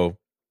 So,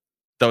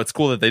 though it's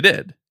cool that they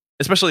did,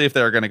 especially if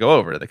they're going to go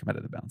over the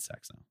competitive balance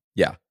tax now.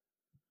 Yeah.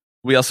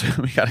 We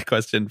got a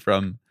question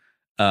from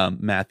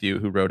Matthew,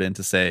 who wrote in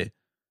to say,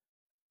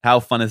 how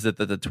fun is it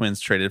that the Twins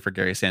traded for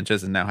Gary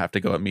Sanchez and now have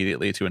to go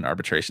immediately to an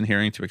arbitration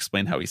hearing to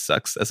explain how he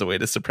sucks as a way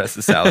to suppress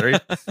his salary?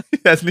 He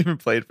hasn't even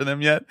played for them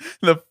yet.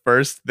 The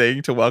first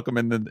thing to welcome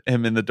him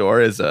in the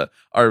door is a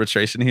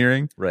arbitration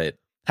hearing. Right.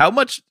 How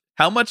much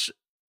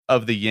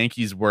of the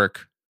Yankees'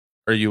 work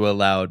are you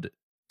allowed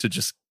to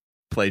just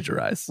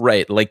plagiarize?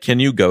 Right. Like, can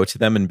you go to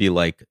them and be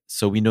like,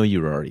 so we know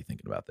you were already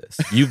thinking about this.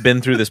 You've been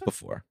through this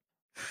before.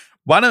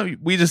 Why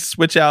don't we just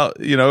switch out,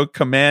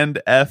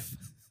 Command F,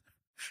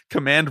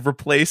 Command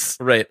replace,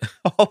 right,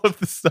 all of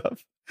the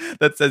stuff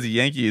that says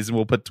Yankees, and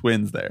we'll put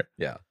Twins there.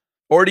 Yeah.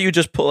 Or do you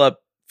just pull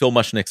up Phil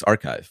Mushnick's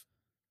archive?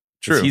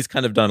 True. He's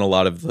kind of done a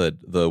lot of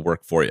the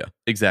work for you.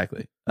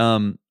 Exactly.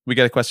 We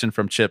got a question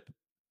from Chip,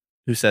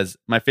 who says,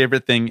 my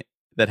favorite thing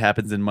that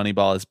happens in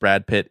Moneyball is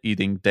Brad Pitt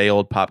eating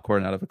day-old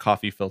popcorn out of a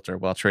coffee filter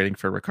while trading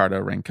for Ricardo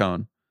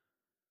Rancon.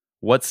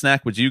 What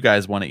snack would you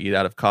guys want to eat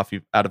out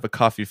of a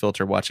coffee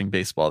filter watching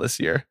baseball this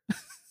year?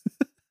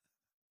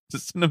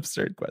 Just an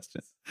absurd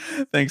question.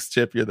 Thanks,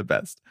 Chip. You're the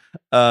best.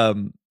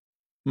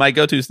 My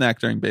go-to snack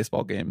during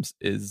baseball games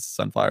is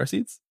sunflower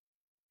seeds.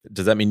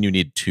 Does that mean you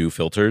need two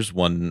filters,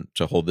 one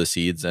to hold the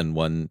seeds and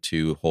one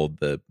to hold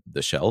the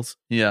shells?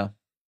 Yeah.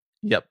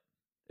 Yep.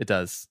 It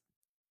does.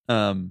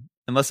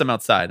 Unless I'm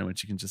outside, in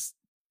which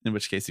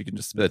case you can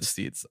just put the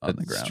seeds on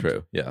the ground. That's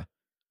true.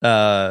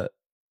 Yeah.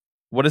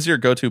 What is your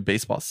go-to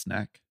baseball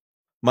snack?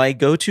 My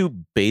go-to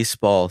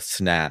baseball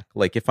snack,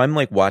 like if I'm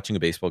like watching a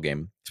baseball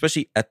game,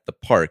 especially at the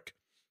park,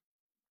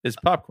 is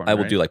popcorn. I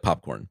will do like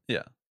popcorn.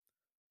 Yeah.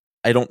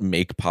 I don't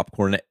make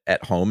popcorn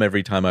at home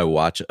every time I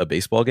watch a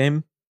baseball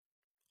game,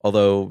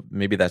 although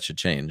maybe that should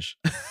change.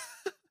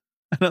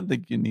 I don't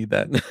think you need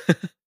that.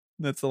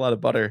 That's a lot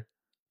of butter.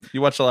 You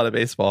watch a lot of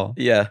baseball.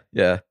 Yeah.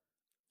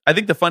 I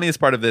think the funniest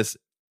part of this,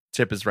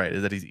 Chip is right,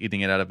 is that he's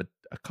eating it out of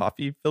a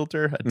coffee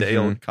filter, a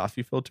day-old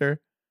coffee filter.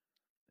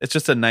 It's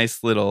just a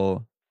nice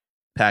little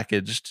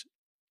packaged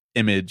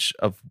image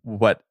of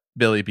what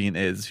Billy Beane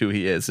is, who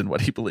he is, and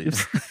what he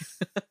believes.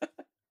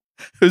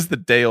 Who's the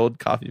day-old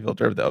coffee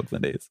filter of the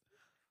Oakland A's.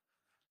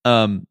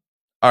 All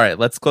right,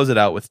 let's close it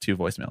out with 2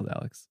 voicemails,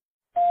 Alex.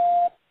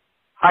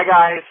 Hi,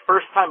 guys.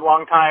 First time,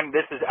 long time.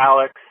 This is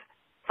Alex.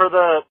 For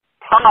the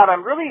pod,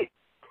 I'm really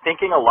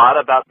thinking a lot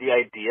about the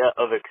idea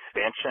of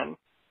expansion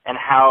and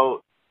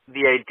how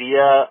the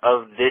idea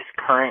of this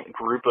current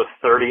group of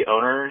 30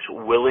 owners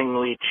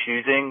willingly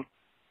choosing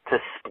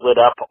to split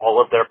up all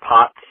of their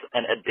pots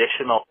an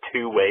additional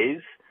 2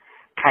 ways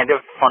kind of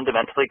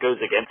fundamentally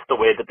goes against the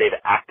way that they've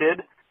acted.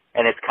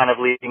 And it's kind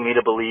of leading me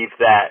to believe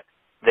that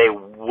they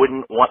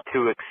wouldn't want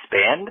to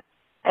expand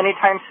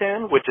anytime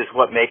soon, which is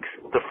what makes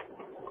the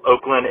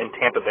Oakland and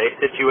Tampa Bay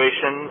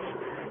situations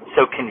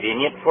so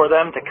convenient for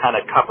them to kind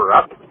of cover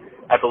up.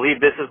 I believe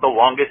this is the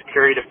longest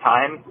period of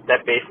time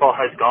that baseball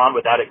has gone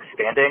without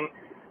expanding,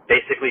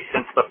 basically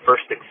since the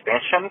first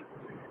expansion.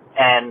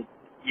 And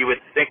you would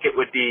think it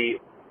would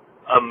be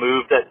a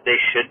move that they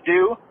should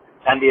do,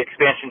 and the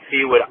expansion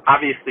fee would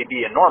obviously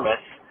be enormous,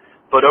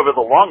 but over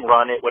the long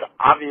run, it would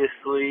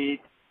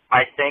obviously,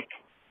 I think,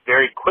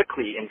 very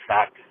quickly, in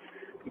fact,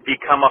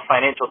 become a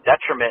financial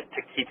detriment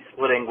to keep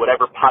splitting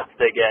whatever pots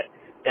they get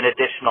an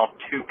additional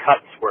 2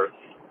 cuts worth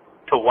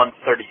to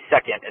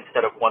 1/32nd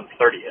instead of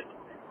 1/30th.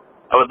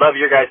 I would love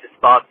your guys'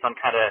 thoughts on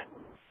kind of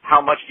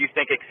how much do you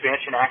think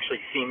expansion actually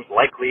seems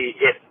likely,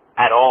 if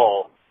at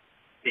all,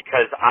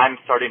 because I'm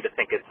starting to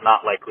think it's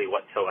not likely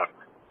whatsoever.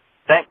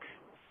 Thanks.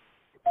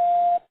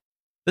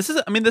 This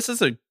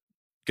is a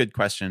good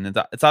question.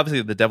 It's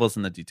obviously the devil's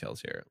in the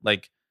details here.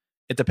 Like,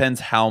 it depends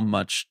how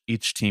much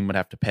each team would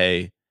have to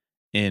pay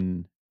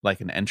in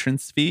like an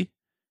entrance fee,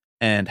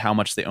 and how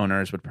much the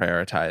owners would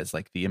prioritize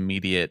like the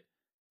immediate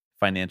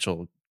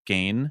financial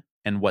gain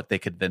and what they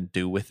could then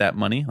do with that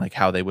money, like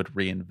how they would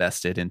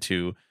reinvest it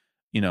into,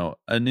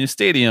 a new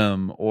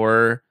stadium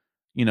or,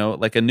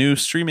 like a new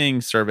streaming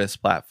service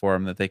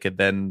platform that they could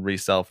then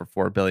resell for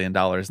 $4 billion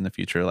in the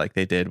future, like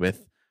they did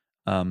with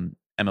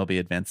MLB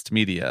Advanced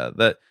Media.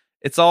 That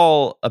it's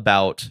all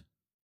about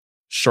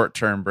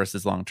short-term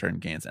versus long-term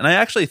gains. And I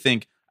actually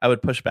think I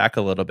would push back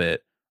a little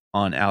bit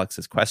on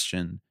Alex's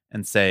question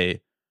and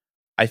say,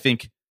 I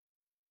think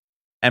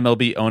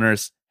MLB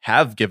owners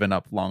have given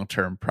up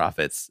long-term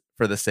profits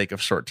for the sake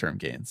of short-term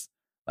gains.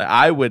 Like,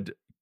 I would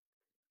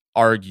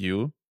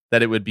argue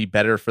that it would be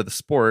better for the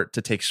sport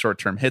to take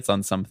short-term hits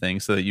on some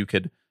things so that you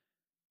could,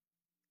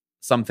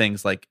 some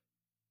things like,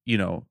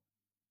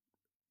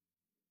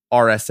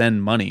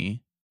 RSN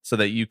money, so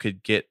that you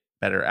could get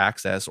better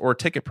access, or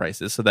ticket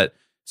prices so that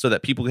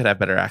people could have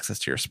better access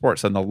to your sport.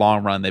 So in the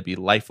long run, they'd be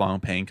lifelong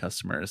paying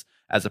customers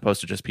as opposed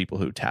to just people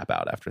who tap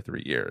out after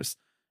 3 years.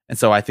 And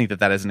so I think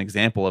that is an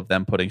example of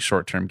them putting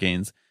short-term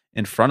gains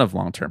in front of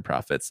long-term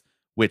profits,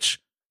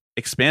 which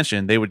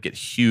expansion, they would get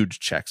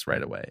huge checks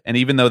right away. And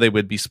even though they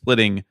would be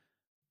splitting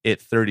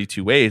it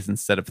 32 ways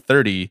instead of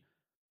 30,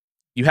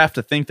 you have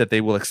to think that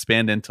they will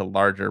expand into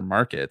larger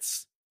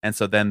markets. And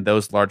so then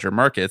those larger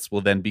markets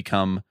will then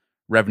become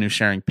revenue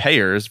sharing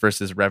payers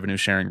versus revenue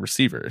sharing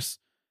receivers,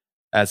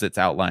 as it's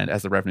outlined,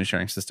 as the revenue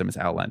sharing system is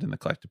outlined in the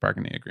collective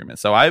bargaining agreement.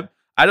 So I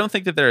don't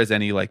think that there is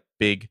any like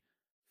big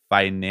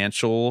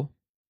financial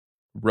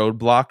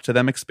roadblock to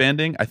them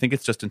expanding. I think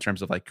it's just in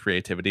terms of like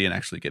creativity and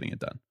actually getting it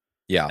done.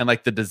 Yeah. And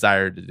like the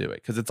desire to do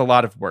it, because it's a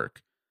lot of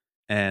work.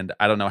 And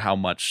I don't know how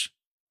much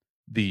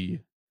the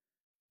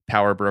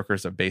power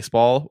brokers of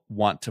baseball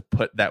want to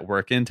put that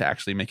work in to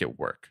actually make it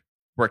work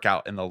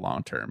out in the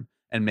long term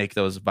and make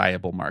those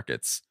viable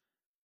markets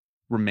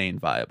remain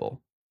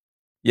viable.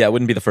 Yeah, it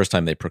wouldn't be the first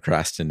time they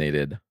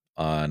procrastinated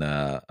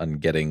on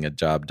getting a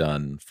job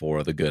done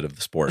for the good of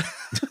the sport.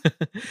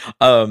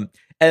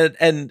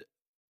 And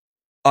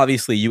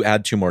obviously you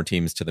add 2 more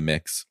teams to the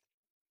mix.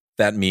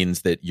 That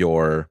means that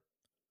your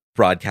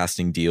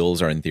broadcasting deals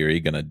are in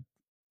theory going to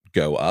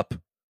go up.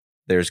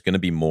 There's going to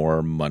be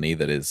more money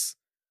that is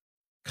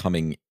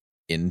coming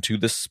into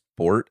the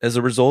sport as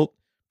a result,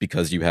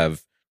 because you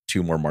have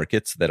 2 more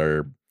markets that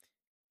are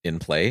in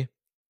play.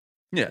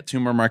 Yeah, 2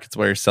 more markets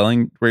where you're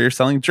selling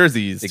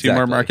jerseys, Exactly. 2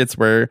 more markets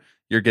where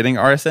you're getting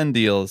RSN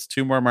deals,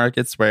 2 more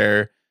markets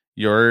where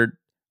you're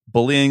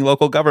bullying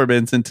local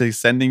governments into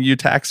sending you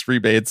tax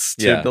rebates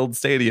to build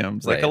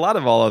stadiums. Like, Right. a lot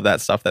of all of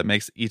that stuff that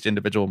makes each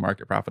individual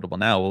market profitable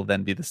now will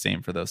then be the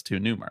same for those 2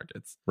 new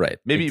markets. Right.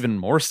 Maybe even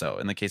more so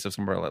in the case of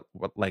somewhere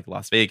like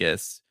Las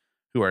Vegas,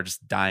 who are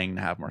just dying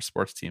to have more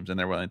sports teams, and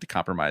they're willing to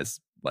compromise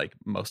like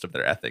most of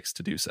their ethics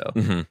to do so.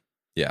 Mm-hmm.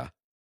 Yeah.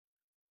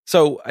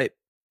 So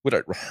would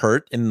it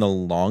hurt in the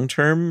long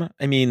term?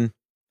 I mean,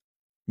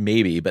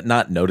 maybe, but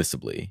not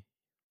noticeably.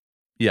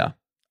 Yeah.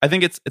 I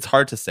think it's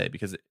hard to say,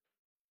 because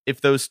if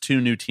those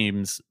 2 new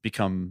teams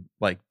become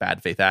like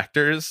bad faith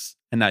actors,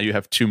 and now you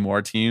have 2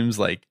 more teams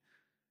like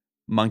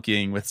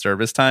monkeying with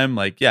service time,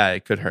 like, yeah,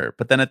 it could hurt.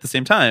 But then at the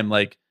same time,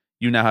 like,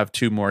 you now have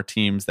 2 more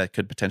teams that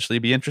could potentially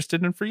be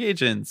interested in free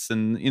agents.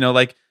 And,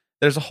 like,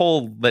 there's a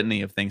whole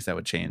litany of things that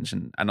would change.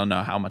 And I don't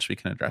know how much we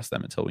can address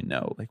them until we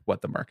know like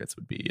what the markets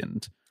would be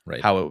and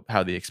Right.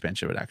 how the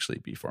expansion would actually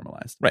be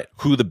formalized. Right.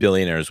 Who the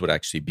billionaires would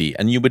actually be.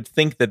 And you would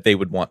think that they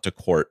would want to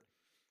court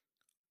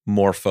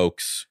more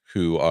folks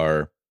who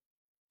are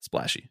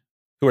Splashy.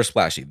 who are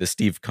splashy, the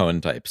Steve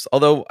Cohen types.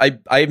 Although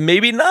I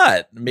maybe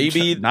not.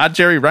 Maybe not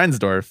Jerry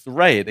Reinsdorf.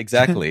 Right,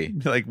 exactly.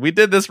 Like, we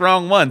did this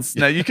wrong once.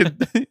 Now you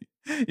could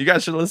you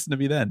guys should listen to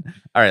me then.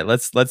 All right,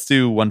 let's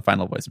do one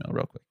final voicemail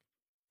real quick.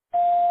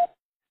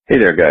 Hey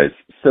there, guys.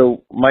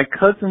 So my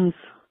cousin's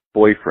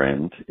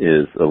boyfriend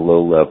is a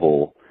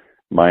low-level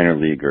minor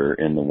leaguer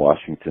in the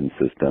Washington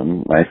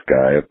system. Nice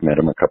guy. I've met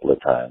him a couple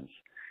of times.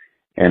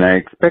 And I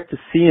expect to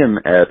see him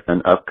at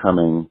an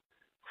upcoming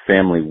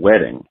family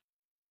wedding.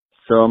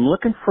 So I'm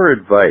looking for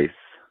advice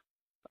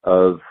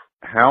of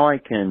how I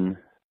can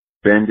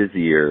bend his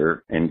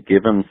ear and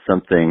give him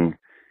something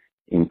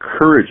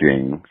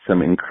encouraging,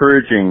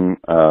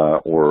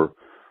 or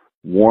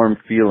warm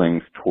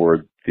feelings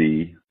toward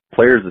the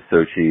Players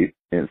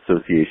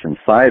Association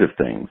side of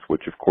things,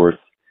 which of course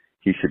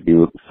he should be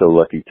so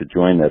lucky to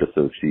join that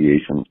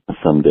association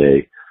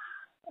someday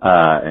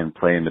and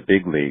play in the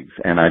big leagues.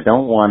 And I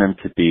don't want him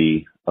to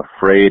be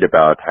afraid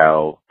about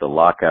how the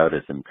lockout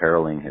is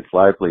imperiling his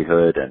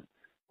livelihood and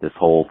this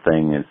whole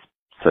thing is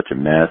such a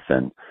mess.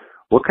 And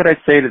what could I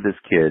say to this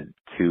kid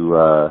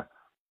to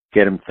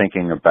get him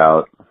thinking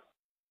about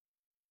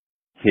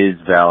his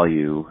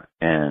value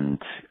and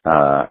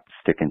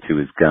sticking to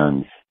his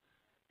guns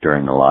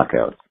during the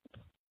lockout?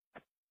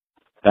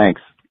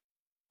 Thanks.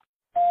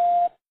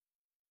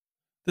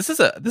 This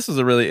is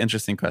a really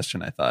interesting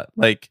question, I thought.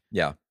 Like,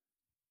 yeah.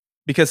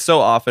 Because so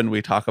often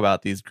we talk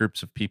about these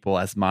groups of people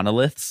as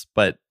monoliths,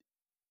 but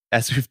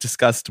as we've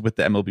discussed with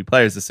the MLB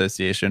Players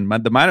Association,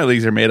 the minor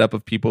leagues are made up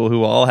of people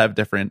who all have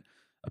different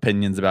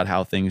opinions about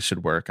how things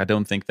should work. I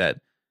don't think that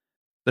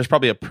there's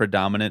probably a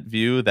predominant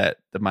view that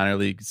the minor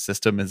league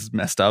system is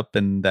messed up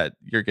and that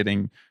you're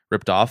getting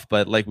ripped off.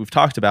 But like we've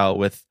talked about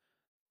with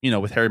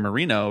Harry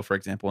Marino, for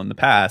example, in the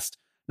past,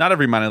 not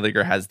every minor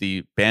leaguer has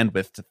the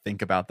bandwidth to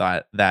think about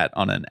that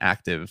on an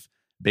active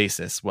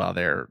basis while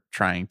they're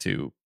trying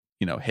to,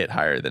 hit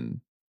higher than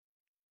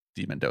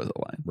the Mendoza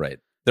line. Right.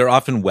 They're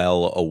often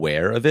well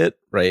aware of it,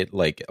 right?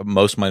 Like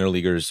most minor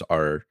leaguers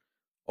are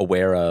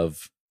aware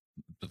of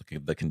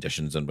the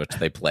conditions in which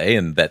they play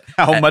and that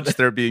how much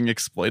they're being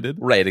exploited.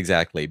 Right,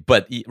 exactly.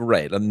 But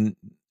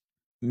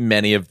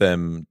many of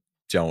them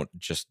don't,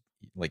 just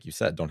like you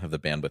said, don't have the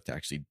bandwidth to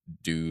actually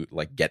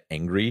get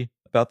angry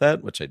about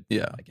that, which I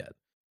get.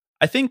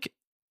 I think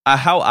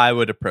how I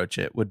would approach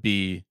it would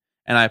be,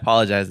 and I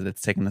apologize that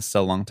it's taken us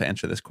so long to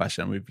answer this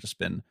question. We've just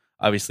been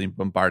obviously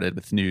bombarded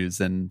with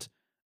news and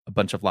a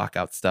bunch of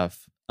lockout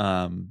stuff.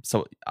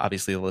 So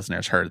obviously the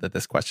listeners heard that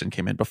this question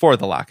came in before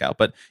the lockout,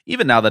 but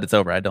even now that it's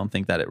over, I don't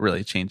think that it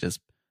really changes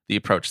the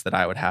approach that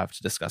I would have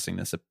to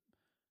discussing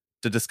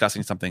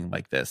something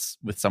like this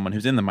with someone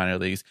who's in the minor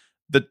leagues.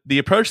 The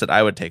approach that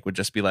I would take would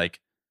just be like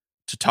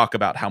to talk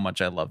about how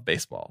much I love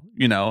baseball,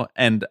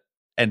 and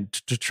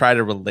to try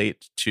to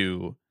relate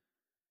to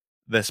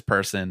this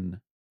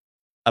person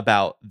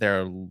about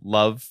their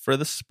love for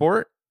the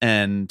sport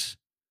and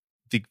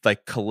the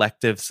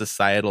collective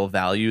societal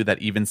value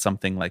that even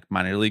something like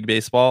minor league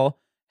baseball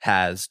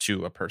has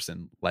to a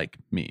person like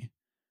me.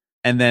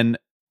 And then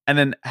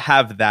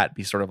have that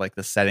be sort of like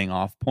the setting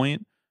off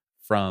point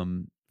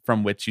from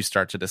which you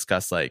start to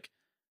discuss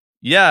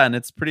and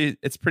it's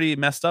pretty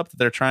messed up that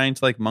they're trying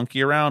to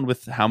monkey around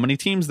with how many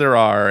teams there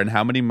are and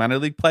how many minor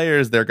league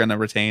players they're going to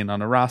retain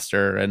on a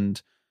roster.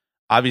 And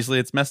obviously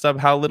it's messed up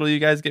how little you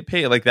guys get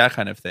paid, like that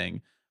kind of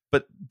thing.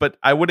 But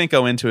I wouldn't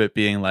go into it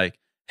being like,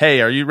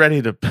 hey, are you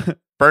ready to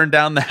burn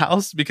down the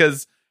house?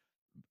 Because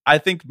I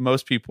think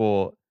most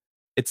people,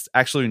 it's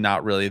actually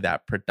not really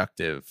that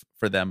productive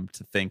for them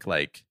to think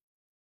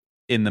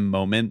in the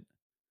moment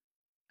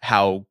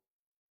how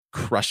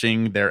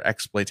crushing their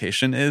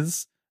exploitation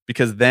is,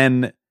 because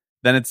then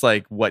it's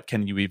what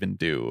can you even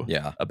do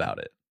about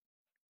it?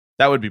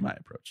 That would be my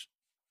approach.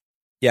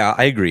 Yeah,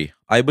 I agree.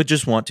 I would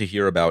just want to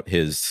hear about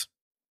his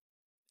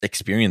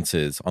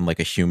experiences on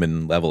a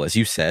human level. As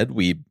you said,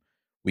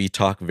 we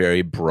talk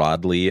very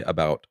broadly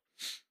about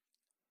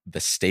the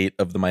state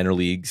of the minor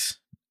leagues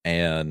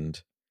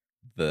and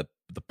the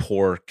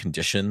poor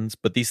conditions,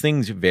 but these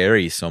things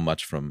vary so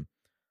much from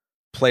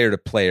player to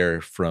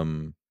player,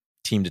 from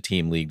team to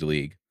team, league to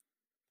league,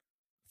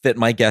 that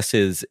my guess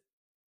is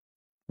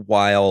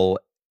while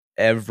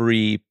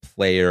every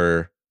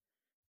player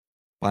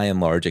by and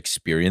large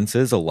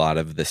experiences a lot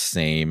of the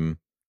same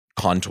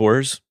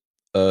contours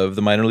of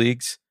the minor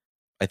leagues,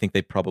 I think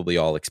they probably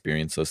all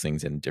experience those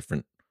things in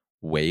different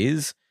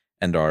ways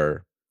and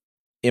are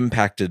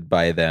impacted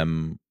by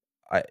them,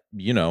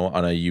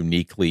 on a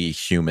uniquely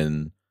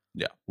human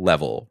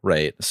level,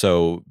 right?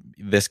 So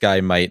this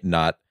guy might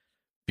not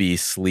be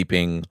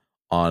sleeping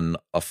on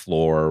a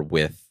floor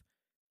with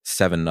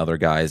 7 other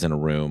guys in a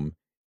room,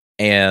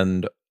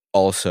 and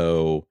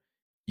also,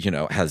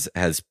 has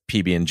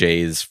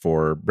PB&Js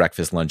for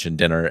breakfast, lunch, and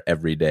dinner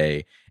every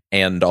day,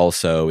 and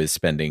also is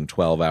spending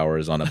 12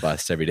 hours on a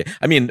bus every day.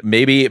 I mean,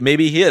 maybe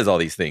he has all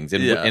these things,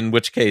 in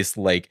which case,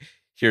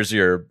 here's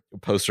your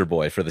poster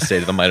boy for the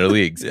state of the minor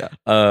leagues.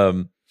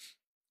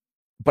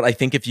 But I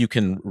think if you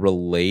can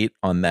relate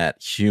on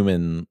that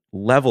human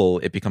level,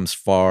 it becomes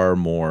far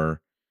more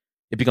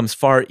it becomes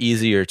far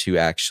easier to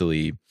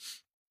actually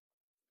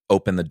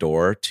open the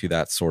door to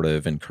that sort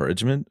of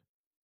encouragement.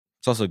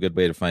 It's also a good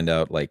way to find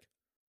out, like,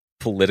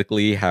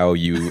 politically how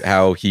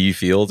he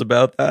feels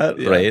about that,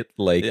 Yeah. right?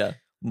 Like, Yeah.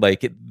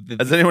 like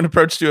Has anyone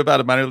approached you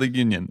about a minor league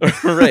union?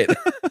 right,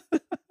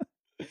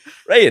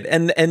 right,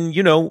 and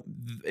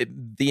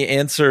the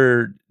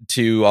answer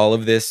to all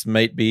of this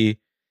might be,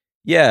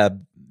 yeah,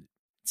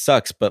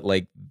 sucks, but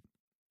like,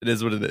 It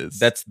is what it is.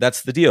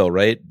 that's the deal,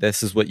 right?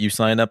 This is what you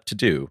sign up to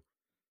do.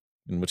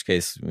 In which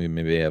case, we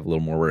maybe have a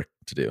little more work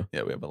to do.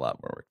 Yeah, we have a lot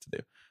more work to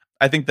do.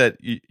 I think that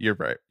you're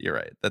right. You're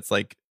right. That's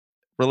like,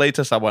 relate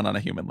to someone on a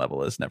human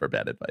level is never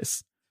bad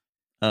advice.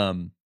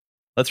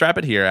 Let's wrap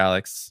it here,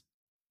 Alex.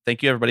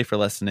 Thank you everybody for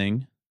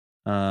listening.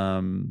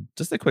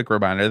 Just a quick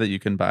reminder that you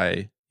can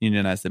buy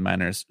Unionized and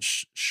Miners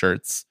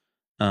shirts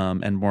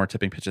and more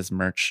Tipping Pitches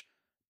merch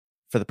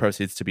for the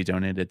proceeds to be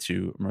donated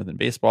to More Than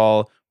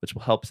Baseball, which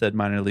will help said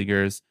minor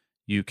leaguers.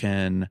 You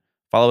can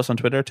follow us on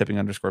Twitter,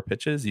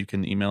 tipping_pitches. You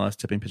can email us,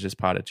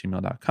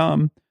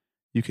 tippingpitchespod@gmail.com.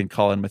 You can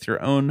call in with your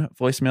own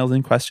voicemails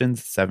and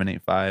questions,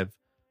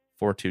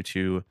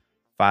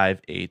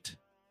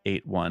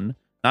 785-422-5881.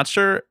 Not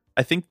sure.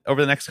 I think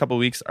over the next couple of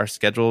weeks, our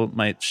schedule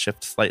might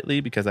shift slightly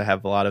because I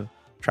have a lot of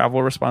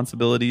travel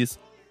responsibilities.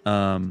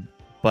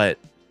 But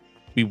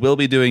we will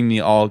be doing the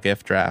all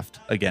gift draft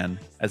again,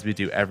 as we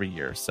do every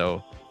year.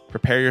 So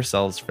prepare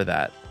yourselves for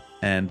that.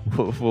 And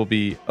we'll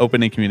be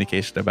open in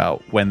communication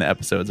about when the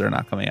episodes are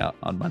not coming out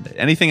on Monday.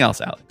 Anything else,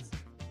 Alex?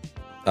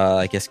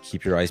 I guess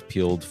keep your eyes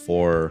peeled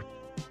for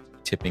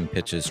Tipping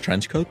Pitches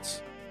trench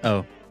coats.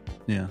 Oh,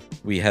 yeah.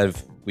 We've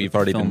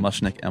already Phil been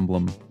Mushnick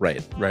emblem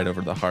right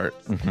over the heart.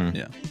 Mhm.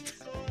 Yeah.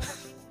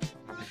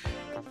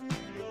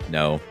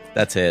 No,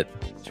 that's it.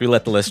 Should we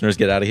let the listeners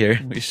get out of here?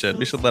 We should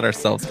let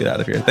ourselves get out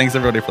of here. Thanks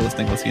everybody for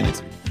listening. We'll see you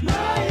next week.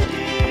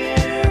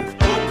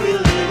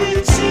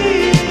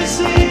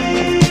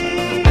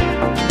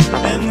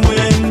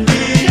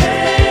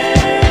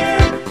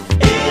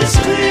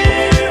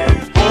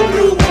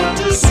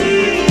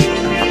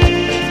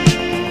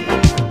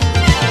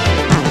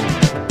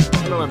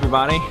 Hello,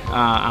 everybody.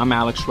 I'm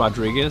Alex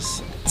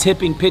Rodriguez.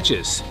 Tipping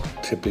Pitches.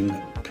 Tipping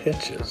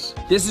Pitches.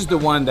 This is the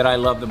one that I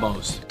love the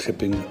most.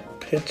 Tipping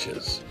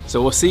Pitches.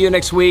 So we'll see you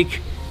next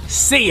week.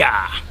 See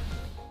ya!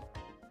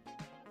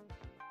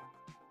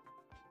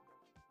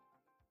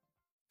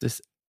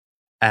 This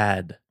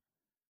ad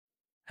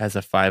has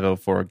a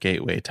 504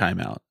 gateway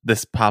timeout.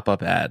 This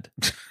pop-up ad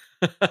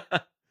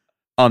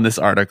on this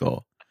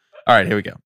article. All right, here we go.